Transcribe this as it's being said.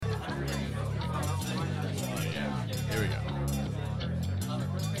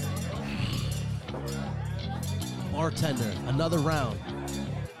Bartender, another round.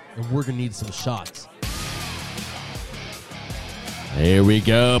 And we're going to need some shots. Here we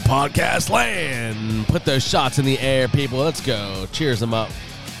go, podcast land. Put those shots in the air, people. Let's go. Cheers them up.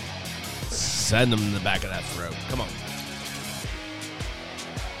 Send them in the back of that throat. Come on.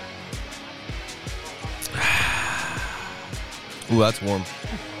 Ooh, that's warm.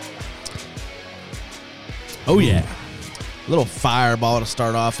 Oh, yeah. A little fireball to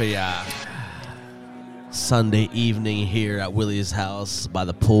start off a Sunday evening here at Willie's house by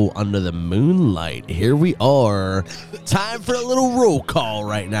the pool under the moonlight. Here we are. Time for a little roll call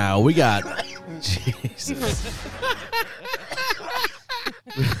right now. We got... Jesus.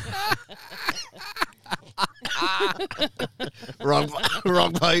 Wrong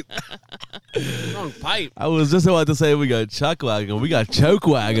pipe. Wrong pipe. I was just about to say we got Chuck Wagon. We got Choke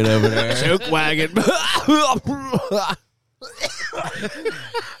Wagon over there. Choke wagon. What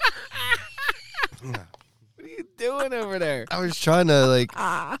are you doing over there? I was trying to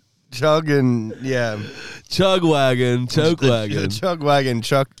chug and Chug Wagon. Choke Wagon. The chug wagon.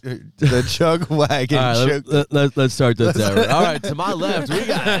 The chug wagon. All right, let's start this over. All right, to my left, we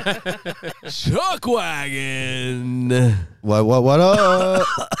got Chuck Wagon. What up?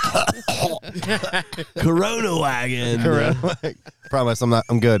 Corona Wagon. Promise,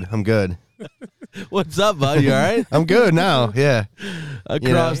 I'm good. What's up, bud? You all right? I'm good now. Yeah.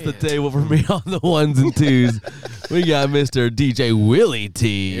 Across the table from me on the ones and twos, we got Mr. DJ Willie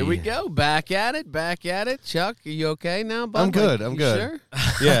T. Here we go. Back at it. Chuck, are you okay now, bud? I'm good. You Sure?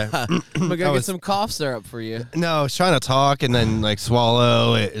 Yeah. I'm going to get some cough syrup for you. No, I was trying to talk and then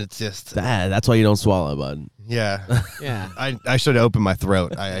swallow. It's just That's why you don't swallow, bud. yeah. Yeah. I should have opened my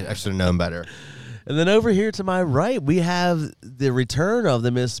throat. I should have known better. And then over here to my right, we have the return of the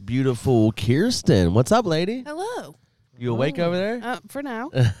Miss Beautiful Kirsten. What's up, lady? Hello. You awake over there? For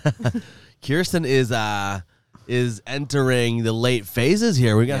now. Kirsten is entering the late phases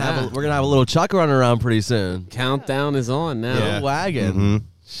here. We're gonna have a little Chuck running around pretty soon. Countdown is on now. Yeah. Wagon. Mm-hmm.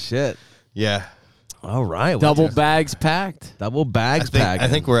 Shit. Yeah. All right. Double bags packed. Double bags packed. I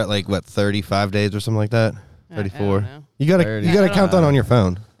think we're at 35 days or something like that. 34. I don't know. You gotta 30. count that on your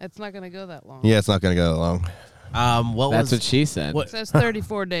phone. It's not going to go that long. Yeah, it's not gonna go that long. That's what she said. What? It says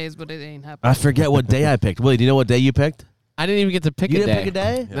 34 days, but it ain't happening. I forget what day I picked. Willie, do you know what day you picked? I didn't even get to pick You a didn't day. pick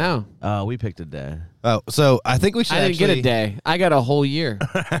a day? No. We picked a day. Oh, so I think we should. I didn't get a day. I got a whole year.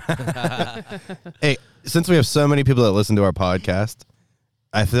 Hey, since we have so many people that listen to our podcast,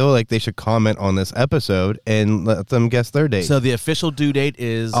 I feel like they should comment on this episode and let them guess their date. So the official due date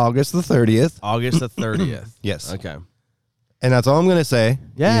is August the 30th. August the 30th. Yes. Okay. And that's all I'm gonna say.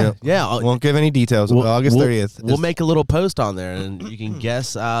 Yeah. Won't give any details. August 30th. We'll make a little post on there, and you can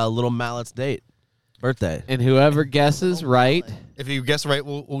guess Little Mallet's birthday. And whoever guesses right, If you guess right,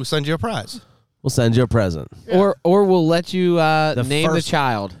 we'll send you a prize. We'll send you a present. or we'll let you name the first-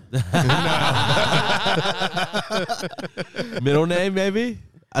 child. Middle name, maybe?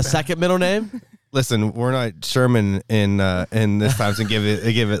 A second middle name? Listen, we're not Sherman in this time to give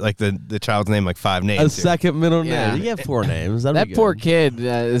it like the child's name 5 names. A here. second middle Yeah. name. You get 4 names. That'd That be poor good. kid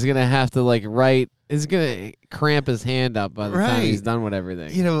is gonna have to write. Is gonna cramp his hand up by the time Right. he's done with everything.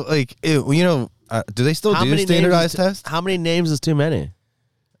 Do they still do standardized tests? How many names is too many?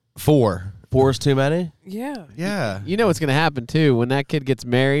 4. 4 is too many? Yeah. Yeah. You know what's gonna happen too when that kid gets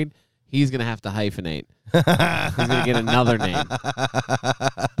married. He's gonna have to hyphenate. He's gonna get another name.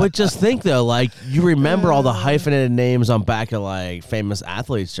 But just think, though, you remember all the hyphenated names on back of, famous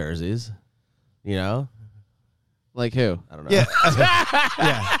athletes' jerseys. You know? Like who? I don't know. Yeah.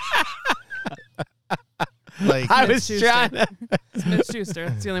 Yeah. I was Smith-Schuster. trying to. Smith Schuster.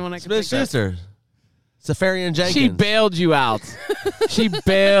 That's the only one I can think of. Smith-Schuster. Safarian Jenkins. She bailed you out. She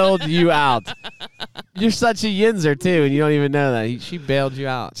bailed you out. You're such a yinzer too, and you don't even know that. She bailed you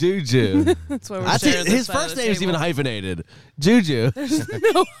out. Juju. That's why we're sharing this His side of first the name is even table. hyphenated. Juju. There's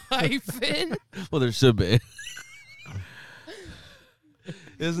no hyphen. Well, there should be.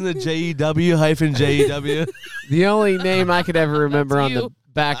 Isn't it JEW hyphen JEW? The only name I could ever remember That's on the you.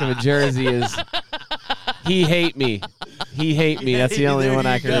 back of a jersey is "He Hate Me." He hate me. That's the only There one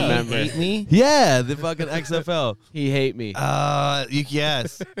I you can go. remember. Hate me? Yeah, the fucking XFL. He hate me.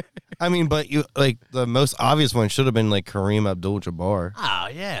 Yes. I mean, but the most obvious one should have been Kareem Abdul-Jabbar. Oh,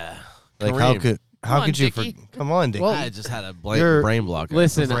 yeah. How on, could you Dickie. come on, Dickie? Well, I just had a You're- brain blocker.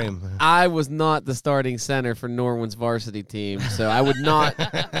 Listen, frame. I was not the starting center for Norwin's varsity team, so I would not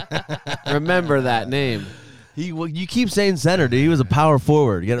remember that name. You keep saying center, dude. He was a power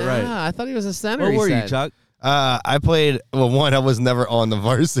forward. Get it right. Ah, I thought he was a center. Where he were you, said. Chuck? I played. Well, one, I was never on the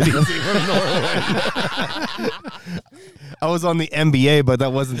varsity team of Norwood. I was on the NBA, but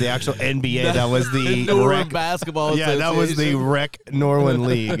that wasn't the actual NBA. That was the Norwood rec. Basketball Yeah, that was the Association. rec Norwood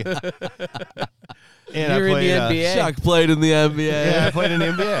League. And You're in the I played. NBA. Chuck played in the NBA. Yeah, I played in the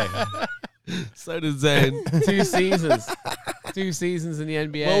NBA. So did Zane. 2 seasons. 2 seasons in the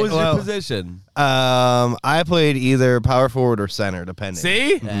NBA. What was Well- your position? I played either power forward or center, depending.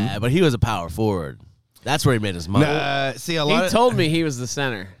 See? Yeah, but he was a power forward. That's where he made his money. See, a He lot. told me he was the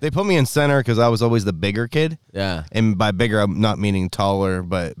center. They put me in center because I was always the bigger kid, Yeah. and by bigger, I'm not meaning taller,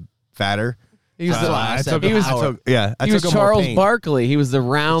 but fatter. He was, That's the, why I said he was, power. I he was took up more Charles paint. Barkley. He was the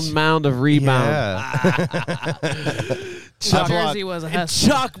round mound of rebound. Yeah. Chuck I block- Jersey was a Husky.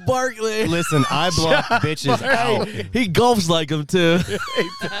 Chuck Barkley. Listen, I block bitches out. He golfs like him too.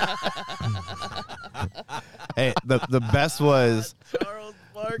 Hey, the best was Charles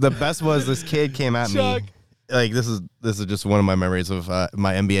Barkley. the best was this kid came at Chuck. me. Like this is just one of my memories of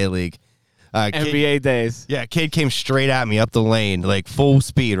my NBA league. Kid- NBA days. Yeah, kid came straight at me up the lane, like full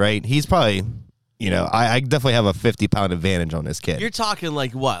speed, right? He's probably, I definitely have a 50-pound advantage on this kid. You're talking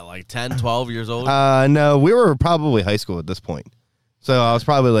like what, like 10, 12 years old? No, we were probably high school at this point. So I was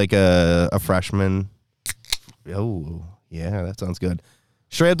probably like a freshman. Oh, yeah, that sounds good.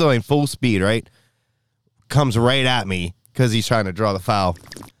 Straight up the lane, full speed, right? Comes right at me because he's trying to draw the foul.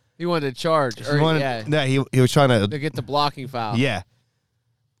 He wanted to charge. Or, He wanted- yeah, he was trying to to, get the blocking foul. yeah.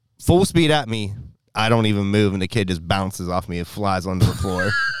 Full speed at me. I don't even move, and the kid just bounces off me and flies onto the floor.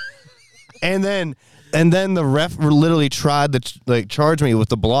 And then the ref literally tried to charge me with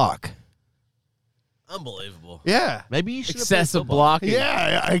the block. Unbelievable. Yeah. Maybe you should Excessive blocking.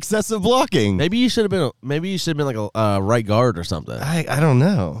 Yeah, excessive blocking. Maybe you should have been. Maybe you should have been like a right guard or something. I don't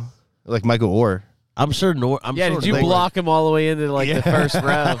know. Like Michael Orr. I'm sure. Yeah, did you block him all the way into like the first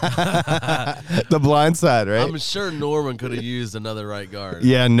row? The blind side, right? I'm sure Norman could have used another right guard.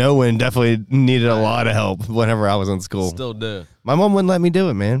 Yeah, no one definitely needed a lot of help whenever I was in school. Still do. My mom wouldn't let me do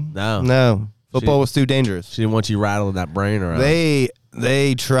it, man. No. Football was too dangerous. She didn't want you rattling that brain around.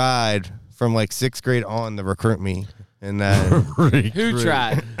 They tried from like 6th grade on to recruit me. And Who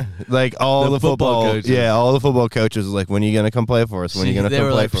tried? like all The the football football, coaches. yeah, all the football coaches was like, when are you gonna come play for us? When are you gonna They come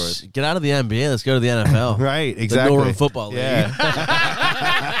were play like, for us? get out of the NBA. Let's go to the NFL. Right, The exactly. Norman Football League. Yeah.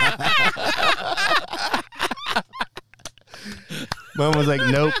 Mom was like,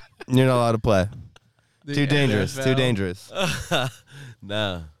 nope, you're not allowed to play. Too dangerous. Too NFL. dangerous.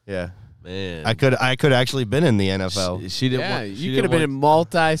 No, Yeah. man. I could actually been in the NFL. She didn't. Yeah, want, she you didn't could have been in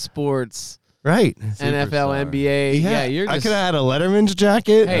want- multi-sports, Right. NFL, Superstar. NBA. Yeah, you're I just. could have had a Letterman's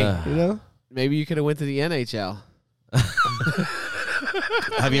jacket. Hey. You know? Maybe you could have went to the NHL.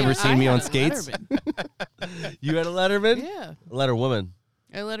 Have you ever seen me on skates? You had a Letterman. Yeah. A Letterwoman.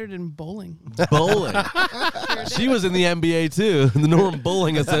 I lettered in bowling. Bowling. She was in the NBA too, the Norman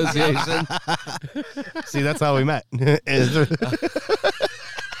Bowling Association. See, that's how we met.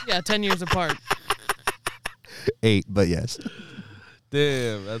 Yeah, 10 years apart. 8, but yes.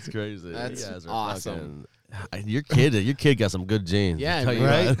 Damn, that's crazy. That's You guys are awesome. fucking- your kid got some good genes. Yeah, I'll tell you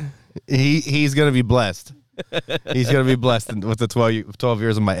Right? what. He's gonna be blessed. He's gonna be blessed with the 12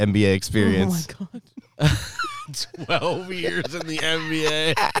 years of my NBA experience. Oh my god. 12 years in the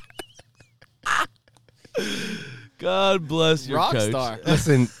NBA. God bless your Rock coach. star.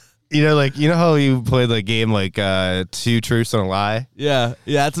 Listen, you know how you play the game like 2 truths and a lie? Yeah,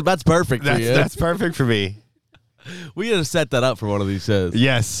 that's perfect for you. That's perfect for me. We gotta set that up for one of these shows.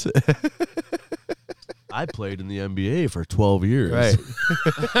 Yes. I played in the NBA for 12 years. Right.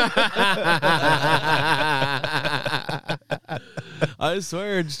 I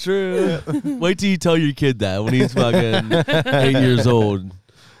swear it's true. Wait till you tell your kid that when he's fucking 8 years old.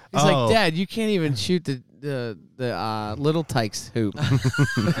 He's Oh. like, Dad, you can't even shoot the Little Tykes hoop.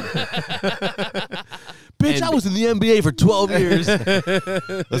 Bitch, I was in the NBA for 12 years.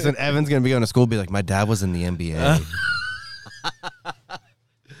 Listen, Evan's gonna be going to school and be like, my dad was in the NBA.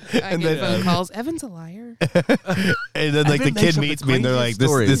 I get phone calls. Evan's a liar. And then like the Evan makes kid up the meets me and they're like, craziest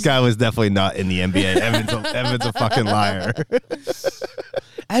this stories. guy was definitely not in the NBA. Evan's a fucking liar.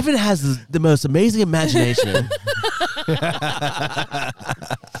 Evan has the most amazing imagination.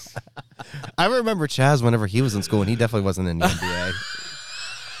 I remember Chaz whenever he was in school and he definitely wasn't in the NBA.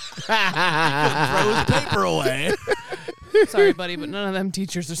 Throw his paper away. Sorry, buddy, but none of them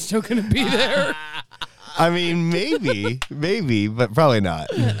teachers are still going to be there. I mean, maybe, but probably not.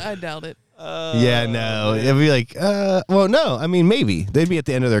 I doubt it. Yeah, no. It'd be like, well, no. I mean, maybe. They'd be at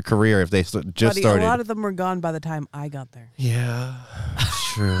the end of their career if they just Buddy, started. a lot of them were gone by the time I got there. Yeah,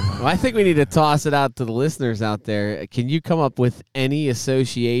 true. Well, I think we need to toss it out to the listeners out there. Can you come up with any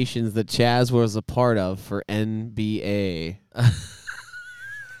associations that Chaz was a part of for NBA?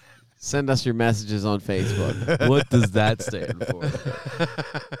 Send us your messages on Facebook. What does that stand for?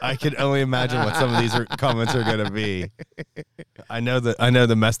 I can only imagine what some of these comments are going to be. I know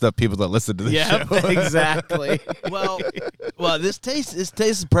the messed up people that listen to the Yeah, show. exactly. well, this taste is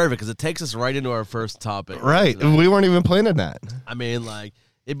perfect because it takes us right into our first topic. Right. We weren't even planning that. I mean, like,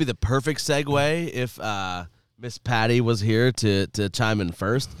 it'd be the perfect segue if Miss Patty was here to chime in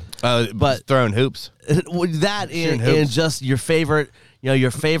first. But throwing hoops. That Shooting and hoops. just your favorite,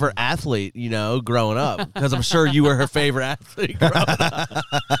 your favorite athlete, growing up. Because I'm sure you were her favorite athlete growing up.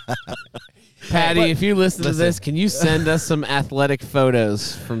 Patty, if you listen to this, can you send us some athletic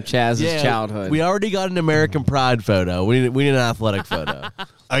photos from Chaz's childhood? We already got an American Pride photo. We need an athletic photo.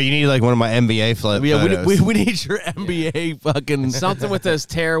 Oh, you need like one of my NBA photos. We need your NBA fucking Something with those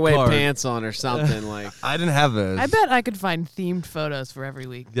tearaway Card. pants on or something like. I didn't have those. I bet I could find themed photos for every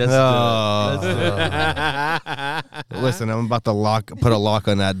week. That's Listen, I'm about to put a lock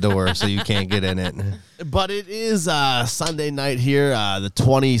on that door so you can't get in it. But it is Sunday night here, the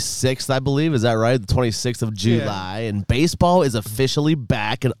 26th, I believe. Is that right? The 26th of July. And baseball is officially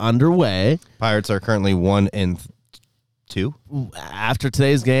back and underway. Pirates are currently 1-2. After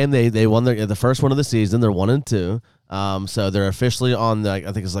today's game, they won the first one of the season. They're 1-2. So they're officially on I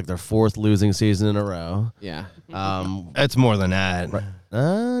think it's like their fourth losing season in a row. Yeah. It's more than that.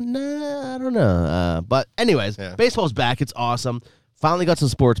 No, I don't know. But anyways, baseball's back. It's awesome. Finally got some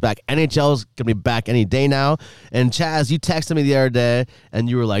sports back. NHL's going to be back any day now. And Chaz, you texted me the other day, and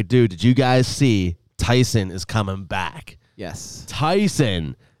you were like, dude, did you guys see Tyson is coming back? Yes.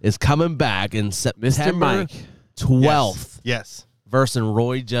 Tyson is coming back in September Mike. 12th Yes. versus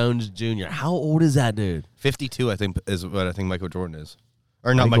Roy Jones Jr. How old is that dude? 52, I think, is what I think Michael Jordan is.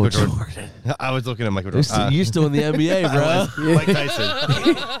 Or not Michael Jordan. I was looking at Michael Jordan. You're still in the NBA, bro. Mike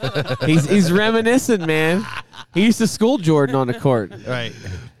Tyson. He's reminiscing, man. He used to school Jordan on the court. Right.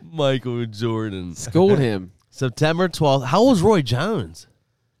 Michael Jordan. Schooled him. September 12th. How old is Roy Jones?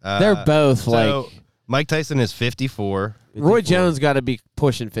 They're both like. Mike Tyson is 54. Roy Jones got to be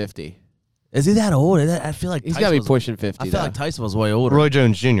pushing 50. Is he that old? I feel like He's Tyson got to be was- pushing 50. I feel though. like Tyson was way older. Roy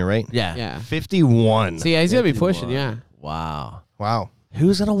Jones Jr., right? Yeah. Yeah. 51. So yeah, he's got to be pushing. 51. Yeah. Wow. Wow.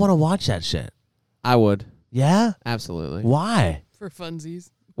 Who's gonna want to watch that shit? I would. Yeah. Absolutely. Why? For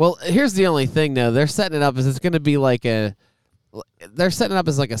funsies. Well, here's the only thing though. They're setting it up as it's going to be like they're setting it up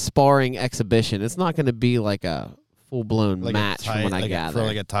as like a sparring exhibition. It's not going to be like a full-blown match from what I gather. For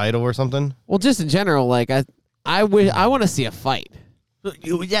like a title or something? Well, just in general, like I want to see a fight.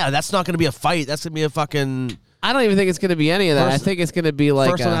 Yeah, that's not gonna be a fight. That's gonna be a fucking I don't even think it's going to be any of that. I think it's going to be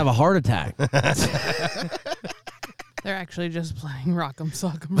like first one to have a heart attack. They're actually just playing Rock'em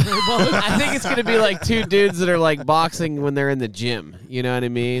Sock'em Robot. I think it's going to be like two dudes that are like boxing when they're in the gym. You know what I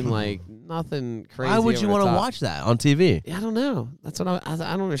mean? Like nothing crazy. Why would you want to watch that on TV? I don't know. That's what I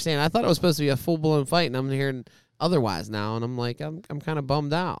don't understand. I thought it was supposed to be a full-blown fight, and I'm hearing otherwise now, and I'm like, I'm kind of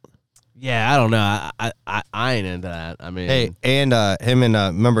bummed out. Yeah, I don't know. I ain't into that. I mean, Hey, and him and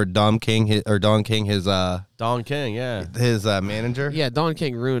remember Don King, his Don King, yeah. manager? Yeah, Don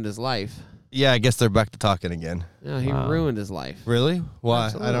King ruined his life. Yeah, I guess they're back to talking again. Yeah, he ruined his life. Really? Why?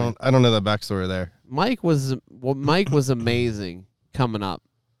 Absolutely. I don't know the backstory there. Mike was amazing coming up,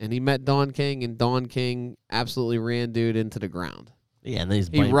 and he met Don King, and Don King absolutely ran dude into the ground. Yeah, and then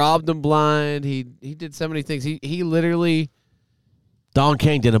He robbed him blind. He did so many things. He literally Don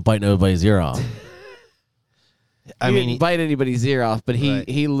King didn't bite nobody's ear off. he didn't bite anybody's ear off, but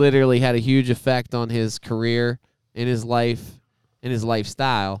he literally had a huge effect on his career, in his life, in his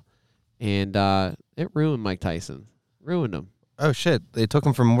lifestyle, and it ruined Mike Tyson. Ruined him. Oh shit! They took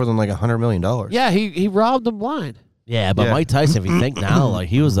him for more than like $100 million. Yeah, he robbed him blind. Yeah, but Mike Tyson, if you think now, like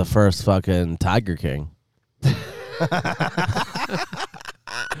he was the first fucking Tiger King.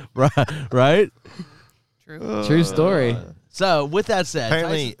 Right? True. True story. So with that said,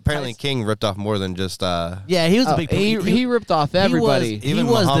 Apparently, King ripped off more than just. yeah, he was a big. He ripped off everybody. He Even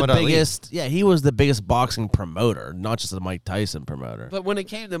was Muhammad the Ali. biggest. Yeah, he was the biggest boxing promoter, not just the Mike Tyson promoter. But when it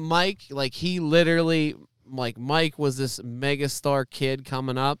came to Mike, like he literally, like Mike was this megastar kid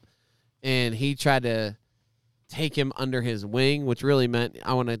coming up, and he tried to take him under his wing, which really meant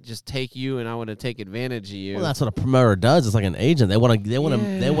I want to just take you and I want to take advantage of you. Well, that's what a promoter does. It's like an agent. They want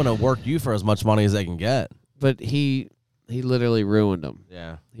to work you for as much money as they can get. But he literally ruined him.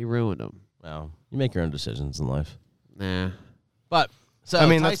 Yeah. He ruined him. Well, you make your own decisions in life. Nah. But So I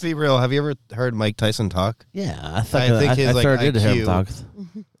mean, Tyson, let's be real. Have you ever heard Mike Tyson talk? yeah, I think his, like, sure did hear him IQ talk.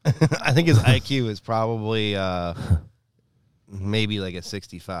 I think his IQ is probably maybe like a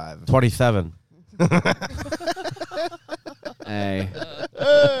 65. 27. Hey,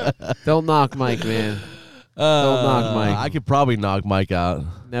 don't knock Mike, man. Don't knock Mike. I could probably knock Mike out.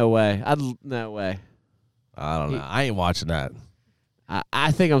 No way. No way. I don't know. I ain't watching that.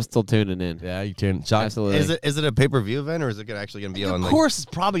 I think I'm still tuning in. Yeah, you tune. Chuck? Absolutely. Is it a pay-per-view event or is it actually going to be on? Of Like, course, it's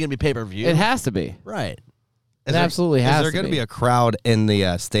probably gonna be pay per view. It has to be. right. It absolutely has Is there to going to be. be a crowd in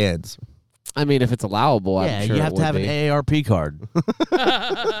the stands? I mean, if it's allowable, Yeah, I'm sure you it have to would have be. an AARP card.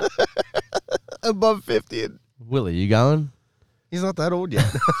 Above 50. Willie, you going? He's not that old yet.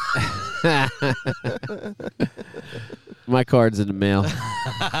 My card's in the mail.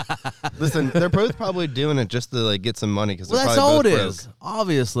 Listen, they're both probably doing it just to like get some money because Well, that's all it is.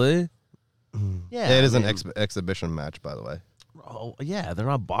 Obviously. Yeah, It is I an mean, exhibition match, by the way. Oh, yeah, they're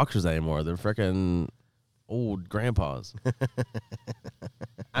not boxers anymore. They're freaking old grandpas.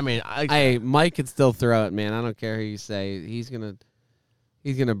 I mean, Hey, Mike can still throw it, man. I don't care who you say. He's gonna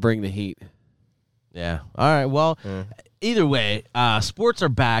bring the heat. yeah. All right. Well, Yeah. either way, sports are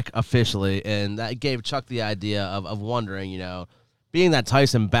back officially, and that gave Chuck the idea of wondering, being that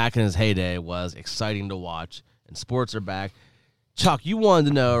Tyson back in his heyday was exciting to watch, and sports are back. Chuck, you wanted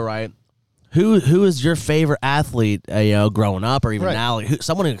to know, right? Who is your favorite athlete, growing up, or even Right. now? Like,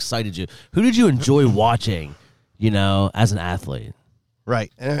 someone who excited you. Who did you enjoy watching, as an athlete?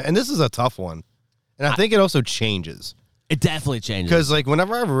 Right. And this is a tough one. And I think it also changes. It definitely changes. Because, like,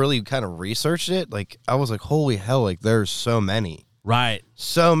 whenever I really kind of researched it, like, I was like, holy hell, like, there's so many. Right.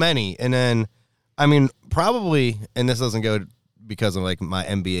 So many. And then, I mean, probably, and this doesn't go because of, like, my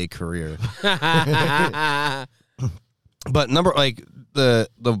NBA career. But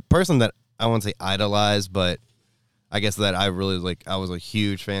the person that I won't say idolized, but I guess that I really, like, I was a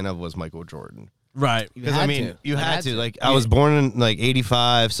huge fan of was Michael Jordan. Right. Because, had I mean, to. you I had had to. to. Like, I was born in, like,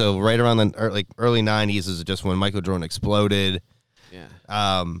 85, so right around the early 90s is just when Michael Jordan exploded. Yeah.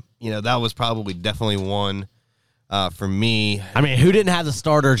 That was probably definitely one for me. I mean, who didn't have the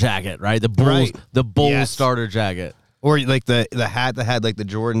starter jacket, right? The Bulls, Right. the Bulls Yes. starter jacket. Or, like, the hat that had, like, the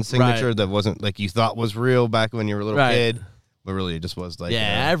Jordan signature Right. that wasn't, like, you thought was real back when you were a little Right. kid. But really, it just was, like...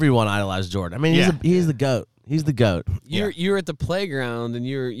 Yeah, everyone idolized Jordan. I mean, Yeah. he's the GOAT. He's the GOAT. You were at the playground and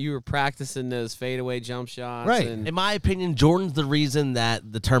you were practicing those fadeaway jump shots. Right. And, In my opinion, Jordan's the reason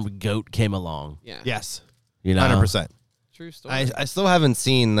that the term GOAT came along. yeah. Yes. You know? 100%. True story. I still haven't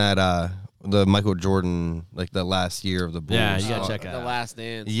seen that, the Michael Jordan, like, the last year of the Bulls. Yeah, you gotta check it the out. Last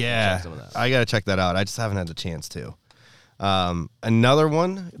Dance. Yeah, Check some of that. I gotta check that out. I just haven't had the chance to. Another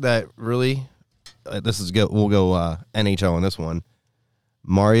one that really, we'll go NHL on this one.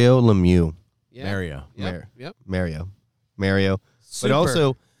 Mario Lemieux, Yeah. Mario. Yep. Yep. Mario. Super. But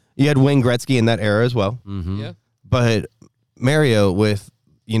also, you had Wayne Gretzky in that era as well. Mm-hmm. Yeah. But Mario with,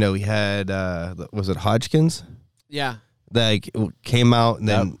 he had, was it Hodgkins? Yeah. That came out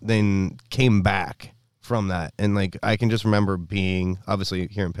and then came back from that. And, like, I can just remember being, obviously,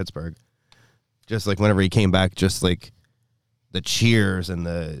 here in Pittsburgh, just, like, whenever he came back, just, like, the cheers and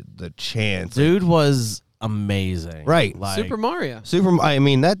the chants. Dude was amazing. Right. Like, Super Mario. I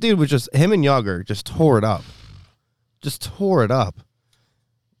mean, that dude was just, him and Yager just tore it up.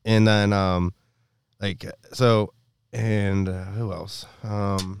 And then, who else?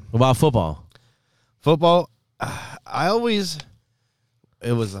 What about football? Football,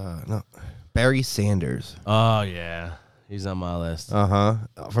 Barry Sanders. Oh, yeah. He's on my list. From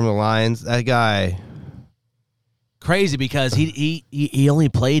the Lions. That guy. Crazy because he only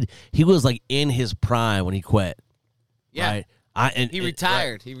played, he was like in his prime when he quit. Yeah. Right? He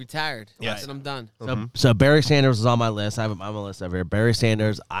retired. He retired. Yes. And I'm done. So Barry Sanders was on my list. I have him on my list over here. Barry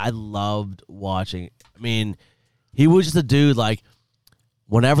Sanders, I loved watching. I mean, he was just a dude, like,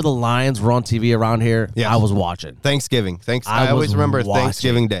 whenever the Lions were on TV around here, Yes. I was watching. Thanksgiving. I I always was remember watching.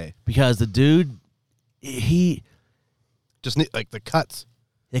 Thanksgiving Day. Because the dude, he... Just like the cuts.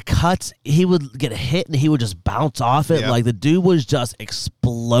 The cuts, he would get a hit and he would just bounce off it. Yeah. Like, the dude was just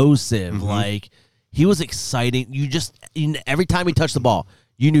explosive. Like, he was exciting. Every time he touched the ball,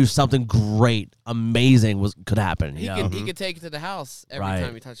 you knew something great, amazing could happen. He You know? could take it to the house every Right.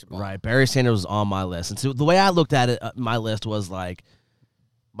 time he touched the ball. Right. Barry Sanders was on my list. And so the way I looked at it, my list was like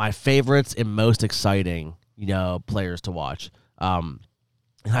my favorites and most exciting, players to watch. And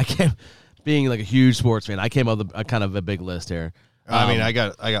I came, being like a huge sports fan, I came up with kind of a big list here. I mean, I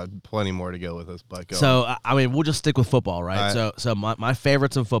got plenty more to go with this, but go. So, I mean, we'll just stick with football, right? All right. So my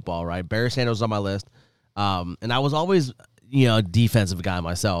favorites in football, right? Barry Sanders was on my list. And I was always, a defensive guy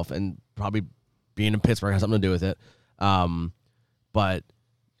myself, and probably being in Pittsburgh has something to do with it. but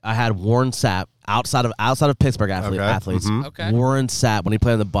I had Warren Sapp outside of Pittsburgh athletes. Mhm. Okay. Warren Sapp, when he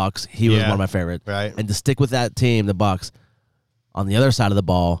played in the Bucks, he was Yeah. one of my favorites. Right. And to stick with that team, the Bucks, on the other side of the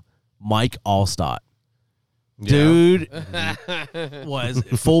ball, Mike Allstott. Dude was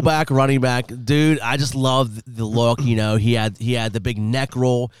fullback, running back. Dude, I just love the look. You know, he had the big neck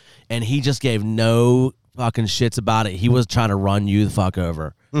roll, and he just gave no fucking shits about it. He was trying to run you the fuck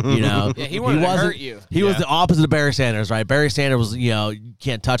over. You know, Yeah, he wanted to wasn't- hurt you. He was Yeah. the opposite of Barry Sanders, right? Barry Sanders was, you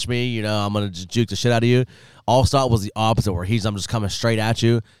can't touch me. You know, I'm gonna just juke the shit out of you. Allstott was the opposite, where I'm just coming straight at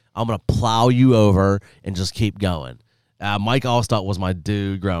you. I'm gonna plow you over and just keep going. Mike Allstott was my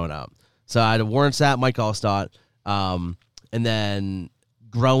dude growing up. So I had Warren Sapp, Mike Allstott, and then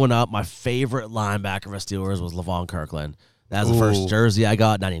growing up, my favorite linebacker for Steelers was LaVon Kirkland. That was the first Ooh. jersey I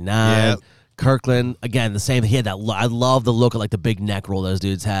got, 99. Yep. Kirkland, again, the same. He had that. I love the look of like the big neck roll those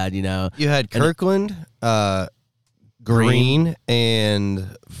dudes had. You know, You had Kirkland, Green, and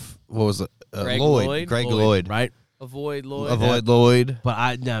what was it? Greg Lloyd. Lloyd? Greg Lloyd. Lloyd. right? Avoid Lloyd. Avoid Lloyd.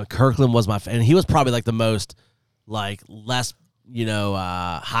 But Kirkland was and he was probably like the most less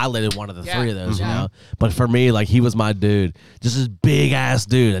highlighted one of the Yeah. three of those. Yeah. You know, but for me, like he was my dude, just this big ass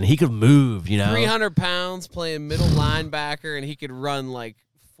dude, and he could move. You know, 300 pounds playing middle linebacker, and he could run like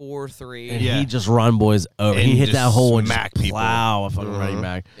 4.3. and Yeah. he just run boys over. And He hit just that hole and smack just people. plow a fucking Mhm. running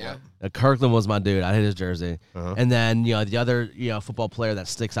back. Yeah. Kirkland was my dude. I hit his jersey. Uh-huh. And then, the other, football player that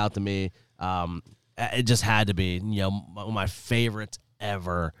sticks out to me, it just had to be, one of my favorites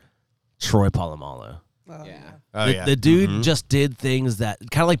ever, Troy Polamalu. Yeah. Oh, the, yeah. the dude Mhm. just did things that,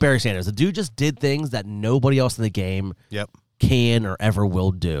 kind of like Barry Sanders, the dude just did things that nobody else in the game Yep. can or ever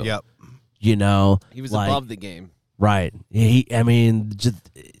will do. Yep. You know? He was like- above the game. Right. Just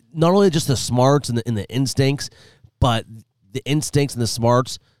not only just the smarts and the instincts, but the instincts and the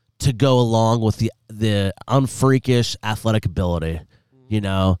smarts to go along with the unfreakish athletic ability. You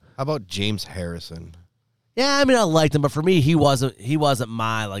know. How about James Harrison? Yeah, I liked him, but for me, he wasn't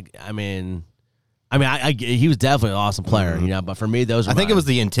my he was definitely an awesome player. Mhm. You know, but for me, those were I think mine. it was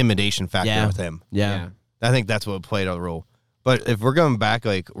the intimidation factor Yeah. with him. yeah. I think that's what played a role. But if we're going back,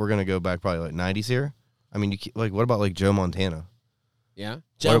 we're going to go back probably 90s here. I mean, what about Joe Montana? Yeah.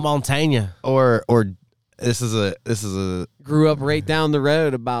 Joe Montana. Or this is a Grew up right down the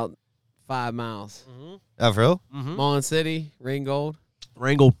road about 5 miles. Avril? Mullen City, Ringgold.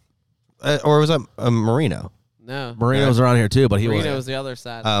 Ringel Or was that Marino? No. Marino was around here too, but he Marino was was the other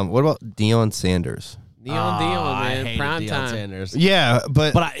side. What about Deion Sanders? Dion, I man. hated Prime Deion time. Sanders. Yeah,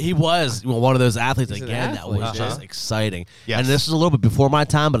 but He was one of those athletes He's an again that was athlete, just dude. exciting. Yes. And this is a little bit before my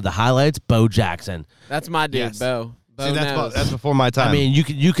time, but the highlights, Bo Jackson. That's my dude, Yes. Bo. Bo see, knows. that's before my time. I mean,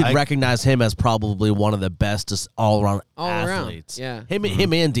 you could I- recognize him as probably one of the best just all around All around, athletes. yeah.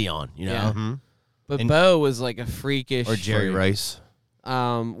 Him and Dion. You know. Yeah. Mhm. But And- Bo was like a freakish. Or Jerry freak. Rice.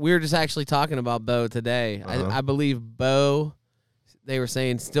 We were just actually talking about Bo today. Uh-huh. I believe Bo, they were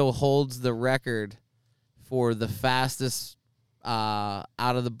saying, still holds the record for the fastest out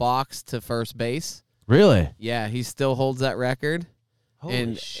of the box to first base. Really? Yeah, he still holds that record. Holy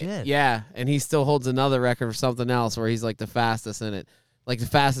and shit! Yeah, and he still holds another record for something else where he's like the fastest in it. Like the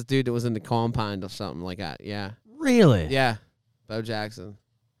fastest dude that was in the combine or something like that. Yeah. Really? Yeah. Bo Jackson.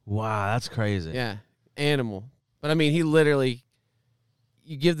 Wow, that's crazy. Yeah. Animal. But I mean, he literally,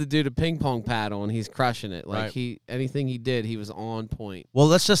 you give the dude a ping pong paddle and he's crushing it. Like Right. anything he did, he was on point. Well,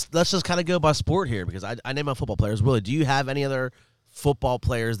 let's just kind of go by sport here because I name my football players. Willie, do you have any other football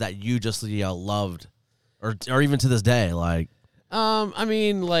players that you just loved, or even to this day? Like, I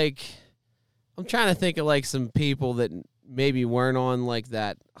mean, like, I'm trying to think of like some people that maybe weren't on like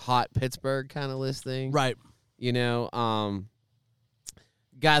that hot Pittsburgh kind of list thing. right? You know,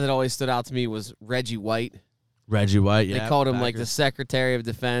 guy that always stood out to me was Reggie White. Reggie White. Yeah, They called him like the Packers. Secretary of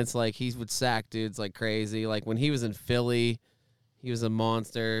Defense. Like he would sack dudes like crazy. Like when he was in Philly, he was a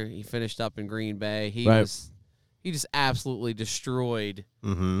monster. He finished up in Green Bay. He just absolutely destroyed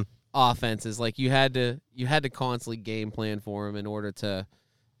Mm-hmm. offenses. Like you had to constantly game plan for him in order to,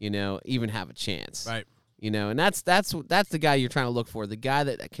 even have a chance. Right. And that's the guy you're trying to look for. The guy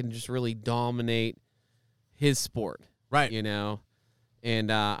that can just really dominate his sport. Right.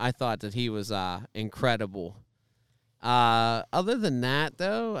 And I thought that he was incredible. Other than that,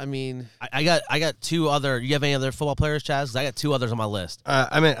 though, I mean, I got two other. You have any other football players, Chaz? 'Cause I got two others on my list.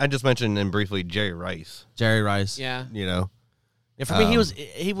 I just mentioned him briefly Jerry Rice. Jerry Rice. yeah, You know, For me,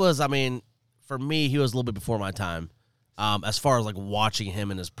 he was. I mean, for me, he was a little bit before my time. As far as like watching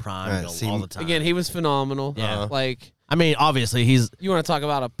him in his prime see, all the time. again, he was phenomenal. Yeah. Like I mean, obviously he's. you want to talk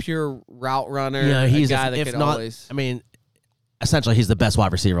about a pure route runner. Yeah, he's a guy that if could not. always. I mean, essentially, he's the best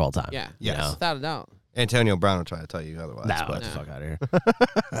wide receiver of all time. Yeah, Yes. You know? without a doubt. Antonio Brown will try to tell you otherwise. No, but get the fuck out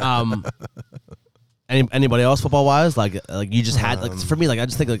of here. Anybody else football wise? Like you just had like for me, like I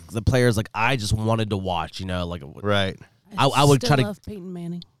just think like the players like I just wanted to watch. You know, like right. I would still try to love Peyton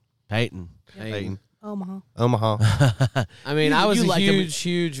Manning. Peyton. Peyton. Omaha. Omaha. I mean, I was you a like him.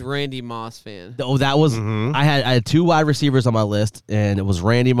 huge Randy Moss fan. Oh, that was Mhm. I had 2 wide receivers on my list, and it was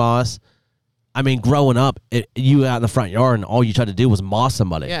Randy Moss. I mean, growing up, you out in the front yard, and all you tried to do was moss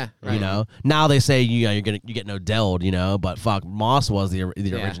somebody. Yeah, you right. know. Now they say you get Odell'd, you know, but fuck, Moss was the Yeah,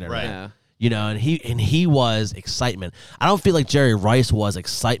 originator. right. Yeah. You know, and he was excitement. I don't feel like Jerry Rice was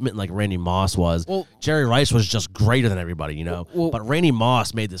excitement like Randy Moss was. Well- Jerry Rice was just greater than everybody, you know. Well- but Randy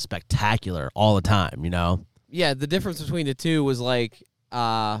Moss made this spectacular all the time, you know. Yeah, the difference between the two was like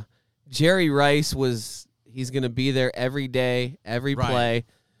Jerry Rice he's gonna be there every day, every Right. play,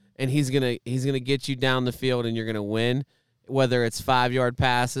 and he's gonna get you down the field and you're gonna win, whether it's 5-yard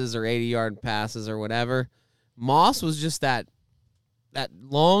passes or 80-yard passes or whatever. Moss was just that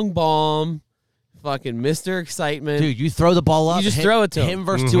long bomb, fucking Mr. Excitement. Dude, you throw the ball up, You just throw it to him him.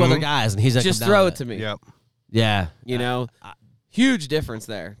 versus 2 Mhm. other guys, and he's like, just throw it to me. Yep. Yeah, You know, huge difference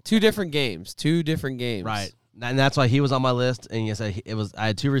there. Two different games. right. And that's why he was on my list. And yes, I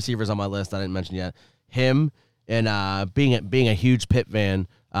had 2 receivers on my list I didn't mention yet. Him and being a huge Pitt fan,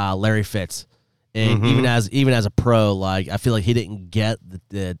 Larry Fitz. And even as a pro, like I feel like he didn't get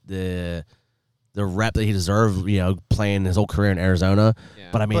the rep that he deserved, you know, playing his whole career in Arizona. Yeah.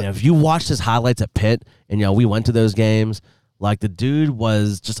 But I mean, if you watched his highlights at Pitt, and you know, we went to those games, like the dude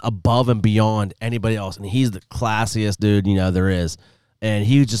was just above and beyond anybody else, and he's the classiest dude, you know, there is. And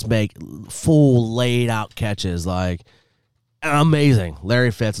he would just make full laid out catches, like amazing.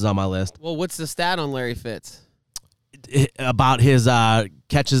 Larry Fitz is on my list. Well, what's the stat on Larry Fitz? About his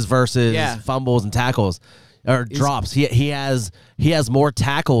catches versus Yeah. fumbles and tackles or drops. He has more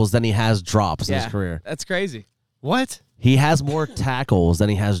tackles than he has drops in his career. That's crazy. What? He has more tackles than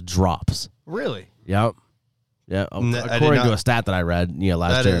he has drops. Really? Yep. Yeah. I did According to not- a stat that I read,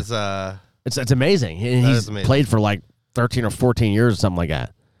 last That year. is It's amazing. He's is amazing. played for like 13 or 14 years or something like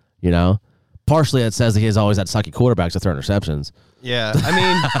that. You know? Partially it says that he's always had sucky quarterbacks to throw interceptions. yeah. I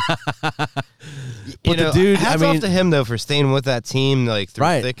mean, But the dude, hats I mean- off to him though for staying with that team like through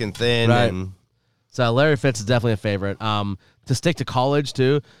Right. thick and thin. Right. And So Larry Fitz is definitely a favorite. To stick to college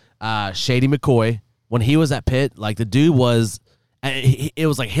too, Shady McCoy, when he was at Pitt, like the dude was, it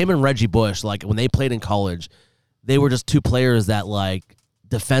was like him and Reggie Bush. Like when they played in college, they were just 2 players that like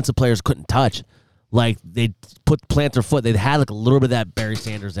defensive players couldn't touch. Like they plant their foot. They had like a little bit of that Barry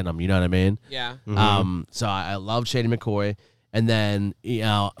Sanders in them. You know what I mean? Yeah. So I love Shady McCoy. And then, you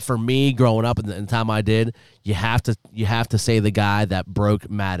know, for me growing up in the time I did, you have to say the guy that broke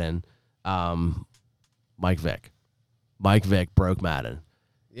Madden, Mike Vick. Mike Vick broke Madden.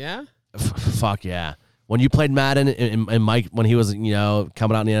 Yeah. Fuck yeah. When you played Madden and Mike, when he was, you know,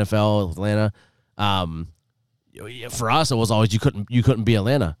 coming out in the NFL with Atlanta, for us, it was always you couldn't be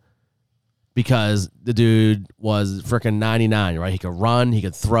Atlanta because the dude was freaking 99, right? He could run, he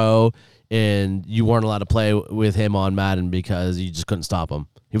could throw, and you weren't allowed to play with him on Madden because you just couldn't stop him.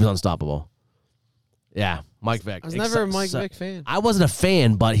 He was unstoppable. Yeah, Mike Vick. I was never a Mike Vick fan. I wasn't a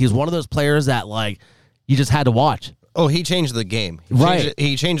fan, but he's one of those players that like you just had to watch. oh, he changed the game. Right.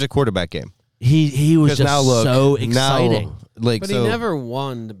 He changed the quarterback game. He was 'Cause just now look, so now, exciting. like But so, he never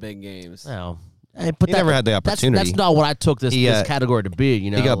won the big games. Well, but He never had the opportunity. That's not what I took this He, category to be.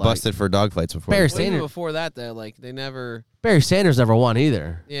 You know, he got like, busted for dogfights before. Barry Well, even Sanders. before that, though, like they never. Barry Sanders never won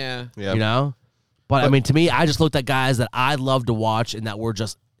either. Yeah. Yeah. You know, but I mean, to me, I just looked at guys that I love to watch and that were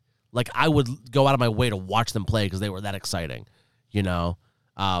just like I would go out of my way to watch them play because they were that exciting. You know,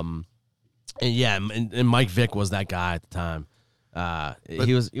 and yeah, and Mike Vick was that guy at the time.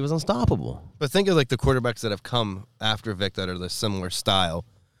 He was unstoppable. But think of like the quarterbacks that have come after Vic that are the similar style.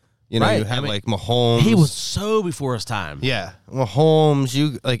 You know, Right. you have I mean, like Mahomes. He was so before his time. yeah, Mahomes.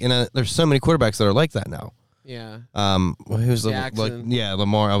 You like, and there's so many quarterbacks that are like that now. Yeah. Who's Jackson.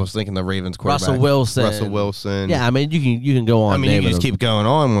 Lamar. I was thinking the Ravens quarterback, Russell Wilson. Russell Wilson. Yeah, I mean, you can go on. I mean, you naming can just them. keep going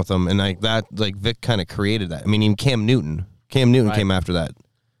on with them, and like that, like Vic kind of created that. I mean, even Cam Newton. Cam Newton Right. came after that.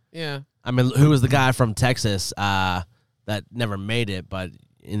 Yeah. I mean, who was the guy from Texas that never made it, but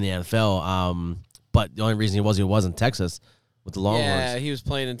in the NFL? But the only reason he was in Texas with the Longhorns. Yeah, he was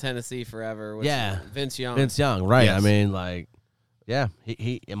playing in Tennessee forever. With Yeah. Vince Young. Vince Young, right? Yes. I mean, like, yeah,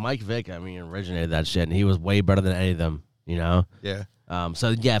 he and Mike Vick. I mean, originated that shit, and he was way better than any of them. You know. Yeah. So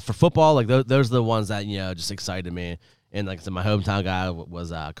yeah, for football, like those are the ones that just excited me. And like I said, my hometown guy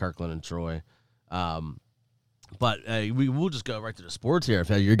was Kirkland and Troy. But we'll just go right to the sports here if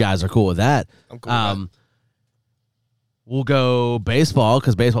your guys are cool with that. I'm cool with that. we'll go baseball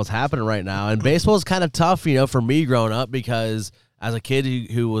because baseball's happening right now. And baseball's kind of tough, for me growing up because as a kid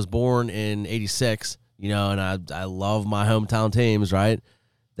who was born in 86, and I love my hometown teams, right?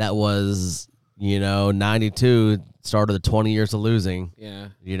 That was, 92 started the 20 years of losing, Yeah.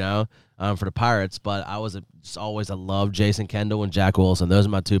 For the Pirates. But I was just always I loved Jason Kendall and Jack Wilson. Those are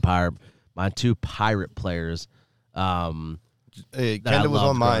my two pirate players. Kendall was loved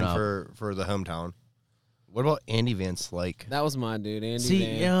on mine growing for the hometown. What about Andy Van Slyke? That was my dude, Andy.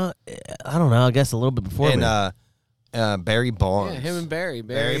 See, Van. I don't know. I guess a little bit before me. And Barry Bonds. Yeah, him and Barry.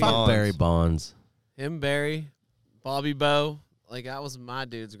 Barry Fuck Bonds. Barry Bonds. Him, Barry, Bobby Bow. Like, that was my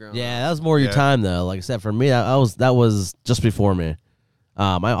dudes growing Yeah, up. that was more your Yeah. time though. Like I said, for me, that was just before me.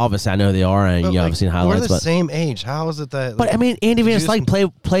 Obviously I know they are, and But, I've seen highlights. We're the But same age. How is it that? I mean, Andy Van Did you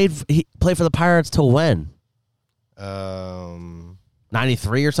Slyke played for the Pirates till when? um,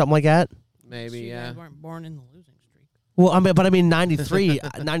 93 or something like that. Maybe, You yeah. guys weren't born in the losing streak. Well, 93,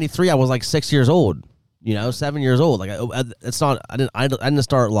 93. I was like 6 years old. 7 years old. Like it's not. I didn't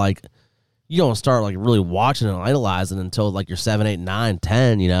start like. You don't start like really watching and idolizing until like you're 7, 8, 9,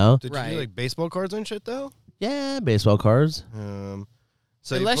 10. did you Right. do like baseball cards and shit though? Yeah, baseball cards.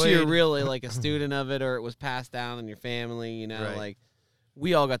 So you Unless you're played- really like a student of it or it was passed down in your family, Right. like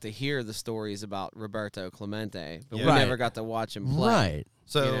we all got to hear the stories about Roberto Clemente, but Yeah. we Right. never got to watch him play. Right.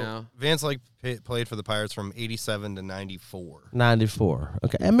 So you know? Van Slyke played for the Pirates from 87 to 94. 94.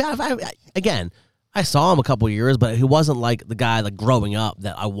 Okay. I mean, again, I saw him a couple years, but he wasn't like the guy like growing up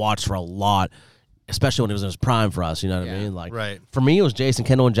that I watched for a lot, especially when he was in his prime for us. You know what I Yeah. mean? Like, Right. for me, it was Jason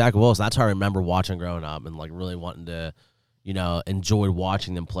Kendall and Jack Wilson. That's how I remember watching growing up and like really wanting to, enjoy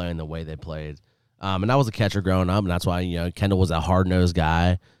watching them play in the way they played. And I was a catcher growing up, and that's why Kendall was a hard nosed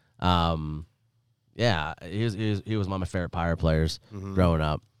guy. Yeah, he was one of my favorite Pirate players growing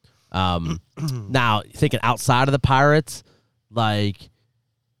up. Now thinking outside of the Pirates, like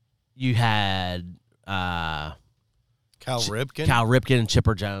you had Cal Ripken. Cal Ripken and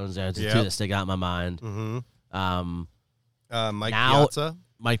Chipper Jones. Those are the two Yep. that stick out in my mind. Mike Now- Piazza.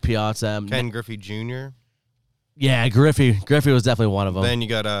 Mike Piazza, Ken Griffey Jr. yeah, Griffey was definitely one of them. Then you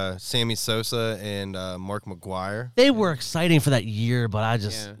got Sammy Sosa and Mark McGuire. They were exciting for that year, but I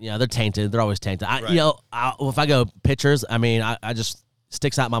just, they're tainted. They're always tainted. Right. If I go pitchers, I just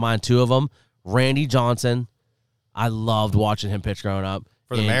sticks out in my mind two of them. Randy Johnson, I loved watching him pitch growing up.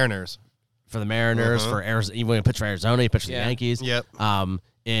 For the Mariners. For the Mariners, for Arizona, even when he pitched for Arizona, he pitched for the Yeah. Yankees. Yep.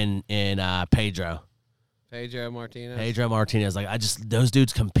 In Pedro Pedro Martinez. Martinez, like those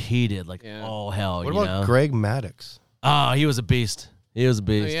dudes competed like Yeah. all hell. What you about know? Greg Maddox? Oh, he was a beast. He was a Oh,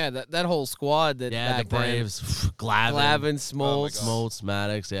 beast. yeah, that whole squad that Yeah, the back then, Braves, Glavine, Glavine, Smoltz. God. Smoltz,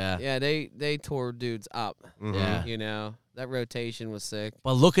 Maddox, yeah. Yeah, they tore dudes up. Yeah. That rotation was sick.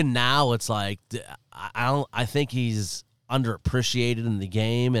 But looking now, it's like I think he's underappreciated in the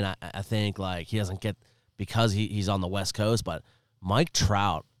game, and I think like he doesn't get because he's on the West Coast. But Mike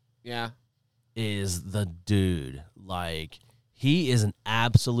Trout Yeah. is the dude. Like he is an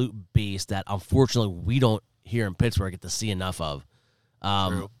absolute beast that unfortunately we don't here in Pittsburgh get to see enough of.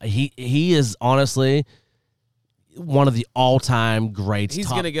 He is honestly one of the all-time greats. He's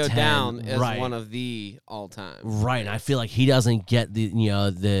top going to go 10, down as right. one of the all-time. Right, and I feel like he doesn't get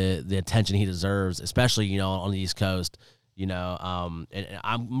the attention he deserves, especially on the East Coast. And I'm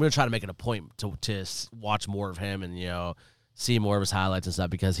gonna try to make it a point to watch more of him and see more of his highlights and stuff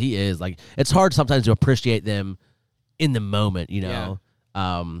because he is like it's hard sometimes to appreciate them in the moment. Yeah.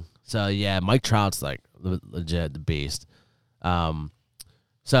 So yeah, Mike Trout's like legit the beast.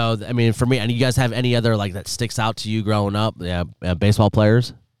 So I mean, for me, and you guys have any other like that sticks out to you growing up? Yeah, baseball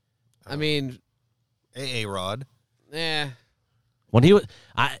players. I mean, A.A. Rod. When he was,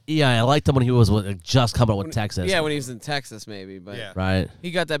 I liked him when he was just coming up with Texas. Yeah, when he was in Texas, maybe. But Yeah. Right.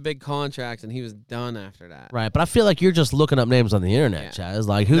 he got that big contract, and he was done after that. Right. But I feel like you're just looking up names on the internet, Chaz.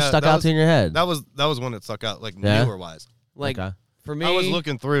 Like, who No, stuck that out was- to you in your head? That was one that stuck out, like Yeah? newer wise. Like, Okay. for me, I was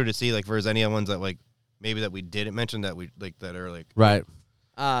looking through to see like if there's any ones that like maybe that we didn't mention that we like that are like Right.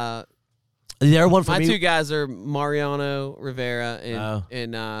 uh, The other one for my me. two guys are Mariano Rivera Oh.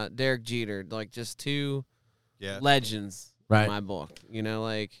 and Derek Jeter. Like, just two yeah. legends Right. in my book.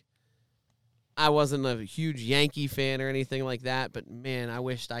 Like, I wasn't a huge Yankee fan or anything like that, but man, I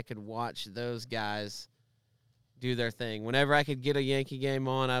wished I could watch those guys do their thing. Whenever I could get a Yankee game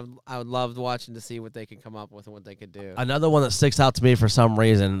on, I would love watching to see what they could come up with and what they could do. Another one that sticks out to me for some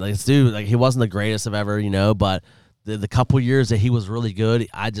reason. Like, this dude, like, he wasn't the greatest of ever, but the couple years that he was really good,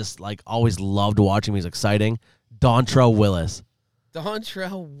 I just, like, always loved watching him. He's exciting. Dontrell Willis.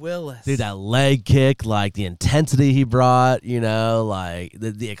 Dontrell Willis. Dude, that leg kick, like the intensity he brought, like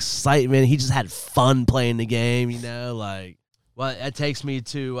the excitement. He just had fun playing the game, like. Well, that takes me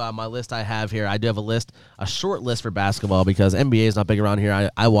to my list I have here. I do have a short list for basketball because NBA is not big around here.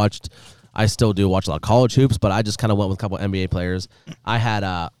 I still do watch a lot of college hoops, but I just kind of went with a couple of NBA players. I had,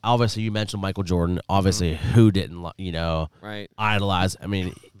 obviously, you mentioned Michael Jordan. Obviously, who didn't, Right. idolize? I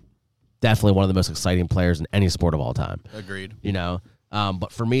mean, definitely one of the most exciting players in any sport of all time. Agreed.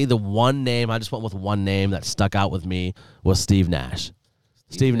 But for me, I just went with one name that stuck out with me was Steve Nash.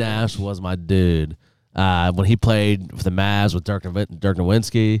 Steve Nash was my dude. When he played for the Mavs with Dirk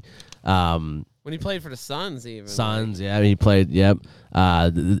Nowitzki. When he played for the Suns, even. Suns, yeah. He played, yep.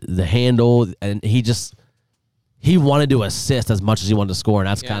 The handle, and he wanted to assist as much as he wanted to score. And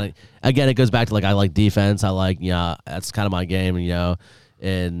that's kind of, again, it goes back to, I like defense. That's kind of my game,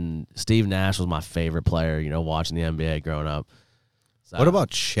 and Steve Nash was my favorite player, watching the NBA growing up. So, What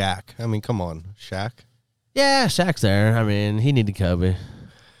about Shaq? I mean, come on, Shaq. Yeah, Shaq's there. I mean, he needed Kobe.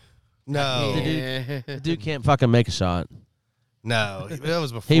 No, The dude can't fucking make a shot. no, that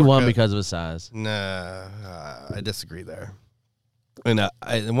was before. He won Kobe. because of his size. Nah, I disagree there. And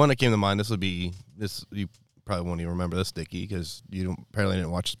the one that came to mind, this would be this. You probably won't even remember this, Dickie, because you apparently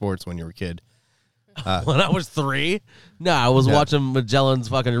didn't watch sports when you were a kid. When I was 3, no, I was watching Magellan's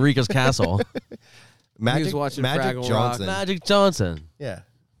fucking Eureka's Castle. Magic, watching Magic Fraggle Rock. Johnson. Magic Johnson. Yeah,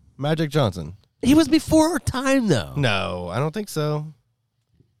 Magic Johnson. He was before our time, though. No, I don't think so.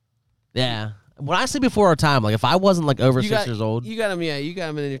 Yeah. When I say before our time, if I wasn't over You 6 got- years old, You got him, you got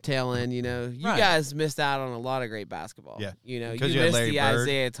him in your tail end. You Right. guys missed out on a lot of great basketball. Yeah. You Because you had missed Larry the Bird.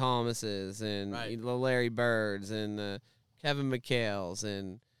 Isaiah Thomases and Right. the Larry Birds and the Kevin McHale's,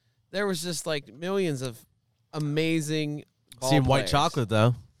 and there was just millions of amazing ball seen white players. chocolate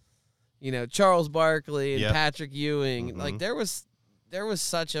though. Charles Barkley and Yep. Patrick Ewing. Mhm. There was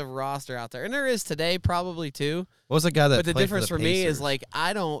such a roster out there, and there is today probably too. What was the guy that? But the played difference for, for the me is Pacers?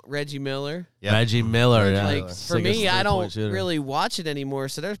 I don't Reggie Miller. Yep. Reggie Miller. Reggie Yeah. Miller. Like for Sickest me, I three-point don't shooter. really watch it anymore.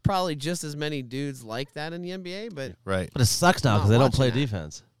 So there's probably just as many dudes like that in the NBA. But Right. But it sucks now I'm because not they don't watching play that.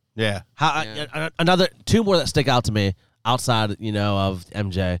 defense. Yeah. Yeah. Another 2 more that stick out to me outside, of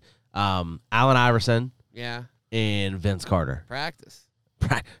MJ, Allen Iverson yeah, and Vince Carter. practice.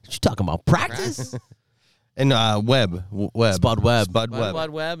 What you talking about? Practice? And Webb. Spud Webb. Spud Webb. Bud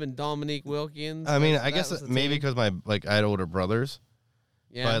Webb and Dominique Wilkins. I mean, That- I that guess was the maybe team. because I had older brothers.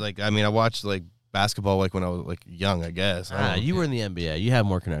 Yeah. But I watched basketball when I was young. I guess. I don't You know. were in the NBA. You have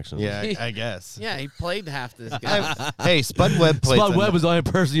more connections. Yeah, I guess. yeah, he played half this guy. Hey, Spud Webb played. Spud Webb was the only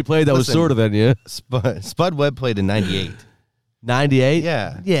person you played that was Listen. shorter than you. Spud Webb played in '98. 98?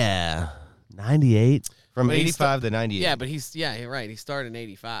 Yeah, Yeah. 98? from But he's '85 to '98. yeah, but you're right. He started in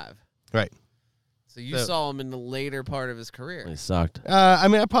 '85. right. So you So- saw him in the later part of his career. He sucked. I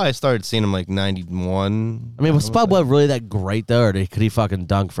probably started seeing him '91. I mean, was Spud Webb really that great, though, or could he fucking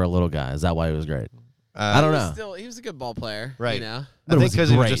dunk for a little guy? Is that why he was great? I don't know. He was a good ball player. Right. You know? I think was he because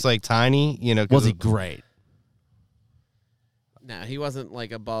he was great? just tiny. 'Cause Was he of- great? No, he wasn't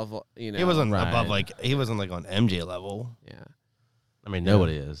above. He wasn't Right. above he wasn't on MJ level. Yeah. I mean,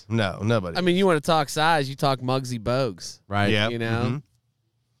 nobody is. No, nobody. I mean, you want to talk size? You talk Muggsy Bogues. Right? yeah, you know?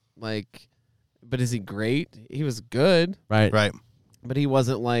 But is he great? He was good, Right? right. but he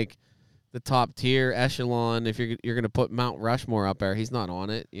wasn't the top tier echelon. If you're gonna put Mount Rushmore up there, he's not on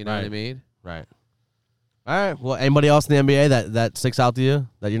it. You know what I Right. mean? Right. All right. Well, anybody else in the NBA that sticks out to you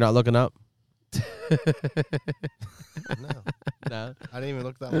that you're not looking up? No, No. I didn't even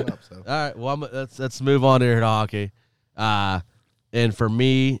look that one up. So All right. Well, let's move on here to hockey. And for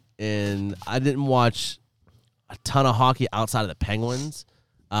me, I didn't watch a ton of hockey outside of the Penguins.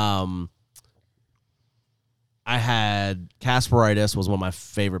 I had Kasparaitis was one of my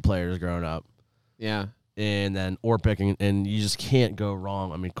favorite players growing up, Yeah. and then Orpik, and you just can't go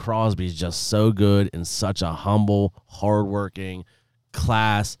wrong. I mean, Crosby's just so good and such a humble, hardworking,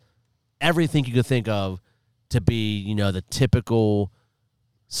 class, everything you could think of to be, the typical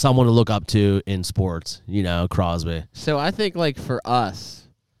someone to look up to in sports, Crosby. So I think for us,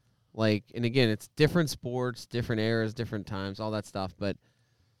 and again, it's different sports, different eras, different times, all that stuff, but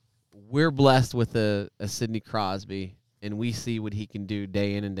we're blessed with a Sidney Crosby, and we see what he can do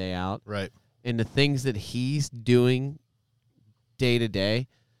day in and day out. right. And the things that he's doing day to day,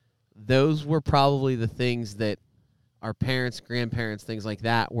 those were probably the things that our parents, grandparents, things like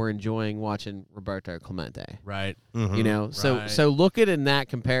that were enjoying watching Roberto Clemente. Right. Mhm. So look at it in that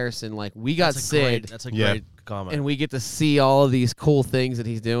comparison. We got Sid, That's a Yeah. great comment. and we get to see all of these cool things that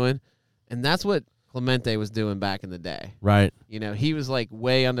he's doing, and that's what Clemente was doing back in the day. right. He was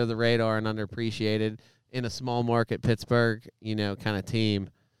way under the radar and underappreciated, in a small market Pittsburgh, kind of team.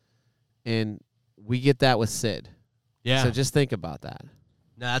 And we get that with Sid. Yeah. So just think about that.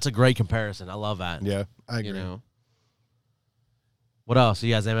 No, that's a great comparison. I love that. Yeah, I agree. You know. What else?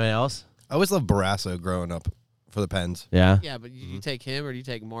 You guys, anybody else? I always loved Barrasso growing up for the Pens. Yeah. Yeah, but you take him or do you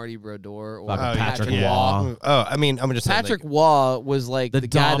take Marty Brodeur or Fucking Patrick Waugh? Waugh. Oh, I mean, I'm just saying, Patrick like, Waugh was like The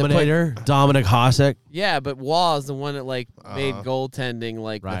guy that put- Dominator, Dominic Hasek. yeah, but Waugh is the one that made Uh-huh. goaltending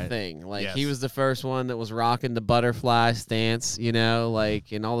the Right. thing. Like Yes. he was the first one that was rocking the butterfly stance, and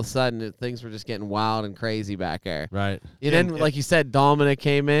all of a sudden things were just getting wild and crazy back there. Right. And then, like you said, Dominic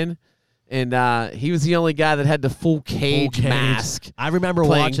came in, and he was the only guy that had the full cage mask I remember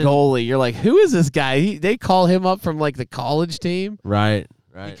playing watching. goalie. You're like, who is this guy? They call him up from like the college team. Right.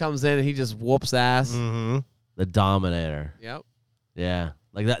 He Right. comes in and he just whoops ass. Mm-hmm. The Dominator. Yep. Yeah.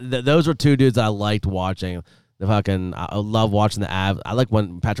 Like that. Those were two dudes I liked watching. I love watching the Avs. I like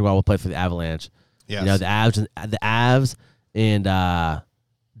when Patrick Waugh would play for the Avalanche. Yes. The Avs and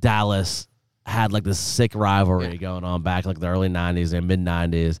Dallas had like this sick rivalry going on back like the early 90s and mid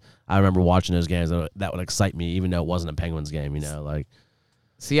 90s. I remember watching those games. That would excite me, even though it wasn't a Penguins game. Like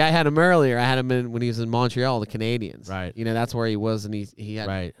See, I had him earlier. I had him when he was in Montreal, the Canadiens. Right. That's where he was, and he had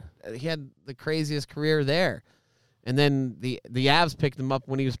right, he had the craziest career there. And then the Avs picked him up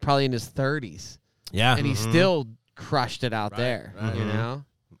when he was probably in his 30s, yeah, and he still crushed it out there. right.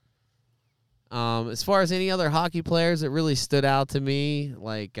 As far as any other hockey players that really stood out to me,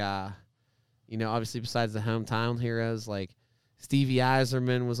 like obviously besides the hometown heroes, like Stevie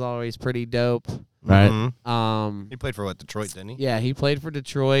Yzerman was always pretty dope. right. Mm-hmm. He played for Detroit, didn't he? Yeah, he played for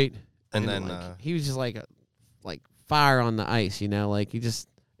Detroit, And then he was just like fire on the ice. Like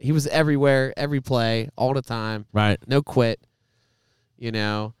he was everywhere, every play, all the time, Right. no quit.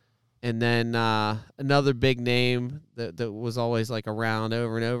 And then another big name that was always like around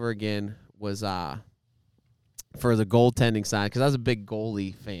over and over again was for the goaltending side, because I was a big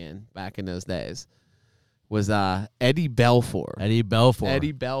goalie fan back in those days, was Eddie Belfour. Eddie Belfour.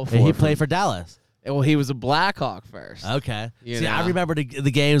 Eddie Belfour. And he played for Dallas. Well, he was a Blackhawk first. Okay. You See, I know? remember the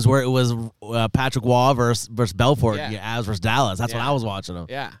games where it was Patrick Waugh versus Belfort, Yeah. Avs versus Dallas. That's when Yeah. I was watching them.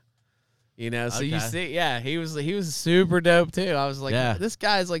 Yeah. So you Okay. see, he was super dope too. I was like, Yeah. this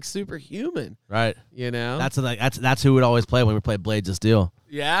guy's like superhuman. Right. That's who would always play when we played Blades of Steel.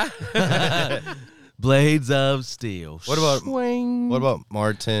 Yeah. Blades of Steel. What about- Swing. what about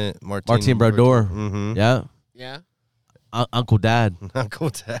Martin Brodeur? Mm-hmm. Yeah. Yeah. Uncle Dad. Uncle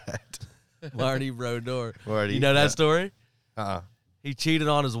Dad. Marty Brodeur. Marty, You know that yeah. story? Uh-uh. He cheated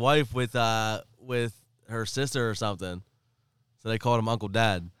on his wife with her sister or something. So they called him Uncle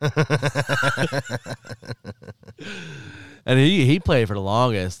Dad. And he played for the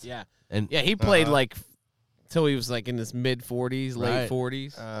longest. Yeah. And Yeah. He played like till he was like in his mid 40s, late Right.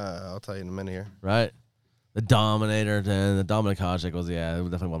 40s. I'll tell you in a minute here. right. The Dominator and the Dominic Hasek was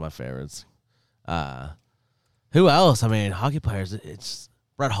definitely one of my favorites. Who else? I mean, hockey players. It's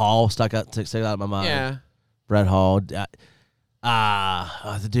Brett Hall stuck out of my mind. Yeah. Brett Hall. The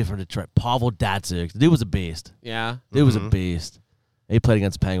dude from Detroit, Pavel Datsyuk. The dude was a beast. Yeah. Dude was a beast. He played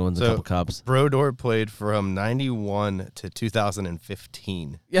against Penguins a So- couple cups. Brodeur played from 91 to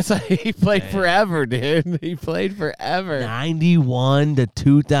 2015. Yes, he played forever, dude. He played forever. 91 to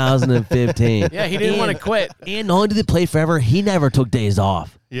 2015. Yeah, he didn't want to quit. And not only did he play forever, he never took days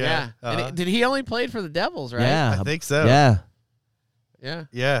off. Yeah. And did he only played for the Devils, right? Yeah. I think so. Yeah. Yeah.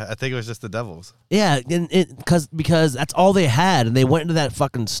 Yeah, I think it was just the Devils. Yeah, and because that's all they had, and they went into that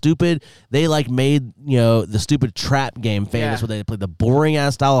fucking stupid. They made the stupid trap game famous, Yeah. where they played the boring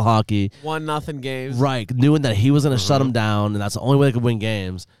ass style of hockey, 1-0 games. right? Knowing that he was gonna shut them down, and that's the only way they could win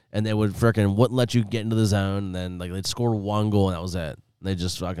games. And they would wouldn't let you get into the zone. And then they'd score one goal, and that was it. They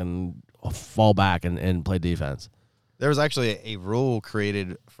just fucking fall back and play defense. There was actually a rule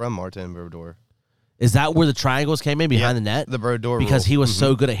created from Martin Brodeur. Is that where the triangles came in behind the net? The Brodeur Because rule. he was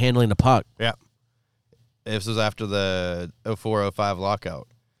so good at handling the puck. Yeah. This was after the 04-05 lockout.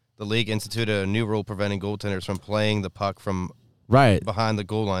 The league instituted a new rule preventing goaltenders from playing the puck from Right. behind the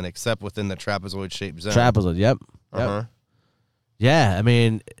goal line except within the trapezoid-shaped zone. Trapezoid, yep. Uh-huh. Yeah, I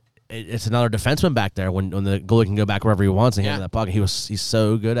mean, it's another defenseman back there when the goalie can go back wherever he wants and handle that puck. He's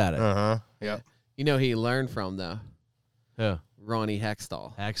so good at it. Uh-huh. Yep. You know who he learned from, though? Yeah. Ronnie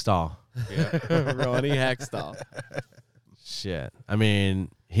Hextall. Hextall. Ronnie Hextall. Shit. I mean,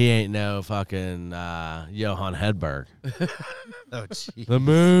 he ain't no fucking Johan Hedberg. Oh, gee. The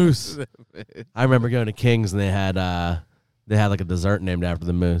Moose. I remember going to Kings and they had like a dessert named after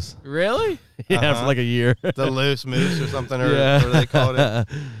the Moose. Really? Yeah, for like a year. The loose moose or something, or Yeah. what they called it.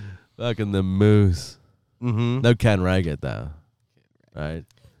 Fucking the Moose. Mm-hmm. No Ken Reggett though. Right.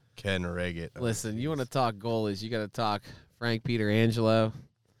 Ken Reggett. Listen, you want to talk goalies, you got to talk Frank Pietrangelo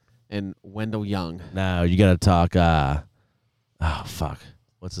and Wendell Young. No, you got to talk. Oh fuck,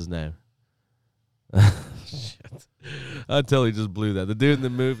 what's his name? Shit. I totally just blew that. The dude in the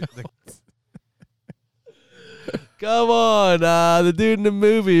movie. Come on, the dude in the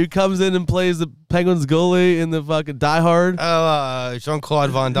movie who comes in and plays the Penguins goalie in the fucking Die Hard. Oh, Jean-Claude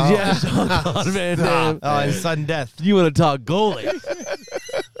Van Damme. Yeah, Jean-Claude Van Damme. Oh, and sudden death. You want to talk goalie?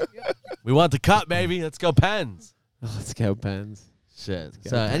 We want the cup, baby. Let's go Pens. Let's go, Pens. Shit. go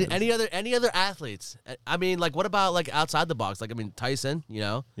So Pens. any other athletes? I mean, like, what about like outside the box? Like, I mean, Tyson. You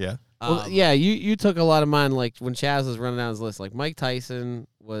know. Yeah. Well, yeah, you took a lot of mine. Like when Chaz was running down his list, like Mike Tyson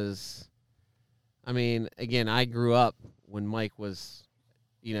was. I mean, again, I grew up when Mike was,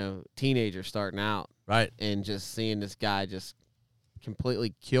 teenager starting out, Right. and just seeing this guy just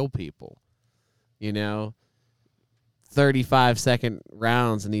completely kill people, 35-second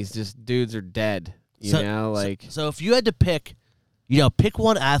rounds, and these dudes are dead, So if you had to pick, pick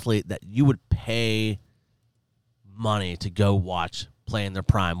one athlete that you would pay money to go watch play in their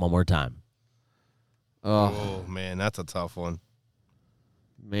prime one more time. Oh, man, that's a tough one.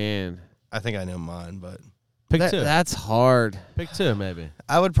 Man. I think I know mine, but Pick two. That's hard. Pick two, maybe.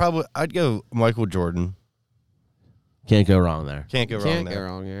 I'd go Michael Jordan. Can't go wrong there. Can't go wrong Can't there. go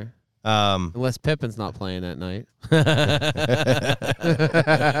wrong here. Unless Unless Pippen's not playing that night.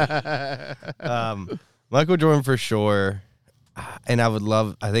 Michael Jordan for sure. And I would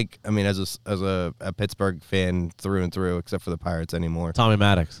love. I mean, as a Pittsburgh fan through and through, except for the Pirates anymore. Tommy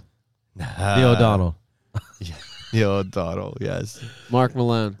Maddox. Theo O'Donnell. Theo O'Donnell, yes. Mark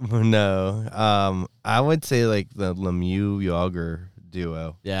Malone. No. I would say like the Lemieux Yager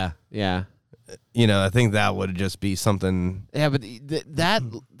duo. Yeah. Yeah. I think that would just be something. Yeah, but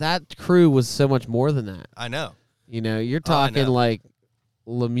that crew was so much more than that. I know. You're talking know. like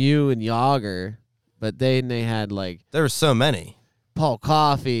Lemieux and Yager, but they had like There were so many. Paul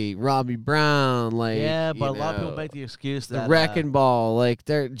Coffey, Robbie Brown, like Yeah, but you a lot of people know, make the excuse the that Wrecking Ball, like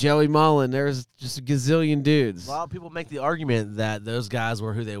there Joey Mullen. There's just a gazillion dudes. a lot of people make the argument that those guys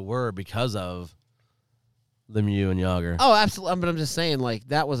were who they were because of Lemieux and Yager. Oh, absolutely. But I'm just saying, like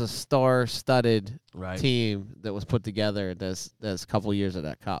that was a star-studded Right. team that was put together. This couple years of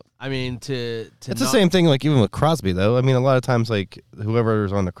that cup. I mean, to It's the same thing, like even with Crosby, though. I mean, a lot of times, like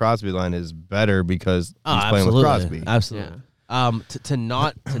whoever's on the Crosby line is better because he's playing with Crosby. Absolutely. Yeah. To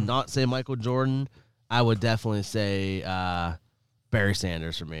not say Michael Jordan, I would definitely say Barry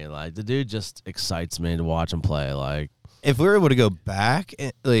Sanders for me. Like the dude just excites me to watch him play. Like If we were able to go back,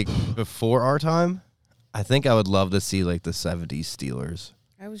 like before our time, I think I would love to see like the '70s Steelers.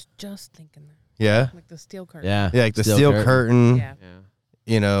 I was just thinking that. Yeah, Like the steel curtain. yeah, like the Steel Curtain. Yeah.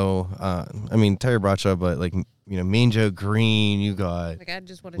 Yeah. I mean Terry Bradshaw, but like Mean Joe Green. You got Like I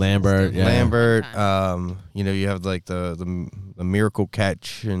just want to Lambert, yeah. Lambert. You have like the Miracle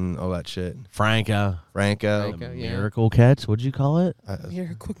Catch and all that shit. Franco. Franco. Franco. Yeah. Miracle catch. What'd you call it?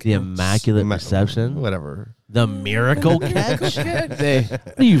 Miracle The Immaculate Reception. Whatever. The Miracle Catch. They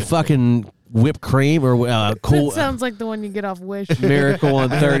What are you fucking whipped cream or cool? That sounds like the one you get off Wish. Miracle on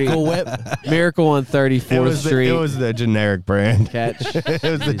 30. Miracle Whip. Miracle on 34th Street. It was the generic brand. catch. It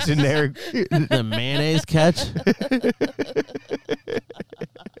was the generic. The mayonnaise catch.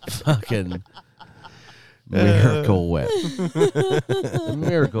 Fucking Miracle Whip.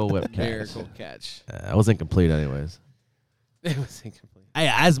 Miracle Whip catch. Miracle catch. I was incomplete, anyways. It was incomplete. Hey,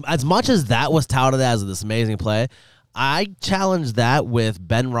 as much as that was touted as this amazing play, I challenged that with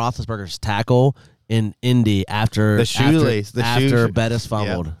Ben Roethlisberger's tackle in Indy after The shoelace. after Bettis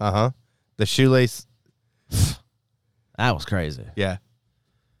fumbled. Yeah. Uh huh. The shoelace. That was crazy, Yeah.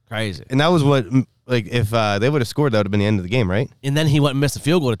 crazy. And that was what, like, if they would have scored, that would have been the end of the game, right? And then he went and missed a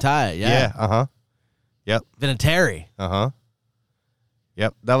field goal to tie it. Yeah. Uh huh. Yep. Vinatieri. Uh huh.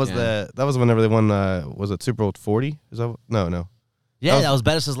 Yep. That was Yeah. that was whenever they won. Was it Super Bowl 40? Is that no? Yeah, That that was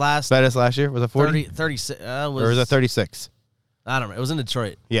Bettis' last Bettis last year was it 40 36. or was it 36? I don't know. It was in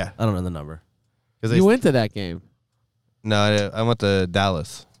Detroit. Yeah. I don't know the number. Because You went to that game. No, I went to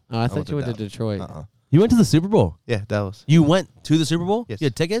Dallas. Oh, I thought went you to went to Detroit. You went to the Super Bowl. Yeah, Dallas. You went to the Super Bowl? Yes. You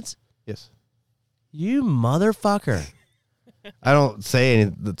had tickets? Yes. You motherfucker. I don't say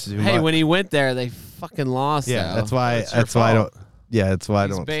anything too Hey, much. when he went there, they fucking lost. Yeah, though. that's why. It's your That's why I fault. don't. Yeah, that's why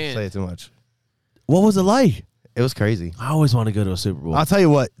He's I don't banned. say too much. What was it like? It was crazy. I always want to go to a Super Bowl. I'll tell you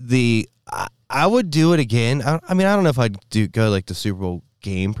what. I would do it again. I mean, I don't know if I'd go like the Super Bowl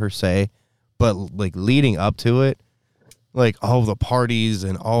game per se, but like leading up to it, like all the parties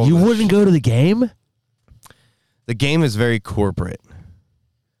and all. You the wouldn't go to the game? The game is very corporate.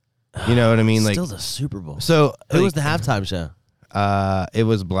 You know what I mean? Like Still the Super Bowl. so. Who was like, the halftime show? It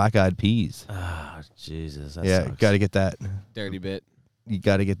was Black Eyed Peas. Oh, Jesus. That Yeah, sucks. got to get that. Dirty bit. You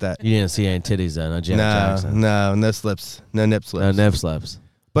got to get that. You didn't see any titties then, no Janet No, Jackson. no slips, no nip slips. No nip slips.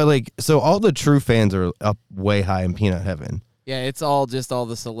 But like, so all the true fans are up way high in Peanut Heaven, Yeah, it's all just all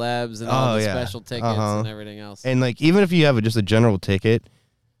the celebs and all Oh, the yeah. special tickets Uh-huh. and everything else. and like even if you have just a general ticket,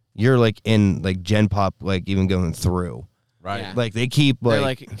 you're like in like Gen Pop, like even going through. Right. Yeah. Like they keep They're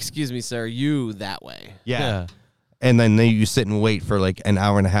like, like, excuse me, sir, you that way. yeah. And then you sit and wait for like an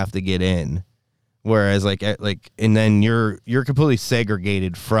hour and a half to get in, whereas like and then you're completely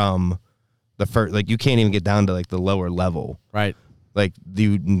segregated from the first. Like you can't even get down to like the lower level. Right. Like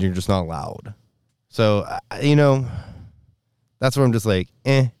you're just not allowed. So that's where I'm just like,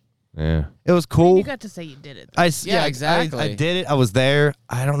 eh. Yeah. It was I mean, cool. you got to say you did it. Yeah, exactly. I did it. I was there.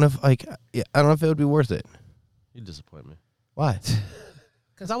 I don't know if I don't know if it would be worth it. You disappoint me. Why?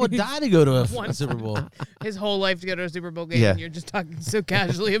 Because I would die to go to a One Super Bowl. His whole life to go to a Super Bowl game, Yeah. and you're just talking so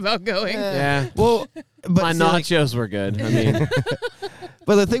casually about going. Yeah. Well, but My see, like, nachos were good. I mean,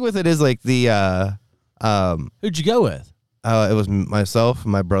 but the thing with it is like the Who'd you go with? it was myself,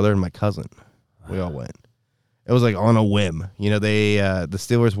 my brother, and my cousin. We all went. It was like on a whim. They the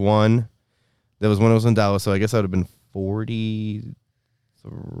Steelers won. That was when it was in Dallas, so I guess I would have been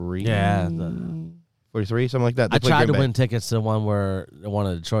 43. Yeah. 43, something like that. They I played tried to Green Bay. win tickets to one where I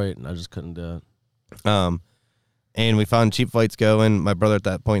wanted Detroit, and I just couldn't do it. And we found cheap flights going. My brother at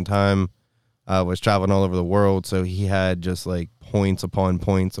that point in time was traveling all over the world, so he had just like points upon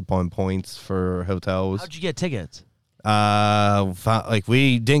points upon points for hotels. How'd you get tickets?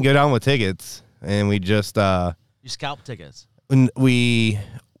 We didn't go down with tickets, and we just You scalp tickets. we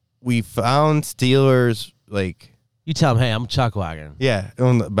found Steelers like You tell them, hey, I'm Chuck Wagon.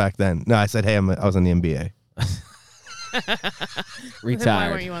 back then. No, I said hey, I was in the NBA. Then why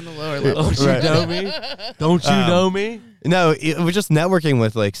retired. weren't you on the lower level? Don't you know me? Don't you know me? No, it was just networking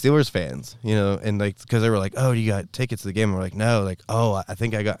with like Steelers fans, and like because they were like, "Oh, you got tickets to the game?" And we're like, "No, like, oh, I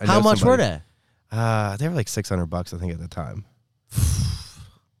think I got." I How know much were somebody." they? They were like $600, I think, at the time.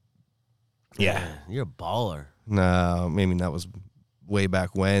 Yeah, Man, you're a baller. no, maybe that was way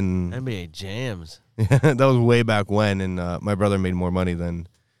back when. NBA jams. That was way back when, and my brother made more money than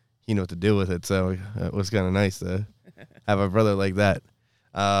he knew what to do with it. So it was kind of nice to have a brother like that.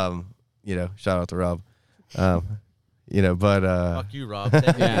 Shout out to Rob. But Fuck you, Rob.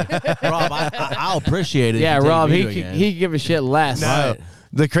 Yeah. Rob, I'll appreciate it. if Yeah, you take Rob, me he to a could, game. he could give a shit less. No. Right.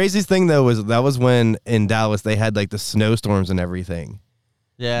 The craziest thing though was that was when in Dallas they had like the snowstorms and everything,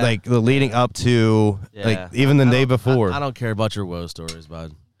 Yeah. like the leading up to Yeah. like even the I day don't- before. I don't care about your woe stories,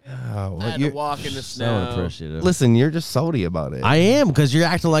 bud. Oh, I had to walk in the So snow. appreciative. listen, you're just salty about it. I am, because you're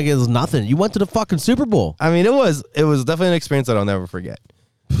acting like it was nothing. You went to the fucking Super Bowl. I mean, it was definitely an experience that I'll never forget.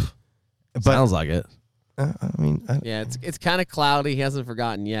 But Sounds like it. Yeah, it's kind of cloudy. He hasn't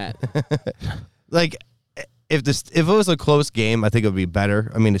forgotten yet. like if it was a close game, I think it would be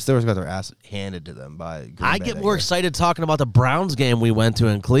better. I mean, the Steelers got their ass handed to them by Green I Bay get that more year. excited talking about the Browns game we went to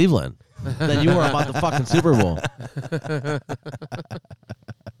in Cleveland than you were about the fucking Super Bowl.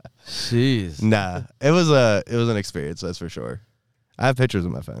 Jeez. Nah, it was an experience, that's for sure. I have pictures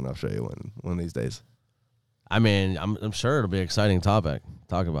of my phone. I'll show you one of these days. I mean, I'm sure it'll be an exciting topic to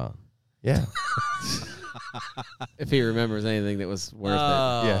talk about. Yeah. If he remembers anything that was worth it.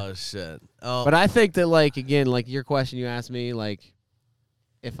 Oh, Yeah. shit. Oh, But I think that, like, again, like your question you asked me, like,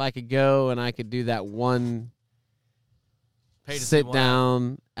 if I could go and I could do that one Pay to see sit one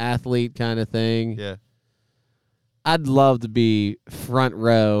down athlete kind of thing, Yeah. I'd love to be front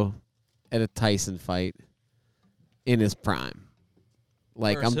row at a Tyson fight in his prime.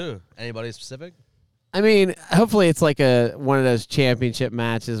 Like, versus who? Anybody specific? I mean, hopefully it's like one of those championship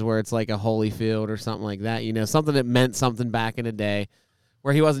matches where it's like a Holyfield or something like that. Something that meant something back in the day,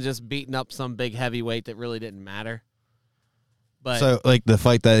 where he wasn't just beating up some big heavyweight that really didn't matter. But So like the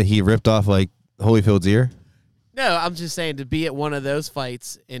fight that he ripped off like Holyfield's ear. no, I'm just saying to be at one of those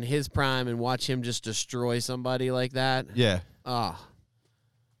fights in his prime and watch him just destroy somebody like that. Yeah. Oh,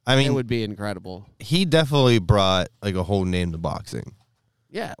 I it mean, would be incredible. he definitely brought like a whole name to boxing.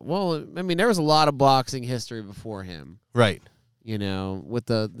 Yeah, well, I mean, there was a lot of boxing history before him. Right. With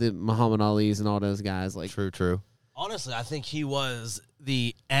the Muhammad Ali's and all those guys. Like, True. Honestly, I think he was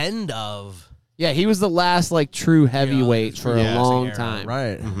the end of yeah, he was the last like true heavyweight for yeah, a long era, time.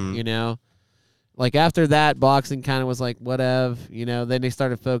 Right. Mhm. Like after that, boxing kind of was like whatever. Then they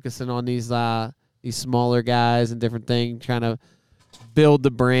started focusing on these smaller guys and different things, trying to build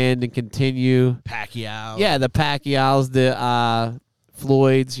the brand and continue. Pacquiao. Yeah, the Pacquiaos, the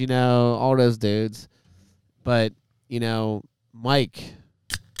Floyds, all those dudes. But Mike,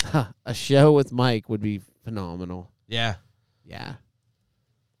 a show with Mike would be phenomenal. Yeah. Yeah.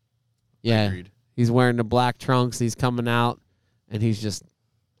 Yeah. Agreed. He's wearing the black trunks. He's coming out, and he's just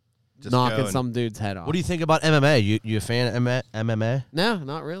knocking going. some dude's head off. What do you think about MMA? You a fan of MMA? No,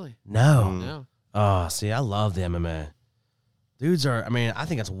 not really. No. Mm. No. Oh, see, I love the MMA. Dudes are, I mean, I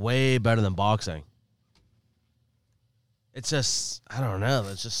think it's way better than boxing. It's just, I don't know.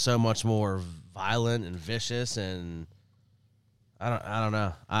 It's just so much more violent and vicious, and I don't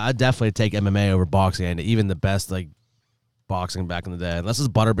know. I definitely take MMA over boxing, and even the best like boxing back in the day. Unless it's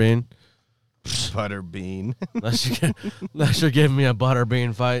Butterbean. Butterbean. Unless you're giving me a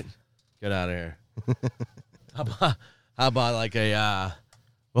Butterbean fight, get out of here. How about like a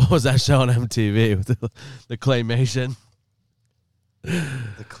what was that show on MTV with the claymation?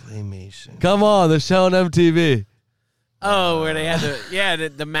 The claymation. Come on, the show on MTV. Oh, where they had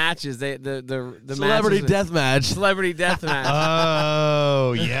the matches. The Celebrity matches, death match. Celebrity death match.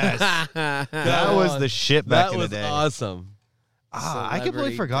 Oh, yes. That was the shit back That in the was day. awesome. I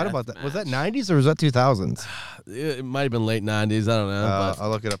completely Celebrity forgot death about that. Was that match. 90s or was that 2000s? It might have been late 90s. I don't know. I'll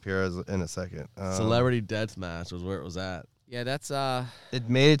look it up here in a second. But Celebrity death match was where it was at. Yeah, that's It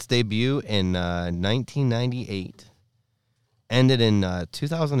made its debut in 1998. Ended in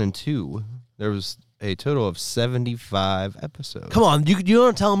 2002. There was a total of 75 episodes. Come on, you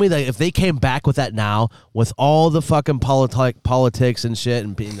don't tell me that if they came back with that now, with all the fucking politics and shit,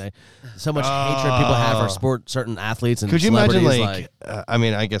 and being like, so much hatred people have for certain athletes and Could you imagine, celebrities, I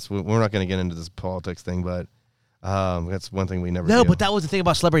mean, I guess we're not going to get into this politics thing, but that's one thing we never no, do. but that was the thing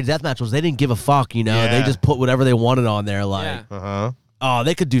about Celebrity Deathmatch was they didn't give a fuck, you know. Yeah. They just put whatever they wanted on there. Like, yeah. Uh-huh. oh,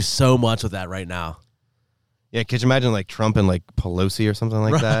 they could do so much with that right now. Yeah, could you imagine, like, Trump and, like, Pelosi or something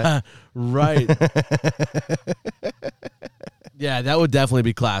like that? Right. Yeah, that would definitely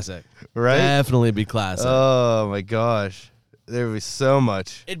be classic. Right? Definitely be classic. Oh, my gosh. There would be so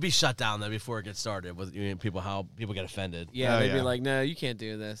much. It'd be shut down though before it gets started with how people get offended. Yeah, Oh, they'd be yeah. like, no, you can't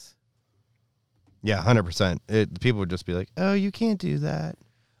do this. Yeah, 100%. People would just be like, oh, you can't do that.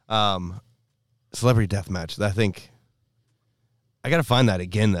 Celebrity Deathmatch. I think I got to find that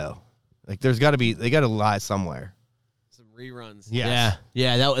again, though. Like, they got to lie somewhere. Some reruns. Yes.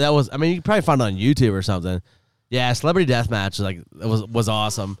 Yeah. That was. I mean, you could probably find it on YouTube or something. Yeah, Celebrity Deathmatch was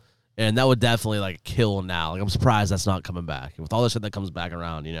awesome, and that would definitely like kill now. Like, I'm surprised that's not coming back with all the shit that comes back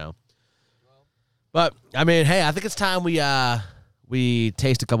around, you know. But I mean, hey, I think it's time we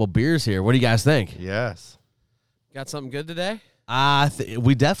taste a couple beers here. What do you guys think? Yes. Got something good today?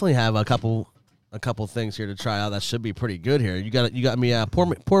 We definitely have a couple things here to try out that should be pretty good here. You got me.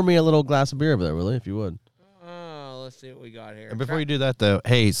 Pour me a little glass of beer over there, Willie, if you would. Oh, let's see what we got here. And before you do that, though,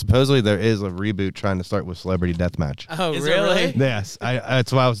 hey, supposedly there is a reboot trying to start with Celebrity Deathmatch. Oh, Is it really? really? Yes.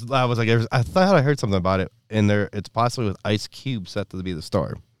 That's why I was like, I thought I heard something about it, and it's possibly with Ice Cube set to be the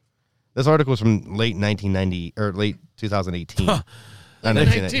star. This article is from late 1990 or late 2018. Not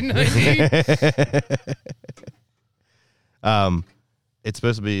 1990. It's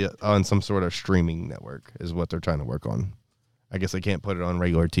supposed to be on some sort of streaming network, is what they're trying to work on. I guess they can't put it on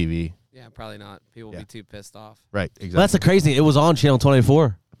regular TV. Yeah, probably not. People will be too pissed off. Right. Exactly. Well, that's the crazy thing. It was on Channel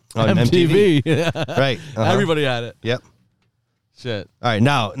 24. On MTV. Right. Uh-huh. Everybody had it. Yep. Shit. All right.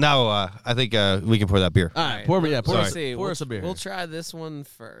 Now, I think we can pour that beer. All right. Pour me. Yeah. Pour Let's us. see. Pour us a beer. We'll try this one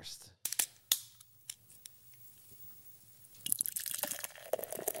first.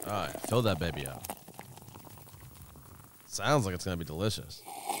 All right. Fill that baby up. Sounds like it's gonna be delicious.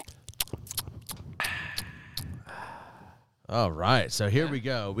 All right. So here we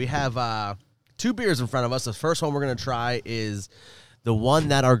go. We have two beers in front of us. The first one we're gonna try is the one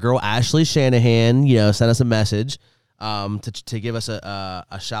that our girl Ashley Shanahan, sent us a message to give us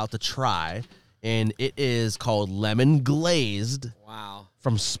a shout to try, and it is called Lemon Glazed Wow.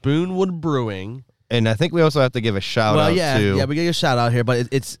 from Spoonwood Brewing. And I think we also have to give a shout out to. we get a shout out here, but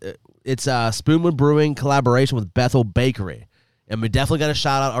it's Spoonwood Brewing collaboration with Bethel Bakery, and we definitely got to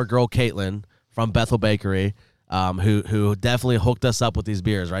shout out our girl Caitlin from Bethel Bakery, who definitely hooked us up with these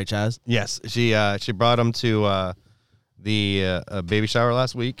beers, right, Chaz? Yes, she brought them to the baby shower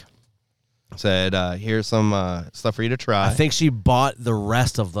last week. Said, here's some stuff for you to try. I think she bought the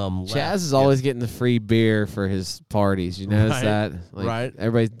rest of them. Chaz is always getting the free beer for his parties. You notice Right. that? Like, Right.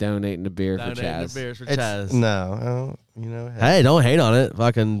 Everybody's donating the beer for Donating Chaz. the beers for It's- Chaz. No, Hey, don't hate on it.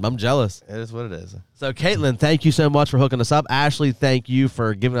 Fucking, I'm jealous. it is what it is. So, Caitlin, thank you so much for hooking us up. Ashley, thank you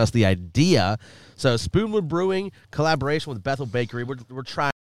for giving us the idea. So, Spoonwood Brewing collaboration with Bethel Bakery. We're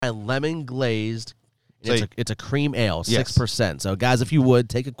trying Lemon Glazed. So It's a cream ale, Yes. 6%. So, guys, if you would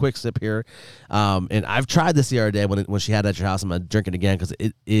take a quick sip here, and I've tried this the other day when she had it at your house. I'm gonna drink it again because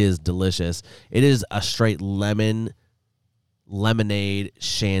it is delicious. It is a straight lemonade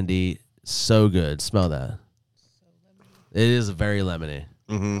shandy, so good. Smell that. It is very lemony.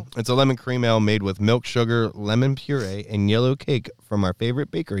 It's a lemon cream ale made with milk, sugar, lemon puree, and yellow cake from our favorite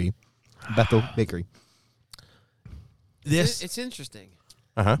bakery, Bethel Bakery. It's interesting.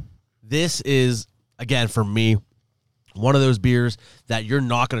 This is, again, for me, one of those beers that you're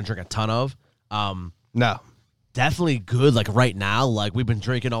not going to drink a ton of. No. Definitely good, like right now. Like we've been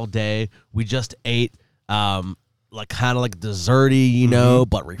drinking all day. We just ate, like kind of like desserty, you know,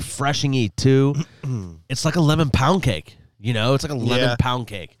 but refreshing-y too. It's like a lemon pound cake, you know? It's like a lemon pound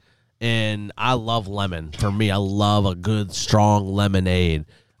cake. And I love lemon. For me, I love a good, strong lemonade.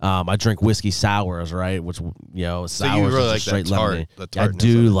 I drink whiskey sours, right? Which, you know, sours you really is like just straight that tart, lemonade. the I tartness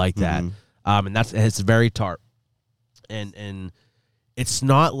do of it. like that. And it's very tart. And it's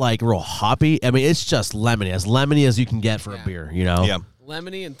not like real hoppy. I mean, it's just lemony, as you can get for a beer, you know? Yeah.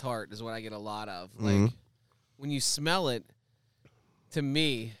 Lemony and tart is what I get a lot of. Like when you smell it, to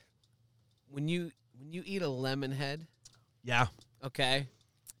me, when you eat a lemon head, Yeah. okay,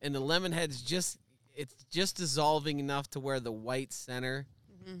 and the lemon head's just dissolving enough to where the white center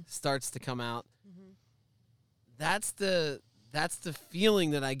starts to come out. That's the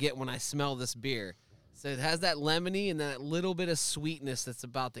feeling that I get when I smell this beer. So it has that lemony and that little bit of sweetness that's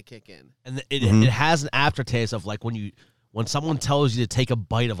about to kick in. And it has an aftertaste of like when someone tells you to take a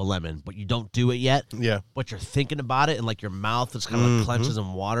bite of a lemon, but you don't do it yet. Yeah. But you're thinking about it, and like your mouth just kind of like clenches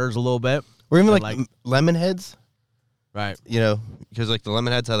and waters a little bit. Or even And, like lemon heads, right? you know, because like the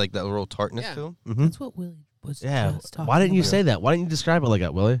lemon heads have like that little tartness Yeah. to them. That's what Willie was Yeah. just talking Why didn't you about. say that? Why didn't you describe it like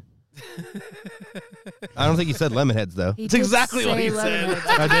that, Willie? I don't think you said lemon heads though. He It's did exactly what say he lemon said. heads.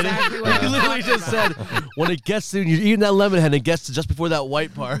 That's exactly what You he literally was just talking said about. when it gets to you're eating that lemon head and it gets to just before that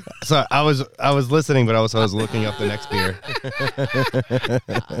white part. So I was listening, but I was looking up the next beer. You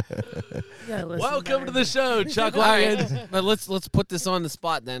gotta listen Welcome to better. the show, Chuck All right, Wagon. but let's put this on the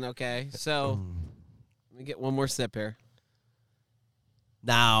spot then, okay? So let me get one more sip here.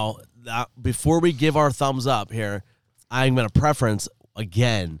 Now, before we give our thumbs up here, I'm going to preference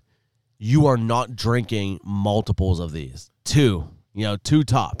again. You are not drinking multiples of these. Two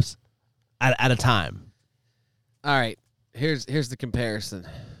tops at a time. All right, here's the comparison.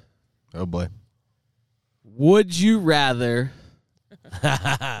 Oh boy. Would you rather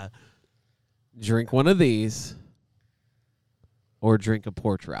drink one of these or drink a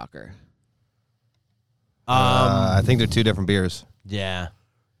porch rocker? I think they're two different beers. Yeah.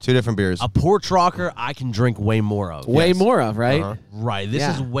 Two different beers. A porch rocker I can drink way more of. Way Yes. more of, right? Uh-huh. Right. This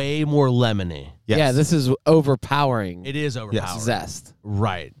Yeah. is way more lemony. Yes. Yeah, this is overpowering. It is overpowering. Zest.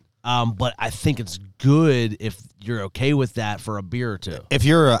 Right. But I think it's good if you're okay with that for a beer or two. If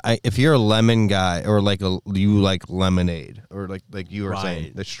you're a lemon guy or like you like lemonade or like you were saying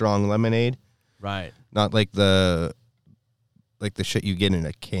Right. the strong lemonade, Right. not like the shit you get in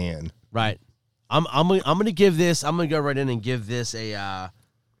a can. Right. I'm gonna give this. I'm gonna go right in and give this a.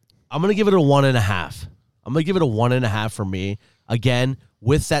 I'm gonna give it a 1.5. I'm gonna give it a 1.5 for me. Again,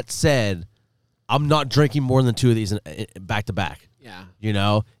 with that said, I'm not drinking more than two of these back to back. Yeah. You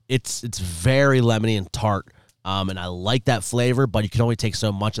know, it's very lemony and tart, and I like that flavor. But you can only take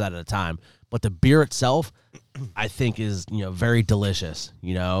so much of that at a time. But the beer itself, I think, is very delicious.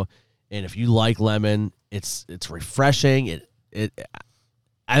 You know, and if you like lemon, it's refreshing. I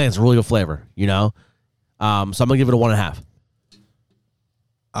think it's a really good flavor. You know, so I'm gonna give it a 1.5.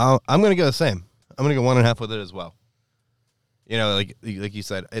 I'm gonna go the same. I'm gonna go 1.5 with it as well. You know, like you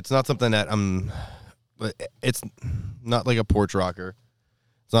said, it's not something that it's not like a porch rocker.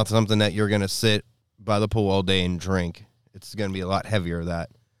 It's not something that you're gonna sit by the pool all day and drink. It's gonna be a lot heavier. That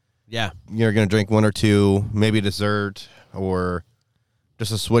Yeah. you're gonna drink one or two, maybe dessert or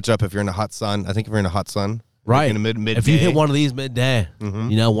just a switch up if you're in a hot sun. I think if you're in a hot sun, Right. in a midday. If you hit one of these midday,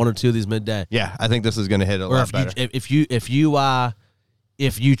 one or two of these midday, yeah, I think this is gonna hit a or lot better. if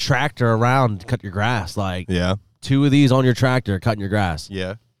you tractor around, cut your grass, like Yeah, two of these on your tractor, cutting your grass.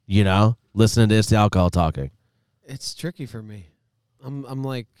 yeah. You know, listening to the alcohol talking. It's tricky for me. I'm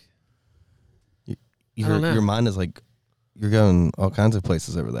like, Your don't know. your mind is like you're going all kinds of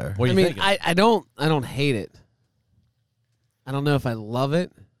places over there. What are I you mean, thinking? I don't hate it. I don't know if I love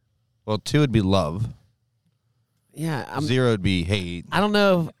it. Well, 2 would be love. Yeah, 0 would be hate. I don't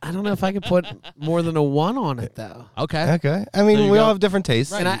know if I could put more than a 1 on it though. Okay. Okay. I mean, There you we go. all have different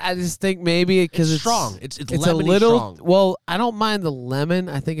tastes. And I just think maybe because It's strong. It's a lemony little. strong. Well, I don't mind the lemon.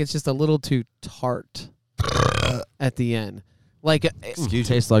 I think it's just a little too tart at the end. Like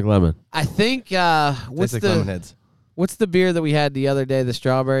Tastes like lemon. I think Tastes like lemon heads. what's the beer that we had the other day? The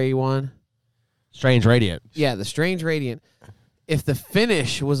strawberry one. Strange Radiant. Yeah, the Strange Radiant. If the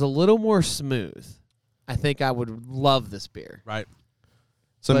finish was a little more smooth, I think I would love this beer. Right.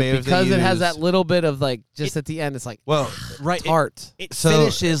 So but maybe if they because it has use- that little bit of like just at the end, it's like well, Right. tart. It so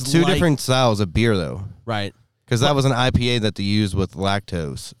finishes two like, different styles of beer though, Right. because that was an IPA that they used with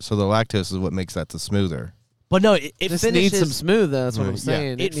lactose. So the lactose is what makes that the smoother. But no, it This finishes. needs some smooth. Though, that's what I'm Yeah.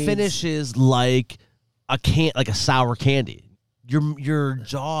 saying. It needs- finishes like like a sour candy. Your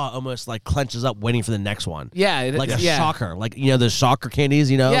jaw almost like clenches up, waiting for the next one. Yeah, Like a yeah. shocker, like the shocker candies.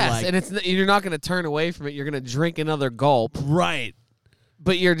 Yes, like, and you're not going to turn away from it. You're going to drink another gulp, right.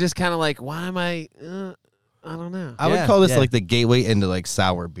 but you're just kind of like, why am I? I don't know. I Yeah, would call this yeah. like the gateway into like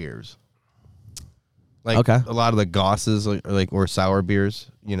sour beers. Like Okay. a lot of the Gosses or sour beers,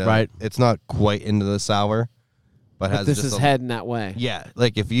 Right. It's not quite into the sour, but But has this just is a, heading that way. Yeah,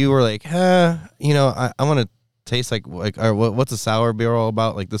 like if you were like, I want to taste like or what's a sour beer all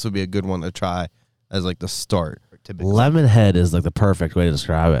about? Like this would be a good one to try as like the start. Typically. Lemonhead is like the perfect way to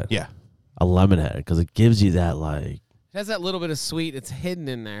describe it. Yeah. A lemonhead, because it gives you that like It has that little bit of sweet. It's hidden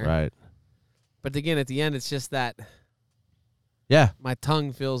in there. right. But again, at the end, it's just that Yeah, my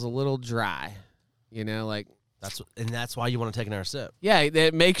tongue feels a little dry. Like that's why you want to take another sip. yeah,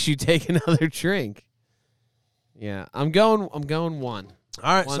 it makes you take another drink. Yeah, I'm going one.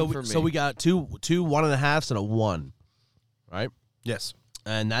 All right, One for so me. we got two 1.5s and a 1, right? Yes.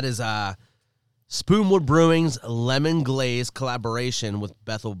 And that is Spoonwood Brewing's Lemon Glaze collaboration with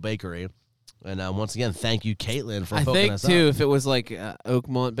Bethel Bakery. And once again, thank you, Caitlin, for I hooking think us too, up. if it was like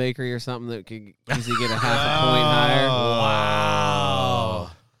Oakmont Bakery or something that could easily get a half a point higher.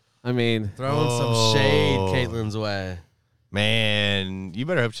 Wow. I mean, Throwing some shade Caitlin's way. Man, you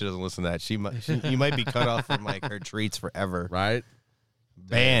better hope she doesn't listen to that. You might be cut off from like her treats forever. Right?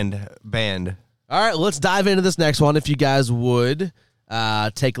 Banned. All right, let's dive into this next one. If you guys would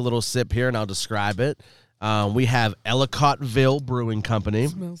take a little sip here, and I'll describe it. We have Ellicottville Brewing Company,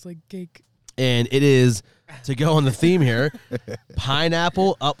 Smells like cake. and it is, to go on the theme here,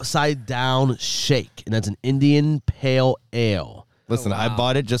 Pineapple Upside Down Shake, and that's an Indian Pale Ale. Listen, I wow.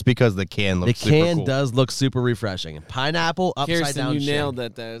 bought it just because the can The looks super can cool. does look super refreshing. Pineapple Upside Kirsten, Down you Shake. nailed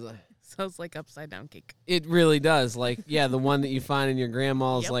it there. It's like- Smells like upside down cake. It really does. Like, yeah, the one that you find in your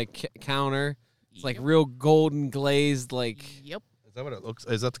grandma's Yep. like counter. It's like real golden glazed, like Yep. Is that what it looks?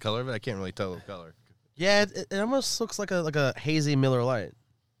 Is that the color of it? I can't really tell the color. Yeah, it almost looks like a hazy Miller Lite.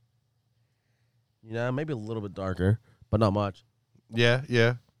 Maybe a little bit darker, but not much. Yeah.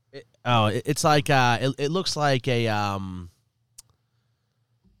 It's like it looks like a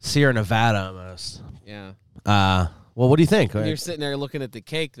Sierra Nevada almost. yeah. Well, what do you think? And you're sitting there looking at the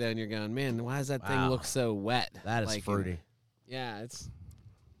cake, though, and you're going, "Man, why does that thing Wow. look so wet?" That is Like, fruity. Yeah, it's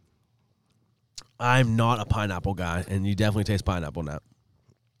I'm not a pineapple guy, and you definitely taste pineapple now.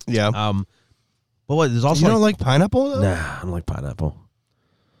 Yeah. But what? There's also You don't like pineapple though? nah, I don't like pineapple.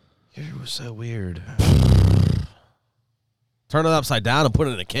 It was so weird. Turn it upside down and put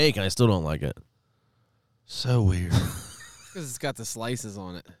it in a cake, and I still don't like it. So weird. because it's got the slices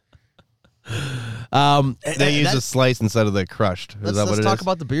on it. They use a slice instead of the crushed. Is that what let's it talk is?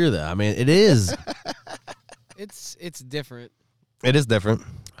 about the beer, though. I mean, it is. It's different. It is different.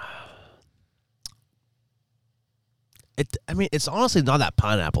 It's honestly not that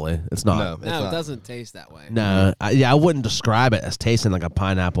pineapple-y. It's not. No, it's No, it not. doesn't taste that way. No, I wouldn't describe it as tasting like a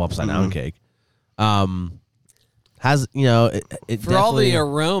pineapple upside down Mhm. cake. Has it For all the definitely-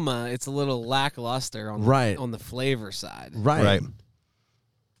 aroma, it's a little lackluster on the, Right. on the flavor side. right.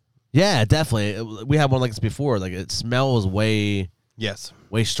 Yeah, definitely. We had one like this before. Like it smells way Yes.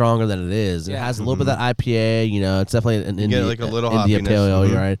 stronger than it is. It Yeah. has a little bit of that IPA. It's definitely an You India, get, like, a little India hoppiness. Pale Ale. Mhm.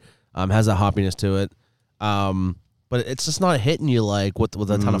 You're right. Has that hoppiness to it. But it's just not hitting you like with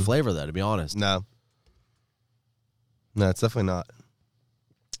a ton of flavor, though. To be honest, No. No, it's definitely not.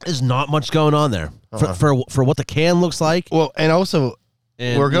 there's not much going on there for what the can looks like. Well, and also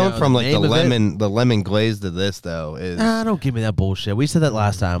And, we're going from like name the of it. lemon glaze to this though is Don't give me that bullshit. We said that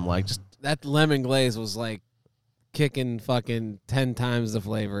last time. Like, just That lemon glaze was like kicking fucking 10 times the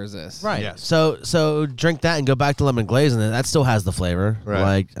flavor as this. right. Yes. So drink that and go back to lemon glaze, and then that still has the flavor. Right.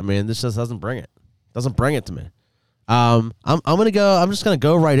 Like, I mean, this just doesn't bring it. Doesn't bring it to me. I'm gonna go. I'm just gonna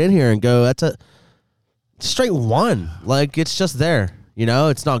go right in here and go. That's a straight 1. Like, it's just there.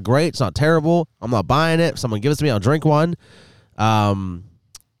 It's not great. It's not terrible. I'm not buying it. If someone gives it to me, I'll drink one.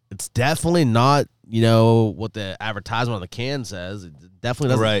 It's definitely not, what the advertisement on the can says. It definitely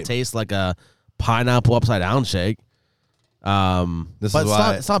doesn't Right. taste like a pineapple upside down shake. This But is it's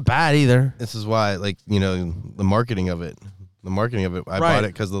why it's not bad either. this is why like the marketing of it. I Right. bought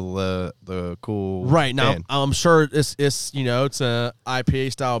it because of the cool Right now, can. I'm sure it's it's a IPA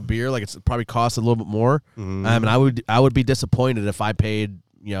style beer. Like, it's probably costs a little bit more. Mhm. And I would be disappointed if I paid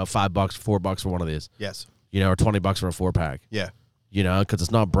 $5, $4 for one of these. Yes. Or $20 for a 4-pack. Yeah. you know, because it's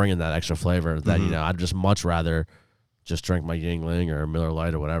not bringing that extra flavor. That you know, I'd just much rather just drink my Yingling or Miller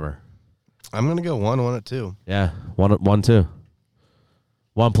Lite or whatever. I'm gonna go 1 at 2. Yeah, 1, 2.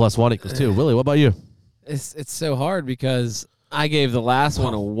 1 + 1 = 2. Willie, what about you? It's so hard because I gave the last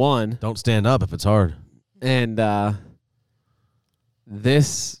one a 1, Don't stand up if it's hard. and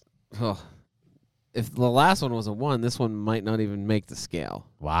this, if the last one was a 1, this one might not even make the scale.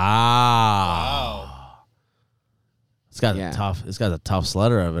 Wow. It's got Yeah. a tough. It's got a tough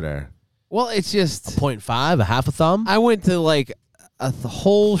sledder over there. Well, it's just 0.5, a half a thumb. I went to like a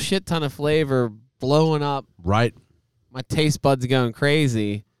whole shit ton of flavor blowing up, Right. my taste buds going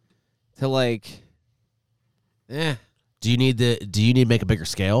crazy, to like, Do you need to make a bigger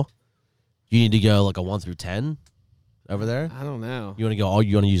scale? You need to go like a 1 through 10 over there. I don't know. You want to go all?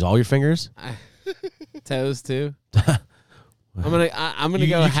 You want to use all your fingers? Toes too. I'm gonna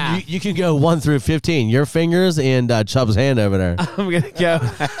go half. You can go 1 through 15. Your fingers and Chubb's hand over there. I'm gonna go.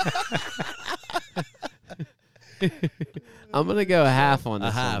 I'm gonna go half on this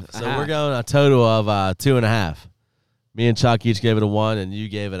A half. one. So we're going a total of 2.5. Me and Chuck each gave it a 1, and you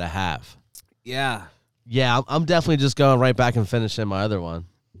gave it a half. Yeah. Yeah, I'm definitely just going right back and finishing my other one.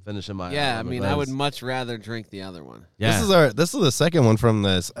 Finishing my Yeah. I lemon mean, glaze. I would much rather drink the other one. Yeah. This is the second one from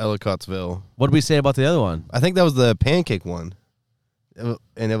this Ellicottsville. What did we say about the other one? I think that was the pancake one,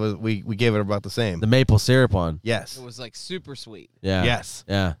 and it was we gave it about the same. The maple syrup one. Yes. It was like super sweet. Yeah. Yes.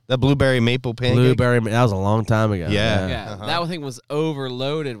 Yeah. The blueberry maple pancake. Blueberry. That was a long time ago. Yeah. Yeah. Uh-huh. That thing was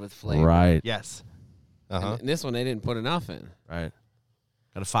overloaded with flavor. Right. Yes. And this one they didn't put enough in. Right.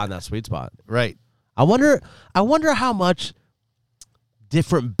 Got to find that sweet spot. Right. I wonder how much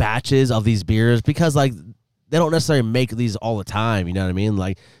different batches of these beers, because like they don't necessarily make these all the time. You know what I mean?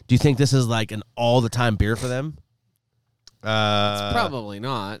 Like, do you think this is like an all the time beer for them? Probably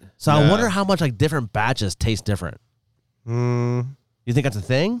not. So I No. wonder how much like different batches taste different. You think that's a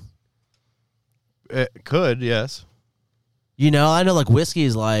thing? It could. Yes. You know, I know like whiskey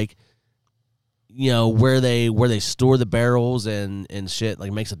is like, you know, where they store the barrels and shit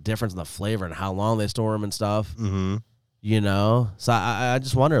like makes a difference in the flavor and how long they store them and stuff. Mm-hmm. You know, so I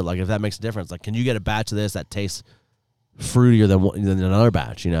just wonder like if that makes a difference. Like, can you get a batch of this that tastes fruitier than another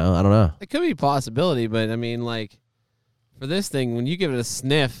batch? You know, I don't know. It could be a possibility, but I mean, like, for this thing, when you give it a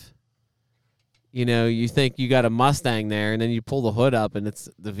sniff, you know, you think you got a Mustang there, and then you pull the hood up, and it's